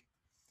pick.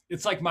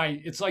 It's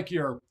like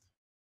your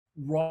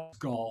raw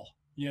gull,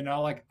 you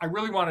know, like I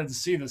really wanted to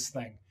see this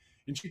thing.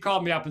 And she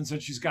called me up and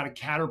said she's got a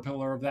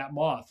caterpillar of that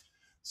moth.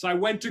 So I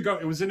went to go,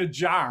 it was in a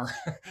jar,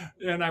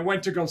 and I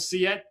went to go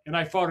see it and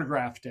I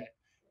photographed it.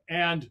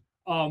 And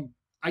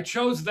I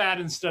chose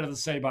that instead of the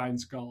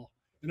Sabine's gull.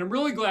 And I'm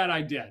really glad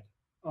I did.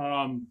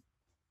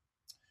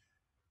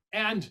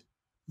 And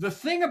the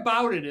thing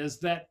about it is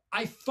that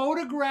I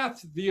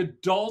photographed the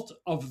adult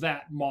of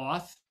that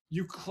moth,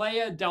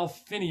 Euclea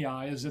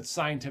delphinii is its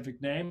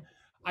scientific name.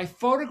 I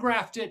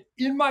photographed it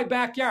in my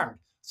backyard.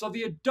 So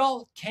the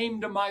adult came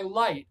to my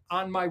light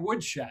on my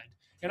woodshed,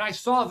 and I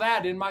saw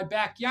that in my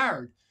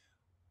backyard.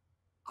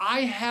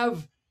 I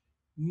have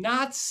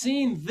not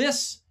seen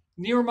this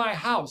near my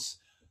house.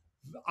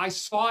 I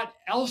saw it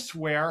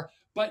elsewhere,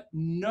 but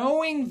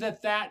knowing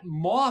that that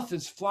moth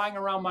is flying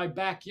around my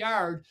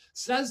backyard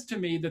says to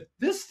me that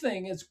this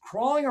thing is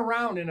crawling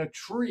around in a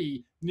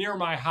tree near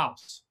my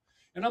house.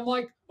 And I'm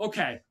like,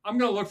 okay, I'm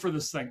going to look for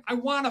this thing. I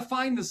want to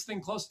find this thing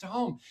close to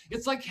home.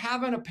 It's like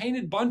having a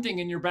painted bunting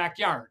in your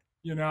backyard,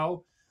 you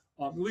know,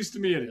 at least to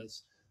me it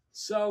is.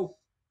 So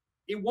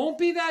it won't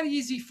be that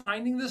easy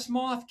finding this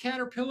moth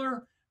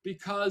caterpillar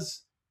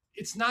because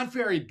it's not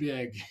very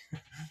big,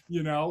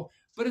 you know.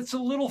 but it's a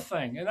little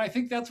thing. And I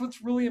think that's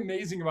what's really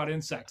amazing about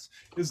insects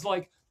is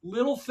like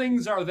little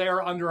things are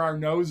there under our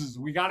noses.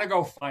 We got to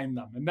go find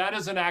them. And that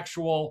is an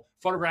actual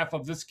photograph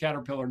of this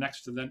caterpillar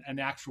next to an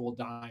actual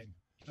dime.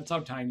 That's how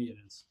tiny it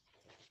is.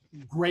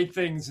 Great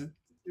things,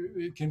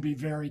 it can be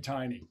very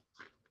tiny.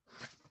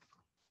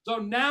 So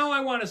now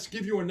I want to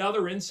give you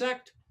another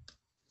insect.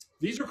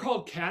 These are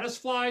called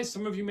caddisflies.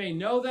 Some of you may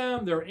know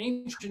them. They're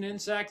ancient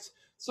insects,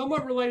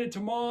 somewhat related to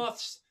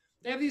moths.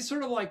 They have these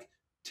sort of like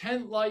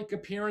tent-like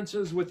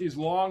appearances with these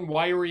long,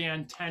 wiry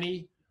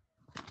antennae.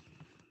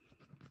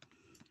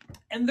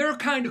 And they're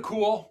kind of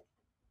cool.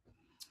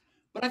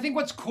 But I think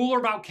what's cooler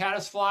about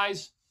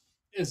caddisflies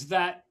is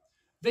that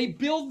they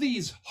build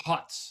these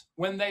huts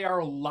when they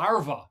are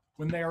larvae,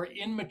 when they are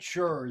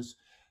immatures,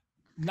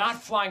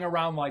 not flying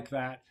around like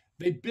that.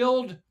 They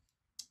build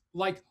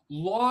like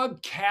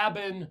log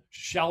cabin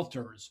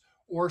shelters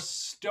or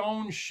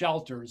stone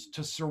shelters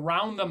to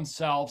surround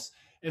themselves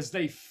as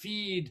they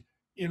feed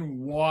in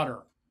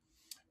water.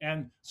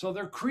 And so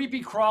they're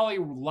creepy crawly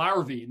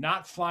larvae,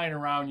 not flying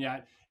around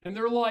yet. And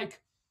they're like,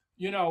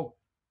 you know,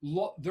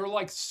 they're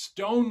like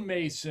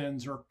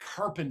stonemasons or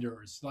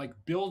carpenters, like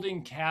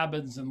building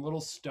cabins and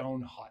little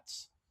stone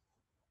huts.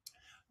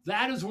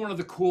 That is one of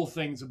the cool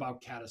things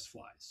about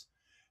caddisflies.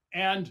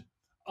 And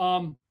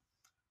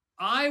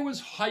I was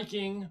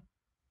hiking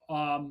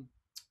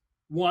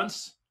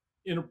once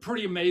in a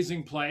pretty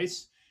amazing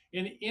place.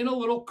 And in a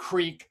little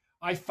creek,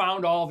 I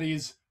found all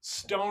these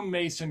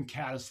stonemason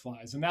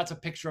caddisflies. And that's a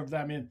picture of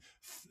them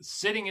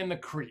sitting in the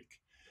creek.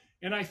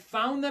 And I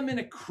found them in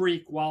a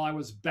creek while I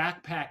was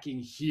backpacking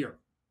here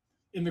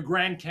in the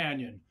Grand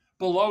Canyon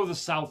below the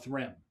South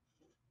Rim.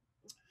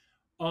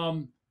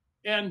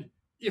 And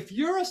if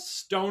you're a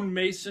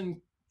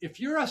stonemason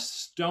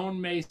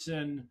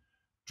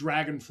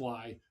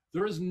dragonfly,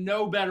 there is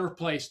no better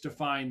place to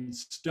find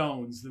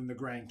stones than the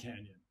Grand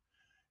Canyon.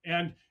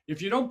 And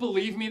if you don't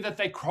believe me that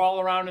they crawl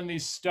around in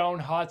these stone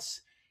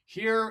huts,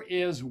 here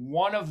is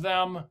one of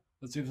them.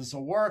 Let's see if this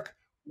will work.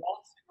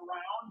 Waltzing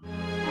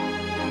around.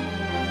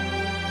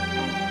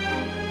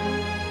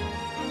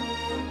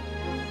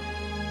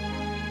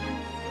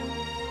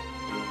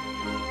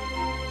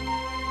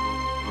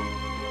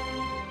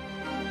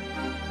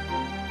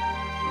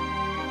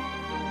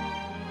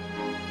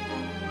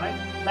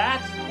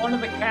 That's one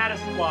of the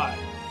caddisflies.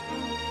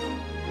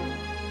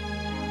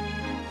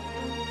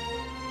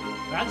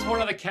 That's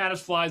one of the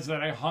caddisflies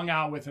that I hung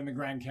out with in the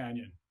Grand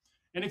Canyon.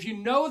 And if you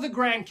know the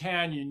Grand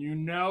Canyon, you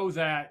know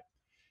that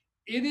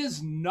it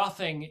is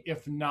nothing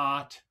if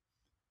not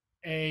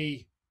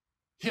a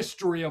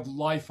history of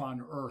life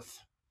on Earth.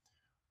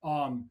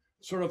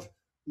 Sort of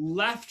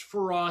left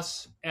for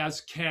us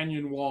as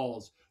canyon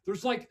walls.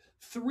 There's like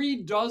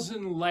 36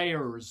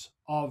 layers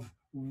of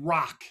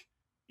rock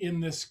in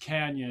this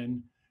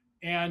canyon.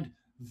 And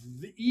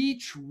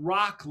each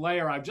rock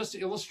layer, I've just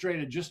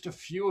illustrated just a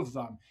few of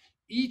them.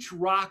 Each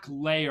rock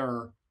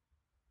layer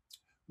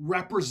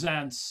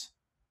represents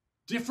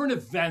different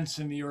events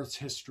in the Earth's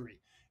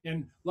history.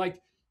 And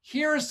like,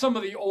 here is some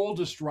of the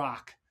oldest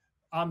rock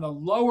on the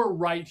lower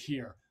right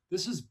here.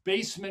 This is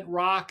basement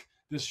rock,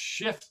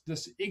 this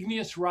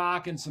igneous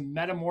rock and some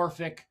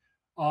metamorphic,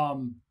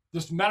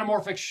 this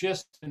metamorphic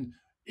schist and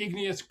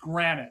igneous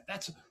granite.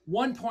 That's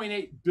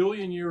 1.8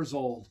 billion years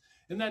old.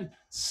 And then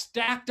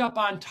stacked up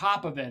on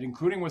top of it,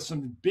 including with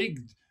some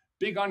big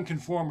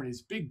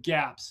unconformities, big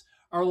gaps,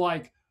 are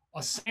like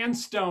a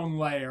sandstone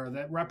layer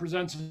that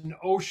represents an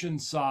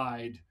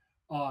oceanside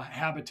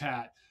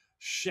habitat,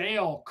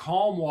 shale,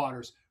 calm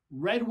waters,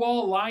 red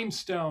wall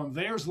limestone,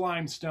 there's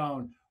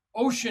limestone,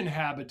 ocean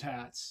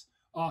habitats,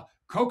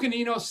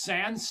 Coconino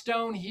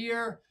sandstone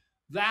here,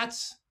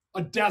 that's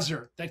a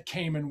desert that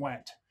came and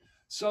went.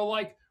 So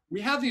like,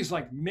 we have these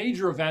like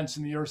major events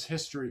in the Earth's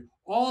history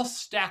all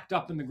stacked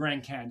up in the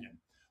Grand Canyon.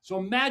 So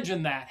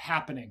imagine that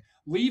happening,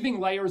 leaving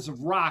layers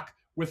of rock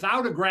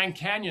without a Grand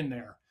Canyon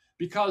there,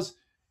 because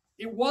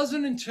it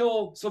wasn't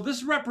until, so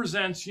this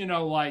represents, you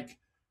know, like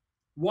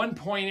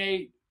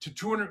 1.8 to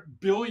 200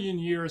 billion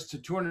years to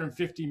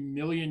 250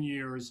 million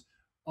years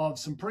of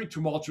some pretty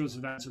tumultuous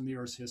events in the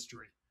Earth's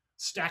history,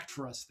 stacked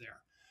for us there.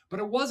 But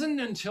it wasn't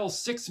until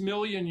 6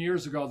 million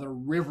years ago the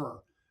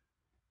river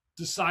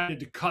decided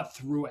to cut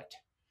through it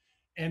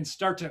and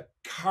start to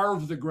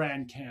carve the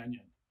Grand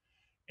Canyon.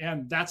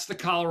 And that's the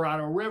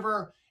Colorado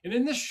River. And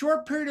in this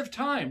short period of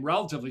time,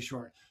 relatively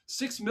short,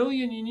 6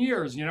 million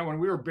years, you know, when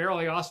we were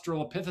barely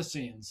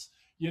Australopithecines,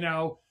 you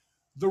know,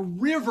 the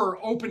river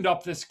opened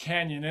up this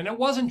canyon. And it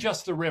wasn't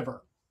just the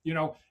river, you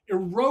know,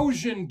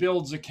 erosion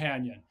builds a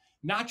canyon,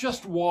 not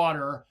just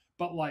water,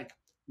 but like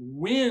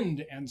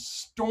wind and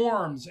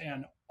storms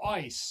and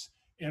ice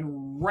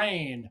and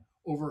rain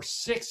over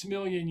 6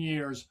 million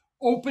years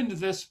opened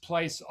this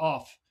place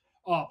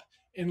up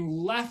and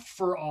left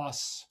for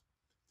us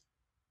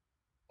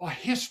a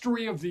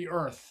history of the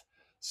Earth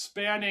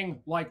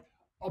spanning like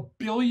 1.5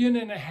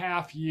 billion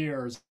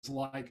years,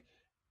 like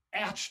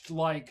etched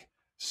like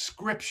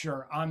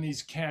scripture on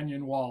these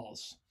canyon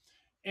walls.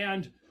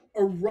 And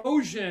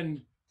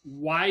erosion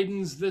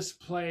widens this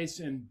place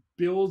and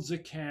builds a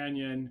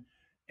canyon,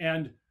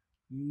 and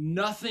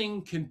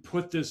nothing can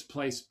put this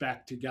place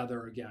back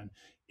together again.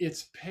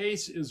 Its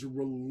pace is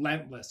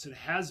relentless. It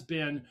has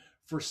been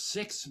for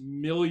 6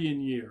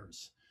 million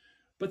years.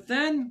 But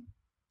then,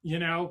 you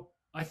know,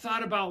 I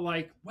thought about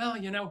like, well,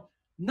 you know,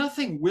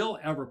 nothing will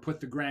ever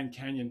put the Grand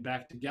Canyon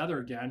back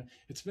together again.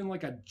 It's been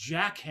like a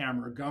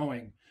jackhammer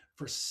going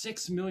for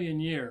 6 million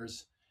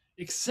years,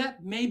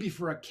 except maybe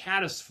for a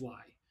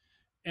caddisfly.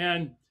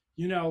 And,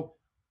 you know,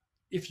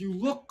 if you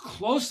look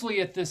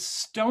closely at this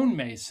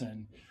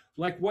stonemason,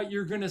 like what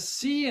you're going to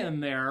see in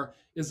there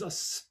is a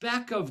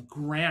speck of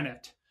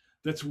granite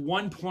that's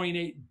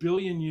 1.8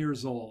 billion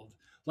years old,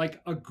 like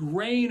a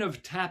grain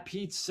of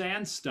Tapete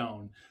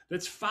sandstone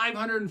that's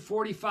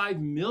 545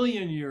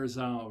 million years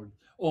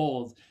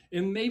old,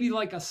 and maybe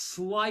like a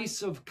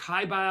slice of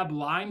Kaibab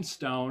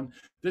limestone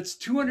that's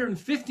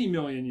 250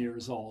 million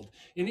years old.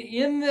 And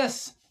in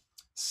this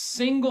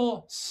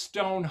single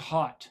stone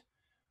hut,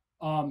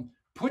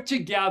 put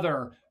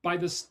together by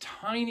this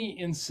tiny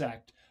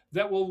insect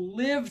that will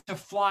live to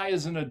fly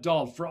as an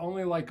adult for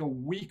only like a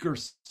week or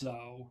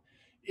so,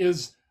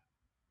 is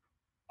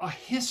a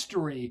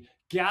history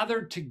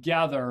gathered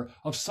together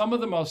of some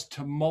of the most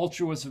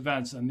tumultuous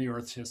events in the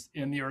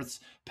Earth's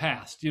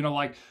past. You know,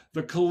 like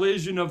the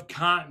collision of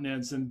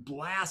continents and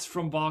blasts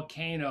from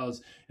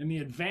volcanoes and the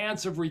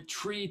advance of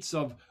retreats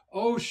of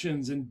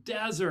oceans and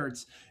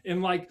deserts,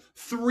 and like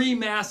 3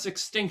 mass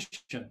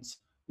extinctions.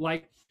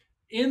 Like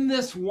in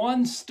this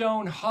one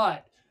stone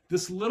hut,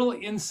 this little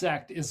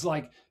insect is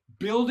like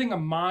building a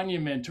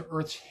monument to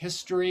Earth's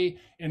history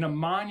and a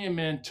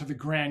monument to the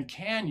Grand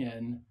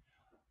Canyon,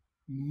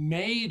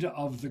 made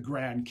of the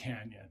Grand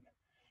Canyon.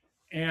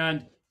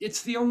 And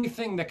it's the only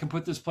thing that can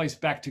put this place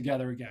back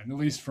together again, at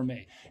least for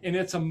me. And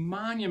it's a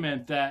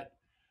monument that,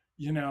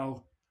 you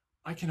know,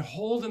 I can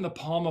hold in the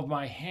palm of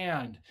my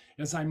hand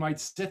as I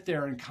might sit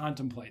there and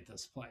contemplate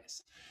this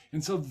place.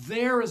 And so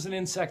there is an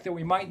insect that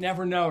we might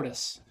never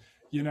notice,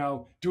 you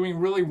know, doing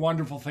really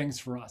wonderful things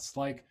for us,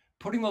 like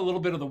putting a little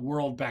bit of the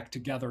world back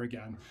together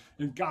again.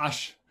 And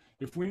gosh,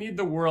 if we need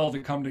the world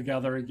to come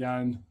together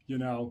again, you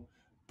know,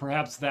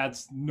 perhaps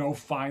that's no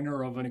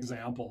finer of an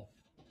example.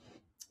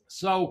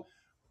 So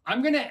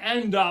I'm going to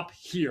end up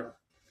here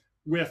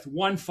with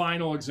one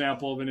final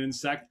example of an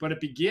insect, but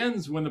it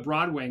begins when the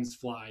broadwings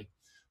fly.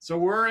 So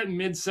we're in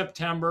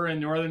mid-September in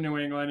northern New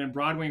England, and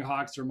broadwing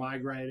hawks are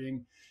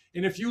migrating.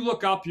 And if you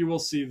look up, you will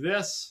see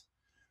this.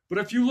 But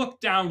if you look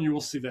down, you will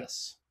see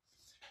this.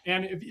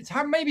 And it's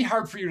maybe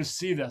hard for you to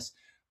see this,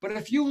 but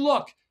if you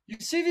look, you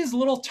see these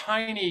little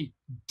tiny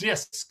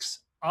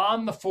discs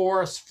on the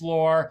forest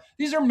floor.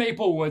 These are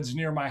maple woods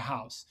near my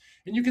house.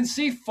 And you can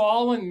see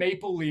fallen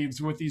maple leaves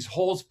with these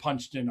holes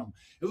punched in them.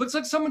 It looks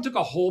like someone took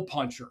a hole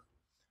puncher,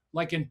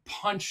 like, and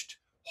punched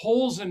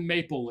holes in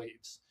maple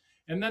leaves.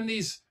 And then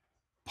these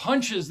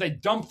punches, they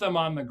dump them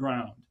on the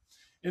ground.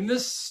 And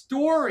this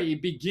story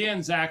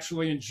begins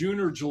actually in June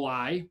or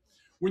July,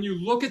 when you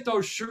look at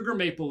those sugar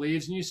maple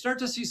leaves and you start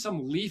to see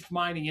some leaf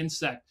mining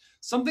insect.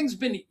 Something's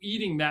been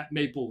eating that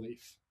maple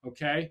leaf,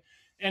 okay?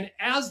 And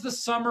as the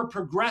summer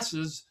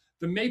progresses,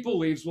 the maple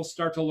leaves will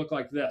start to look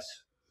like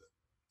this.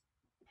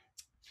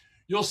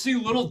 You'll see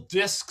little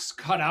discs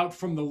cut out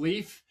from the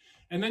leaf,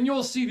 and then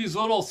you'll see these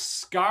little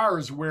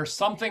scars where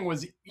something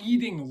was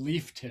eating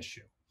leaf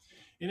tissue.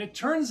 And it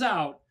turns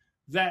out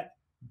that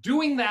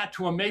doing that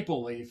to a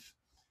maple leaf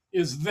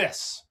is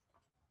this.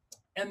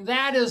 And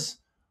that is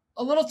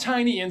a little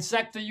tiny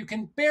insect that you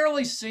can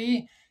barely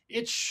see.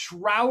 It's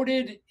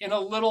shrouded in a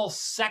little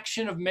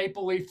section of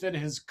maple leaf that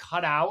is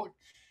cut out,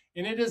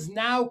 and it is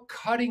now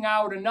cutting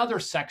out another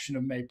section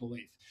of maple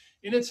leaf.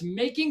 And it's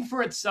making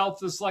for itself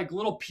this like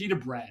little pita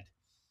bread.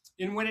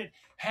 And when it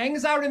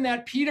hangs out in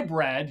that pita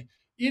bread,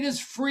 it is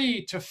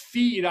free to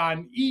feed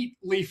on, eat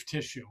leaf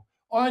tissue,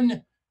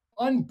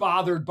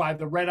 unbothered by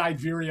the red-eyed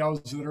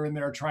vireos that are in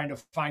there trying to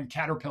find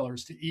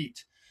caterpillars to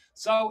eat.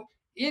 So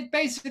it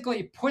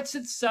basically puts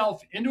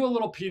itself into a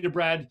little pita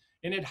bread,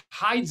 and it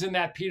hides in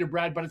that pita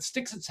bread, but it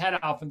sticks its head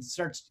off and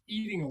starts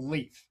eating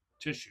leaf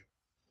tissue.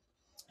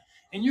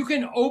 And you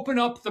can open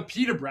up the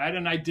pita bread,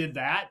 and I did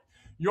that.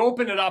 You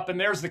open it up, and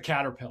there's the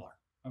caterpillar,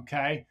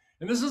 okay?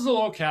 And this is a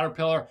little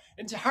caterpillar.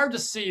 It's hard to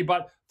see,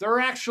 but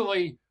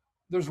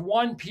there's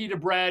one pita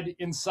bread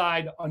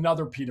inside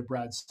another pita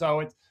bread.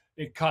 So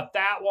it cut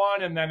that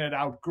one, and then it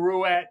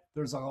outgrew it.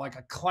 There's like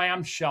a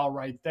clamshell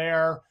right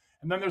there.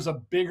 And then there's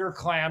a bigger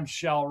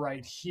clamshell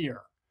right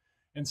here.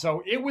 And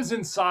so it was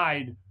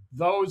inside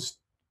those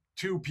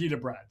 2 pita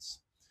breads.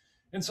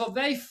 And so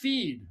they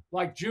feed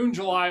like June,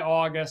 July,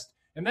 August.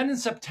 And then in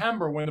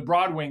September, when the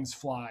broadwings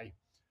fly,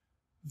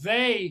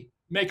 they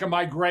make a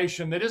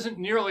migration that isn't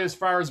nearly as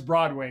far as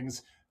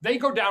broadwings. They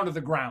go down to the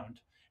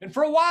ground. And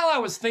for a while, I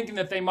was thinking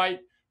that they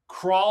might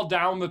crawl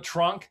down the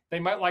trunk. They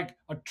might, like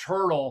a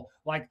turtle,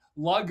 like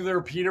lug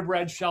their pita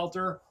bread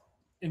shelter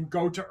and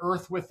go to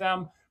earth with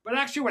them. But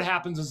actually what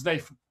happens is they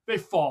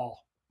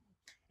fall.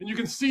 And you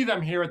can see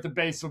them here at the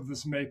base of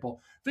this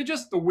maple.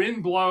 The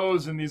wind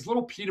blows, and these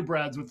little pita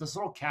breads with this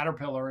little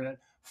caterpillar in it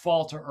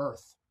fall to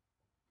earth.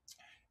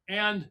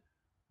 And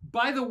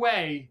by the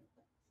way,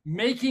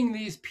 making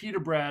these pita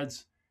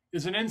breads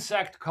is an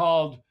insect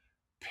called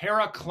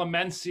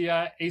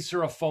Paraclemencia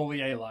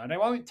acerifoliata. And I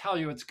won't tell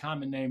you its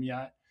common name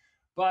yet,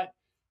 but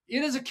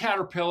it is a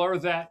caterpillar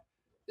that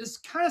is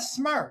kind of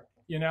smart,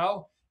 you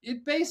know?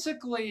 It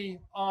basically,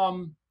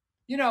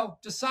 you know,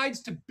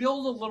 decides to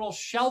build a little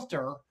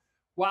shelter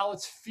while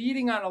it's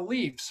feeding on a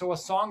leaf so a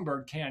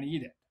songbird can't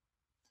eat it.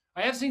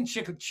 I have seen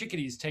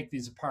chickadees take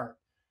these apart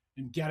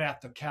and get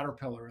at the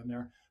caterpillar in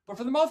there. But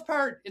for the most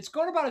part, it's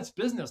going about its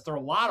business. There are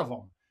a lot of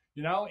them,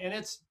 you know, and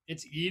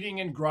it's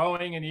eating and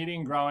growing and eating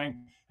and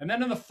growing. And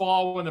then in the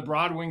fall, when the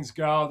broadwings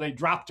go, they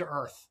drop to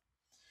earth.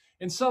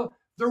 And so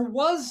there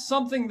was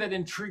something that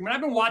intrigued me.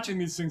 I've been watching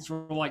these things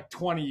for like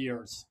 20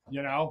 years,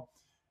 you know,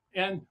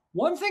 and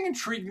one thing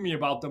intrigued me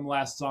about them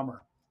last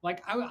summer.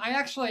 Like I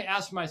actually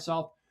asked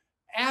myself,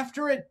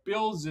 after it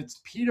builds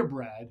its pita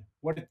bread,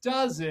 what it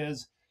does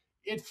is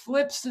it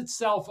flips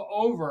itself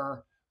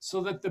over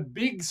so that the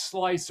big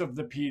slice of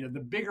the pita, the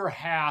bigger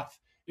half,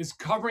 is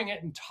covering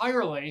it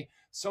entirely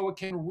so it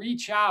can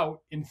reach out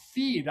and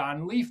feed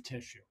on leaf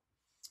tissue.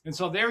 And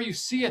so there you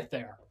see it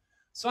there.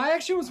 So I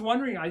actually was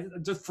wondering, I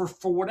just for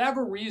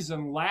whatever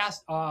reason,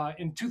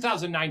 in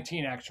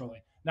 2019,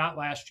 actually, not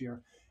last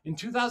year, in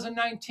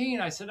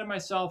 2019, I said to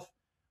myself,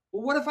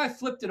 well, what if I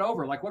flipped it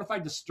over? Like, what if I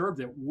disturbed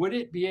it? Would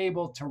it be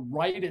able to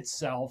right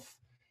itself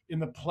in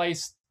the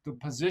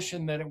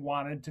position that it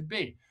wanted to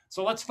be?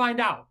 So let's find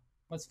out.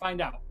 Let's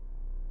find out.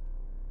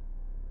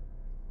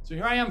 So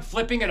here I am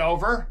flipping it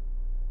over,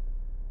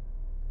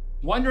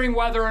 wondering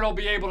whether it'll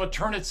be able to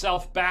turn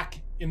itself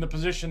back in the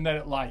position that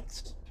it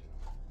likes.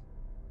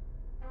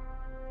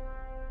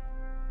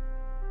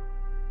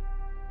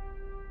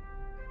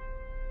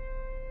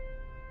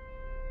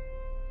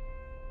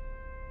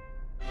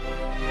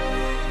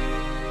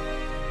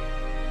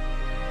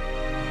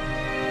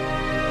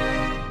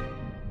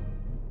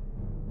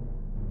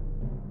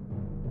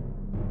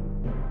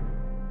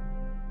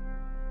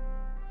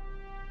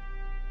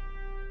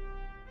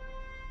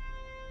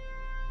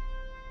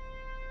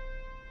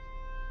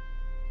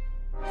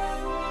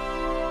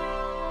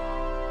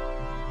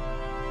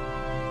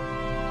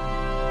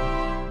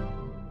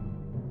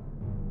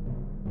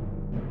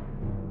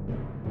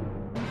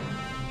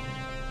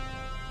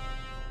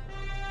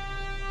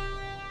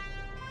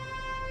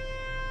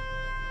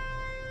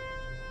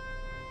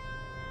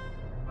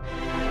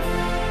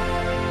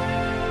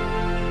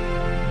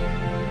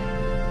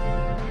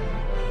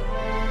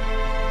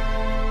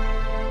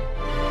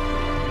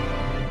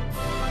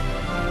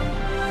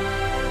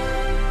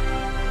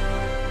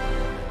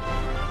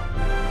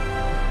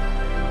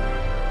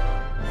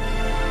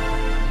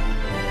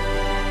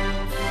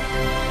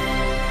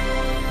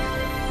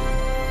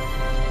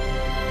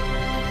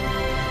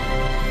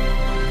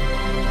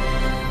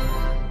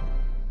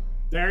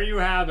 There you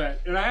have it.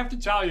 And I have to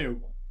tell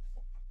you,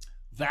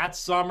 that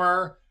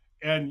summer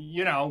and,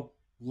 you know,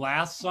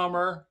 last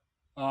summer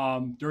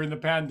during the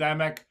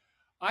pandemic,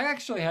 I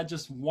actually had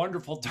just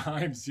wonderful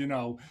times, you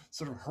know,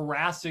 sort of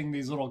harassing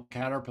these little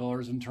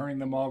caterpillars and turning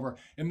them over.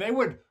 And they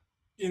would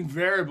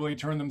invariably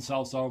turn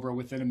themselves over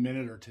within a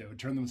minute or two,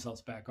 turn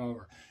themselves back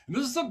over. And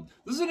this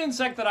is an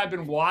insect that I've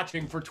been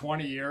watching for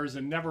 20 years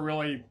and never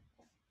really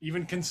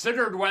even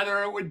considered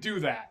whether it would do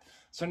that.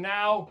 So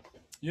now,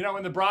 you know,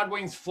 when the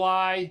broadwings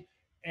fly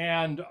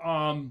and,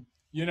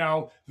 you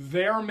know,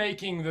 they're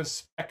making this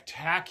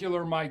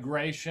spectacular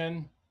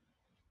migration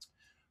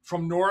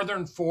from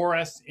northern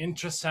forests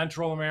into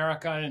Central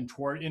America and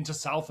into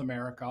South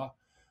America,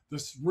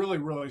 this really,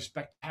 really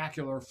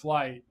spectacular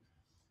flight.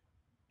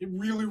 It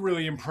really,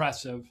 really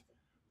impressive.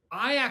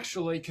 I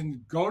actually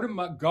can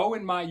go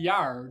in my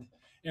yard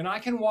and I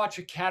can watch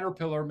a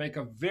caterpillar make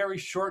a very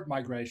short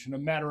migration, a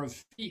matter of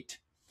feet,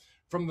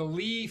 from the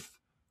leaf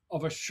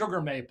of a sugar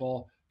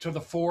maple to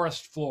the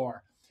forest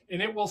floor.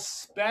 And it will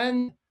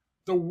spend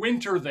the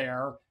winter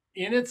there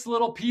in its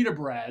little pita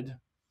bread,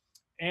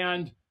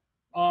 and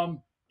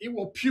it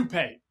will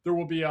pupate. There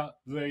will be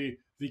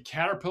the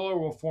caterpillar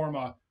will form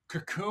a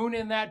cocoon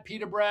in that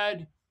pita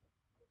bread.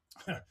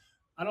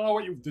 I don't know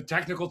what the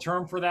technical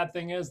term for that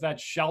thing is, that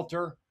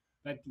shelter,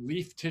 that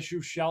leaf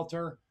tissue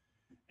shelter.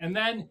 And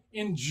then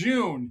in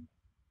June,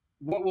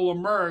 what will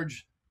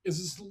emerge is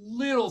this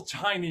little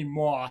tiny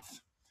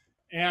moth.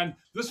 And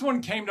this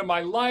one came to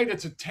my light.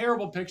 It's a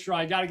terrible picture.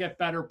 I got to get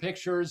better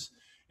pictures.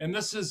 And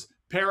this is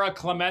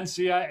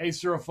Paraclemencia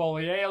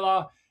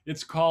acerifoliata.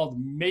 It's called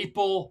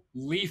maple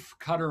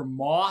leafcutter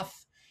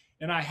moth.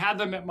 And I had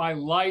them at my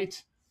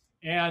light,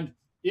 and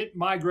it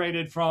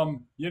migrated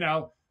from, you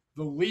know,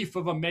 the leaf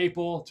of a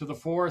maple to the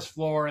forest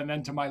floor and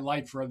then to my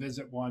light for a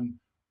visit one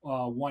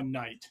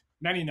night,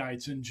 many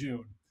nights in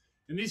June.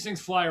 And these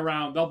things fly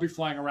around. They'll be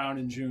flying around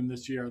in June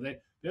this year. They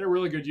had a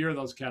really good year,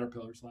 those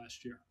caterpillars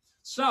last year.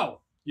 So,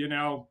 you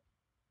know,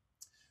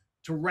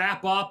 to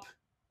wrap up,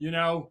 you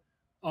know,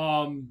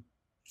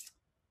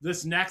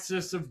 this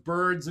nexus of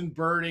birds and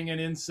birding and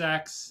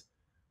insects,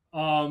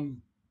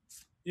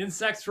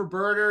 insects for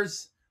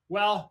birders.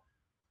 Well,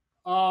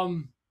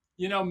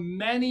 you know,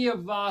 many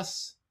of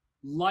us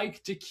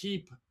like to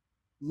keep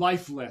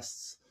life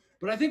lists.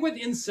 But I think with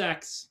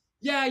insects,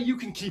 yeah, you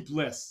can keep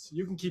lists.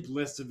 You can keep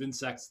lists of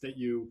insects that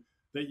you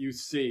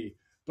see.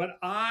 But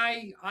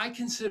I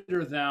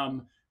consider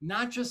them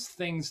not just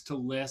things to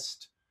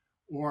list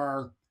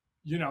or,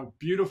 you know,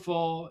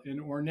 beautiful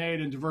and ornate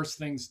and diverse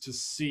things to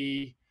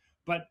see,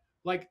 but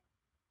like,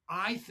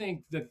 I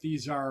think that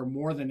these are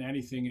more than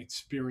anything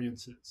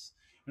experiences.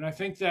 And I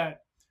think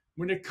that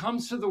when it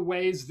comes to the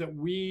ways that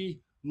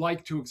we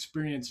like to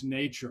experience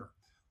nature,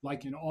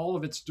 like in all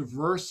of its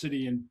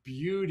diversity and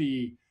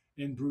beauty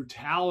and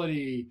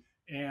brutality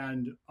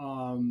and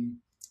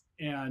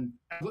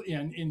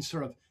in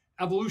sort of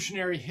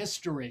evolutionary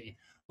history,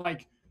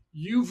 like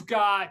you've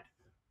got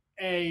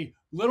a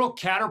little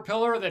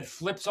caterpillar that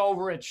flips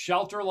over its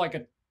shelter like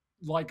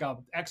a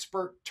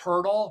expert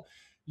turtle.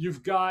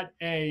 You've got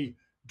a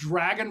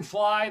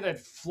dragonfly that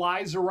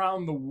flies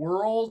around the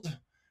world.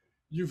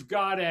 You've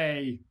got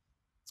a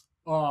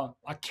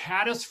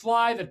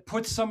caddisfly that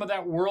puts some of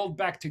that world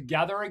back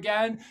together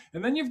again.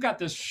 And then you've got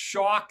this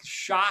shock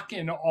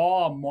and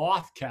awe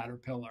moth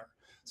caterpillar.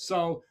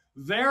 So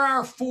there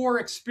are 4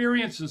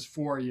 experiences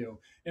for you.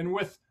 And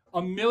with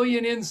a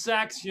million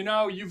insects, you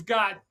know, you've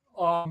got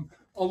a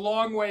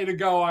long way to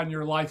go on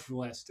your life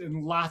list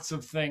and lots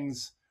of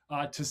things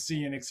to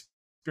see and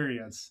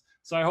experience.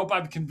 So I hope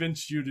I've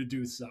convinced you to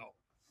do so.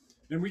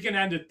 And we can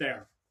end it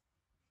there.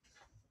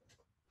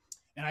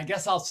 And I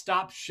guess I'll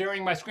stop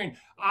sharing my screen.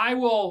 I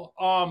will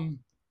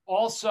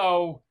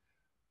also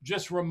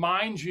just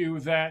remind you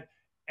that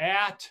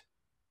at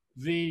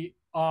the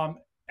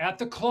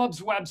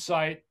club's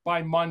website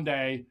by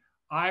Monday,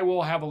 I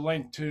will have a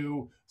link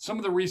to some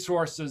of the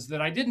resources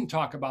that I didn't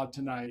talk about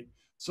tonight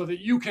so that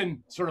you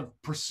can sort of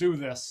pursue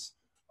this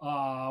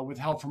with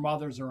help from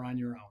others or on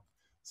your own.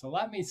 So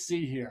let me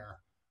see here.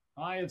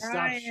 I have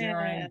stopped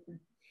sharing.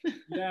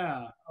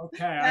 Yeah,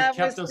 okay. I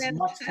kept us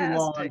much too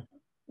long.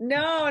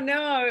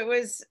 No, it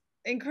was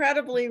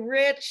incredibly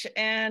rich,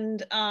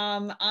 and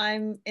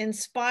I'm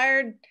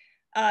inspired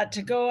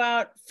to go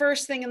out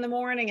first thing in the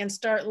morning and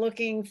start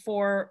looking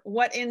for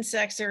what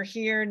insects are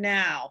here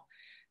now.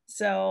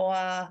 So,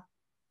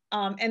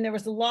 and there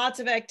was lots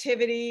of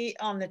activity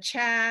on the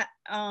chat,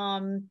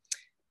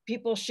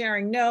 people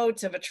sharing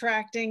notes of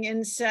attracting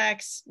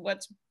insects,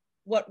 what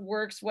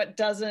works, what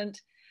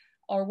doesn't,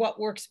 or what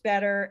works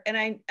better. And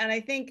I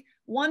think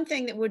one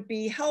thing that would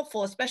be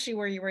helpful, especially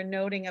where you were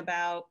noting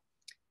about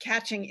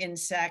catching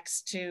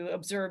insects to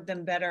observe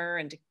them better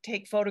and to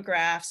take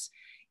photographs,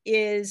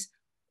 is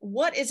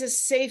what is a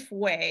safe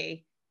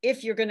way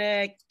if you're going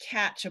to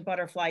catch a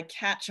butterfly,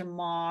 catch a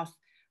moth,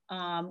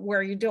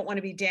 where you don't want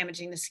to be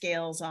damaging the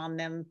scales on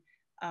them.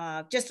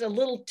 Just a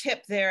little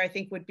tip there, I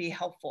think, would be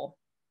helpful.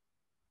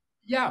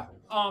 Yeah.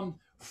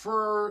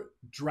 For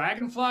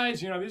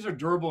dragonflies, you know, these are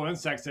durable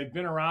insects. They've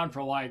been around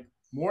for like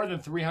more than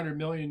 300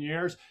 million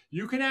years.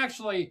 You can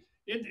actually,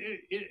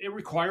 it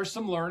requires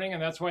some learning,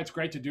 and that's why it's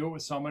great to do it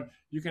with someone.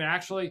 You can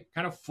actually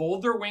kind of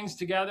fold their wings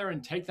together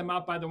and take them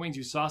out by the wings.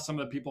 You saw some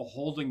of the people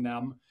holding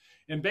them.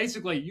 And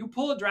basically, you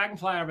pull a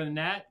dragonfly out of the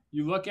net,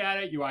 you look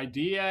at it, you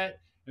ID it,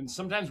 and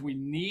sometimes we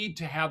need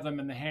to have them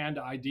in the hand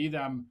to ID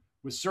them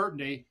with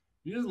certainty.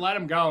 You just let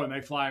them go and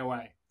they fly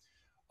away.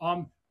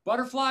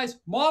 Butterflies,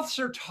 moths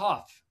are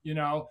tough, you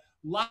know.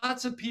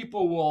 Lots of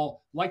people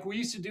will, like we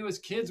used to do as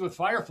kids with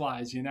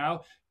fireflies, you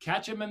know,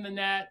 catch them in the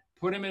net,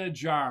 put them in a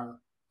jar.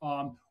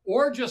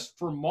 Or just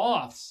for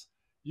moths,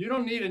 you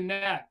don't need a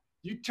net.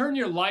 You turn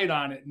your light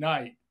on at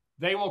night,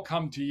 they will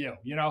come to you.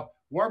 You know,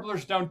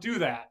 warblers don't do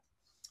that.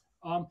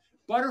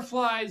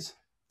 Butterflies,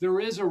 there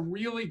is a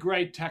really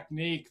great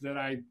technique that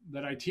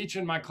I teach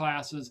in my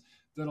classes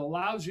that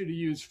allows you to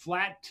use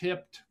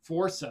flat-tipped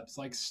forceps,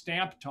 like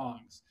stamp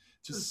tongs,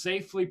 to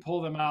safely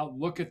pull them out,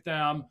 look at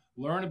them,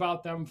 learn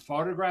about them,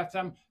 photograph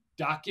them,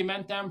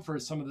 document them for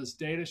some of this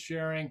data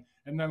sharing,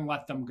 and then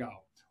let them go.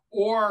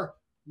 Or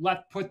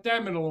put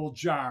them in a little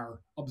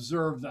jar,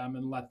 observe them,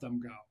 and let them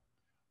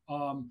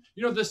go.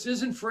 You know, this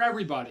isn't for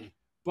everybody,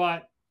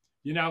 but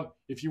you know,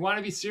 if you want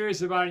to be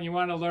serious about it and you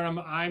want to learn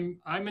them,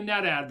 I'm a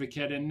net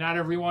advocate, and not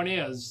everyone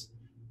is.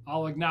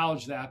 I'll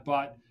acknowledge that,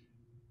 but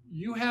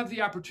you have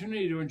the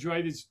opportunity to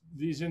enjoy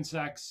these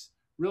insects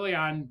really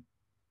on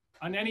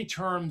any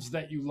terms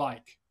that you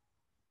like.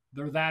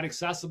 They're that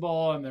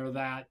accessible and they're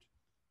that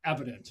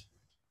evident.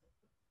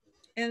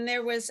 And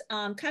there was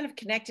kind of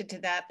connected to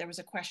that, there was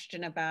a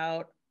question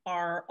about,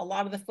 are a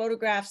lot of the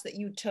photographs that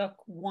you took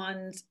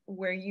ones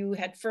where you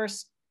had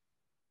first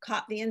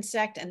caught the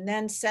insect and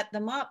then set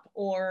them up?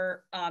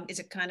 Or is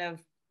it kind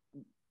of,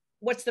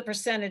 what's the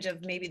percentage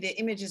of maybe the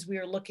images we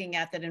were looking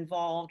at that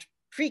involved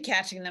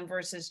pre-catching them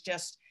versus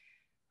just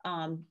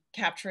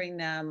capturing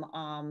them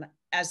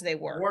as they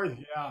were?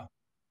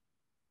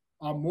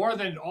 More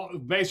than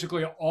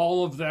basically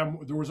all of them.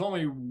 There was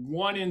only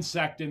one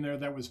insect in there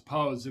that was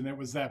posed, and it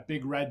was that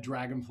big red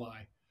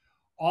dragonfly.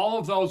 All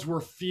of those were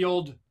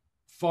field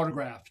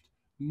photographed,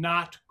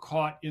 not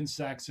caught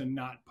insects and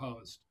not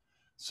posed.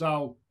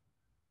 So,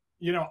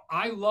 you know,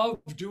 I love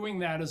doing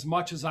that as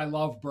much as I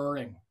love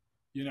birding.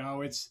 You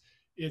know,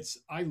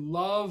 I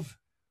love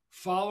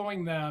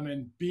following them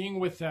and being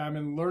with them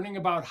and learning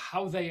about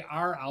how they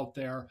are out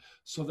there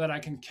so that I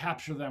can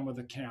capture them with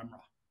a camera.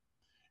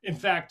 In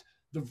fact,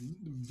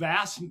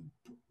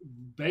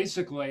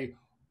 basically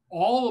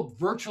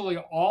virtually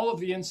all of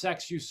the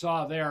insects you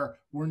saw there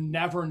were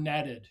never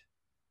netted.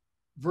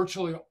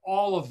 Virtually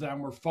all of them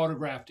were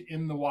photographed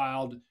in the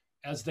wild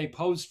as they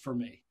posed for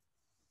me.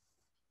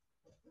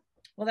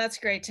 Well, that's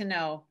great to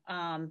know.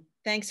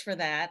 Thanks for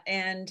that.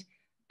 And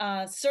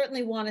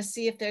certainly want to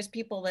see if there's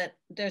people that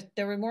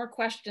there were more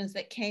questions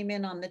that came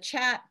in on the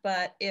chat,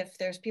 but if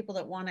there's people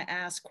that want to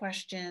ask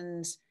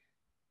questions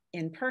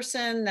in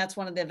person, that's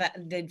one of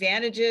the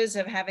advantages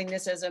of having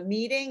this as a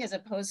meeting as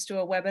opposed to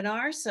a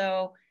webinar.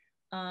 So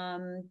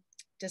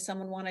does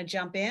someone want to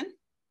jump in?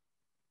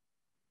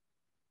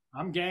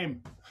 I'm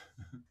game.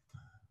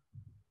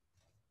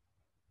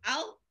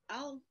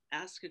 I'll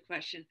ask a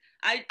question.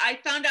 I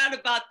found out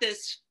about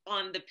this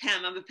on the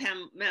PEM. I'm a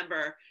PEM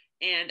member,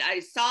 and I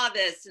saw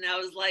this, and I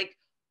was like,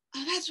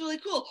 "Oh, that's really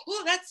cool.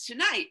 Oh, that's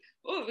tonight.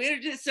 Oh, we're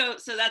just so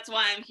that's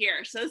why I'm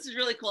here. So this is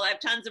really cool. I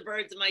have tons of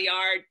birds in my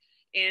yard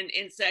and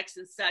insects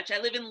and such. I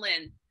live in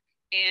Lynn,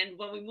 and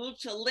when we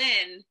moved to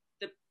Lynn,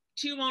 the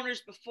 2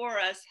 owners before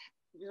us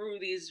grew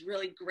these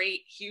really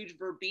great, huge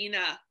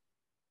verbena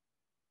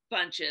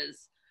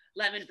bunches,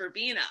 lemon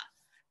verbena,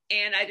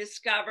 and I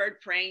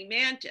discovered praying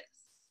mantis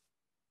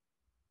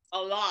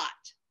a lot,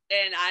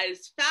 and I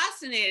was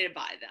fascinated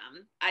by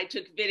them. I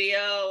took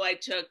video, I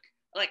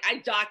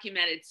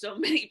documented so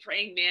many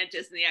praying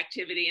mantis and the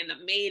activity and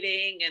the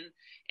mating,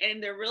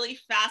 and they're really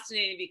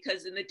fascinating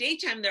because in the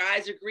daytime their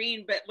eyes are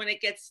green, but when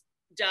it gets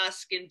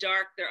dusk and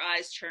dark their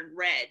eyes turn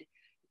red.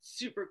 It's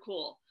super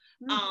cool.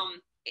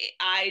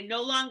 I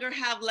no longer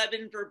have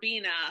lemon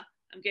verbena.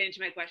 I'm getting to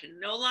my question.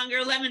 No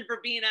longer lemon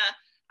verbena.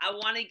 I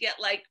want to get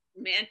like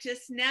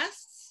mantis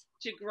nests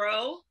to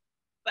grow,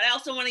 but I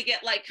also want to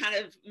get like kind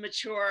of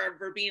mature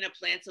verbena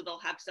plants so they'll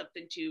have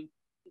something to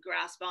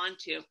grasp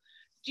onto.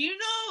 Do you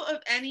know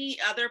of any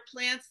other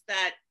plants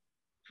that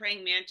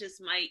praying mantis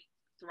might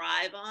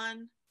thrive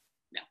on?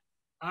 No.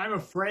 I'm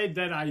afraid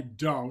that I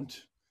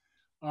don't.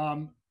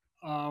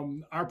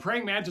 Our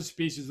praying mantis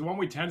species, the one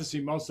we tend to see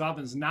most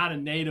often, is not a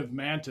native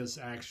mantis,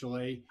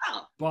 actually.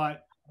 Oh.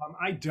 But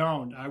I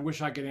don't. I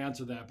wish I could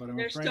answer that, but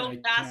they're afraid so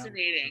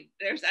fascinating.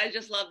 I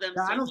just love them.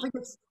 Yeah,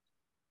 so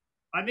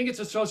I think its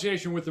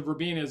association with the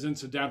verbena is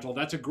incidental.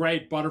 That's a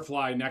great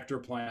butterfly nectar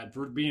plant,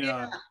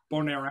 Verbena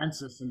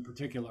bonaerensis in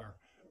particular.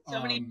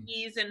 So many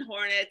bees and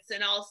hornets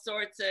and all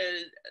sorts of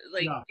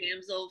like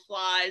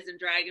damselflies and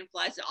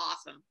dragonflies.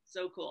 Awesome.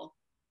 So cool.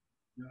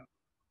 Yeah.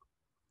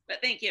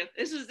 But thank you.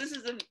 This is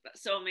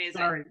so amazing.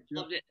 Sorry.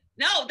 Loved it.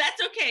 No,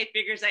 that's okay.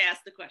 Figures I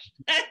asked the question.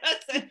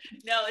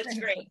 No, it's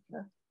great.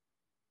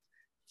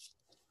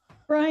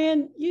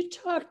 Bryan, you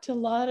talked a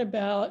lot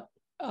about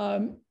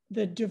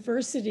the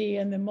diversity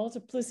and the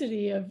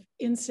multiplicity of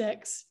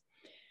insects.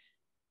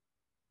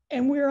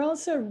 And we're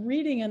also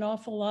reading an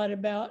awful lot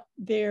about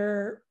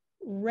their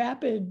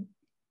rapid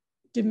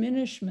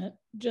diminishment,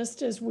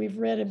 just as we've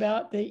read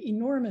about the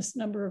enormous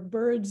number of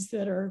birds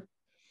that are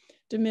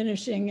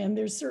diminishing, and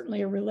there's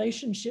certainly a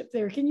relationship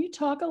there. Can you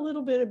talk a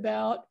little bit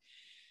about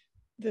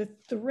the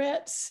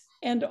threats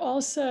and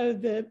also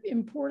the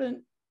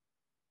important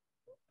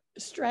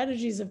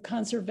strategies of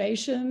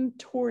conservation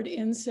toward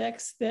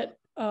insects that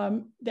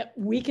that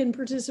we can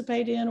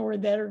participate in or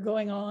that are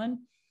going on?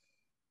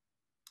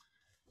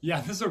 Yeah,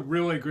 this is a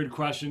really good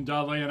question,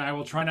 Dudley, and I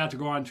will try not to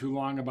go on too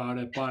long about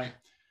it. But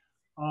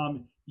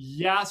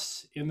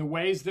yes, in the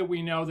ways that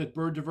we know that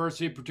bird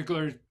diversity,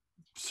 particularly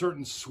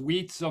certain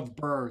suites of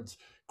birds,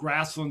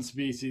 grassland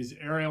species,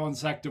 aerial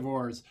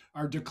insectivores,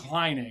 are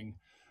declining.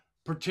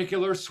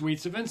 Particular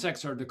suites of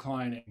insects are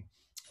declining.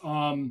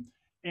 And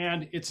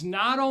it's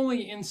not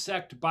only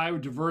insect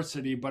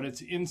biodiversity, but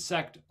it's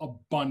insect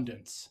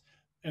abundance.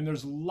 And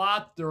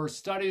there are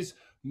studies,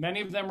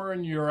 many of them are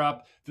in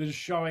Europe, that is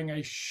showing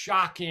a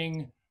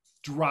shocking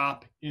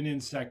drop in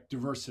insect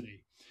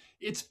diversity.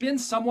 It's been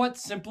somewhat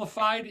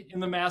simplified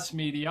in the mass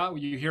media.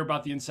 You hear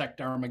about the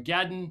insect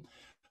Armageddon.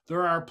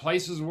 There are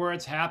places where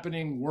it's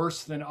happening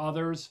worse than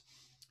others.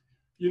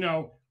 You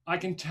know, I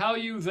can tell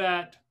you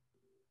that,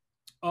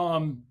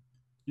 you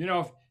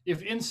know,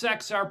 if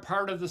insects are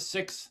part of the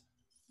sixth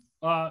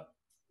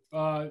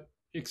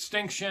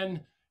extinction,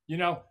 you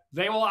know,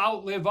 they will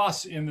outlive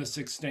us in this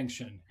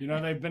extinction. You know,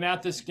 they've been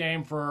at this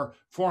game for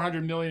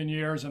 400 million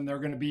years and they're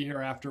going to be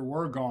here after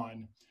we're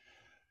gone.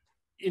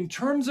 In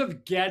terms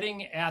of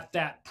getting at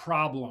that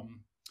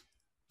problem,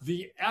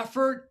 the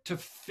effort to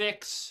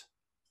fix,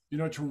 you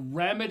know, to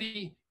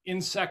remedy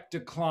insect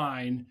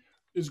decline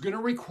is going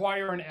to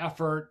require an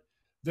effort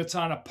that's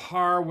on a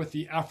par with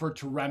the effort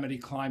to remedy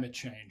climate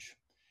change.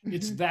 Mm-hmm.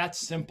 It's that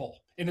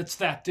simple and it's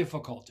that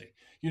difficulty.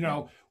 You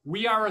know,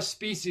 we are a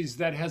species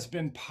that has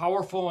been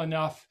powerful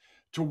enough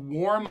to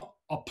warm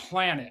a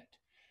planet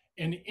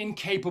and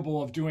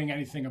incapable of doing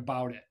anything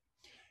about it.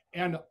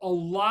 And a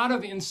lot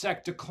of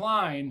insect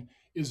decline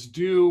is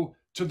due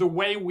to the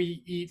way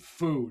we eat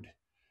food.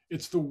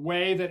 It's the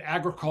way that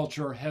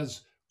agriculture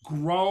has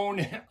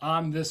grown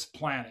on this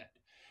planet.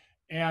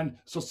 And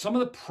so some of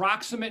the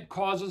proximate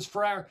causes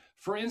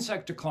for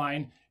insect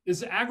decline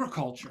is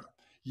agriculture.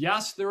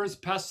 Yes, there is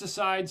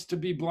pesticides to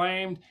be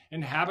blamed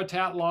and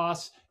habitat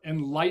loss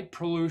and light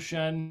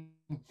pollution,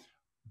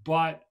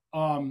 but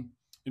and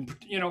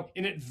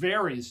it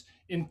varies.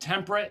 In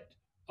temperate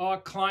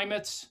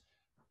climates,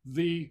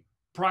 the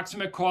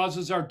proximate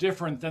causes are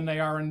different than they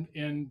are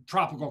in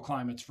tropical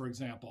climates, for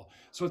example.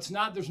 So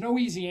there's no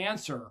easy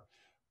answer,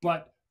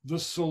 but the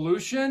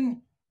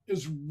solution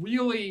is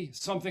really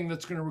something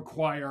that's going to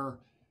require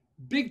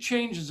big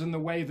changes in the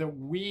way that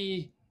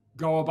we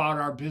go about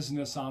our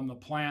business on the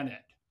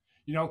planet.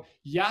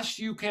 Yes,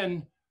 you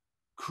can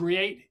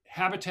create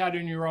habitat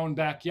in your own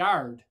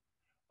backyard,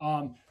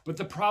 but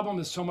the problem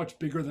is so much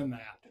bigger than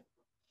that.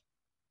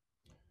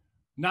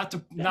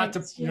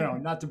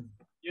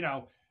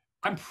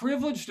 I'm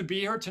privileged to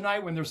be here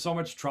tonight when there's so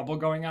much trouble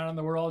going on in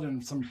the world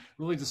and some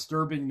really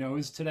disturbing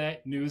news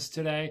today.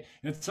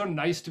 And it's so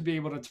nice to be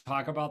able to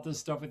talk about this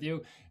stuff with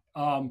you.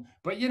 But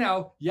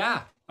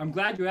I'm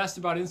glad you asked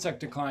about insect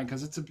decline,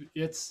 because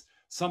it's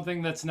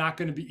something that's not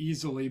going to be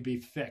easily be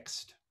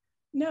fixed.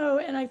 No,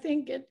 and I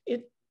think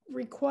it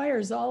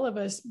requires all of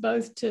us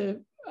both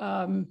to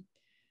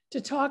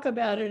talk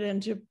about it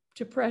and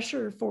to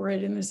pressure for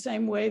it in the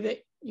same way that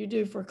you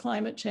do for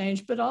climate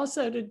change, but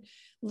also to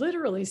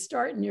literally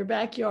start in your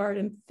backyard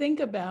and think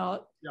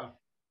about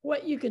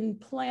what you can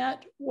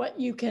plant, what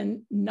you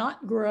can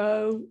not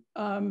grow,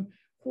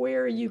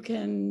 where you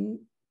can,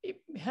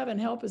 heaven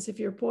help us if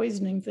you're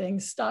poisoning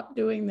things, stop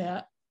doing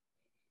that.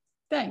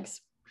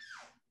 Thanks.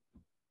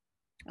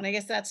 And I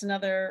guess that's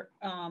another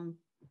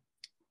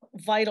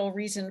vital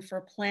reason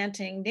for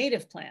planting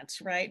native plants,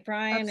 right,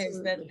 Brian?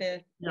 Absolutely.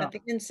 Is that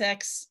the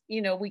insects,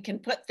 we can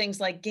put things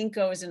like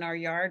ginkgos in our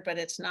yard, but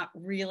it's not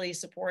really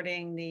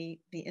supporting the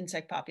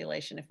insect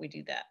population if we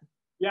do that.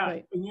 Yeah,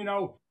 right.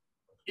 And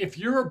if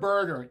you're a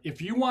birder,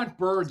 if you want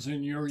birds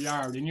in your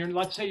yard, and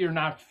let's say you're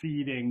not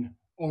feeding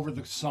over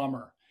the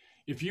summer,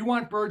 if you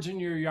want birds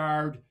in your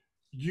yard,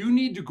 you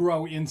need to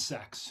grow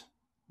insects.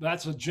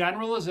 That's a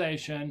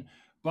generalization,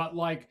 but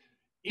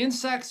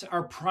insects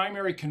are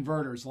primary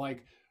converters.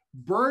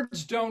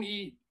 Birds don't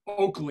eat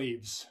oak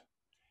leaves.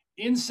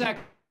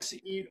 Insects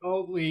eat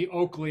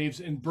oak leaves,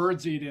 and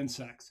birds eat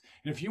insects.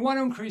 And if you want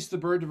to increase the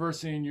bird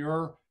diversity in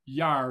your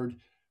yard,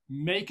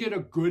 make it a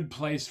good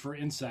place for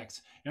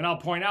insects. And I'll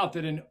point out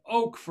that an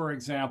oak, for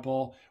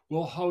example,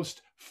 will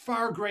host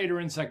far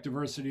greater insect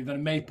diversity than a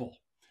maple.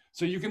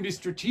 So you can be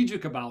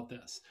strategic about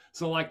this.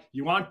 So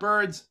you want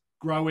birds,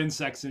 grow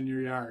insects in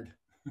your yard.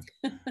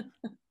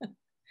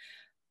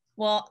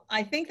 Well,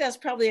 I think that's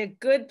probably a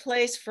good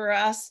place for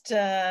us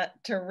to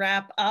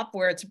wrap up,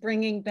 where it's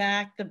bringing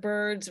back the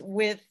birds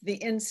with the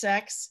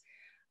insects.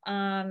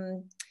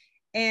 Brian,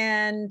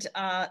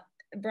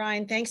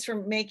 thanks for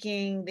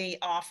making the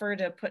offer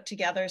to put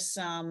together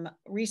some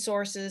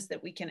resources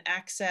that we can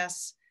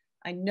access.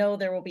 I know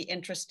there will be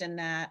interest in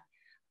that.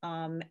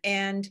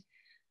 And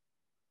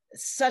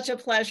such a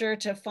pleasure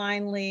to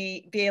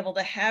finally be able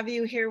to have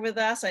you here with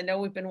us. I know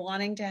we've been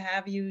wanting to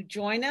have you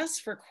join us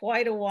for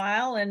quite a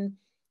while, and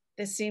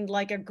this seemed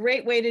like a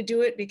great way to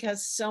do it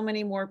because so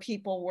many more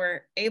people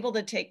were able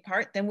to take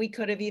part than we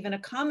could have even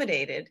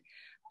accommodated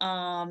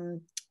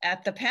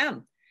at the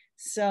PEM.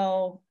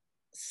 So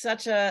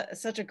such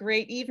a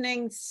great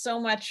evening, so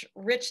much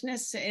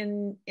richness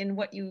in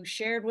what you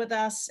shared with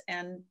us,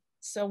 and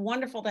so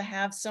wonderful to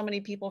have so many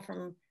people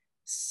from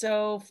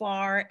so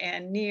far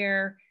and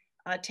near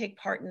take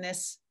part in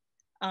this.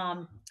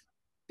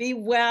 Be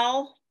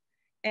well,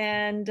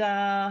 and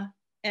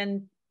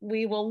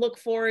we will look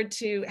forward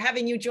to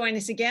having you join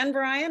us again,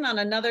 Brian, on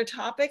another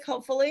topic,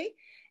 hopefully.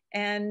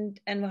 And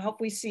we hope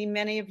we see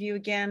many of you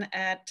again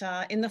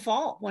in the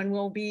fall, when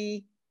we'll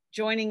be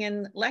joining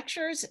in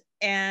lectures.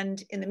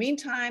 And in the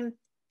meantime,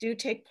 do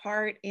take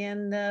part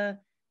in the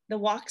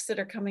walks that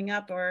are coming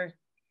up, or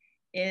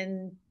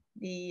in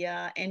the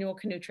annual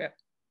canoe trip.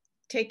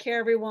 Take care,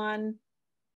 everyone.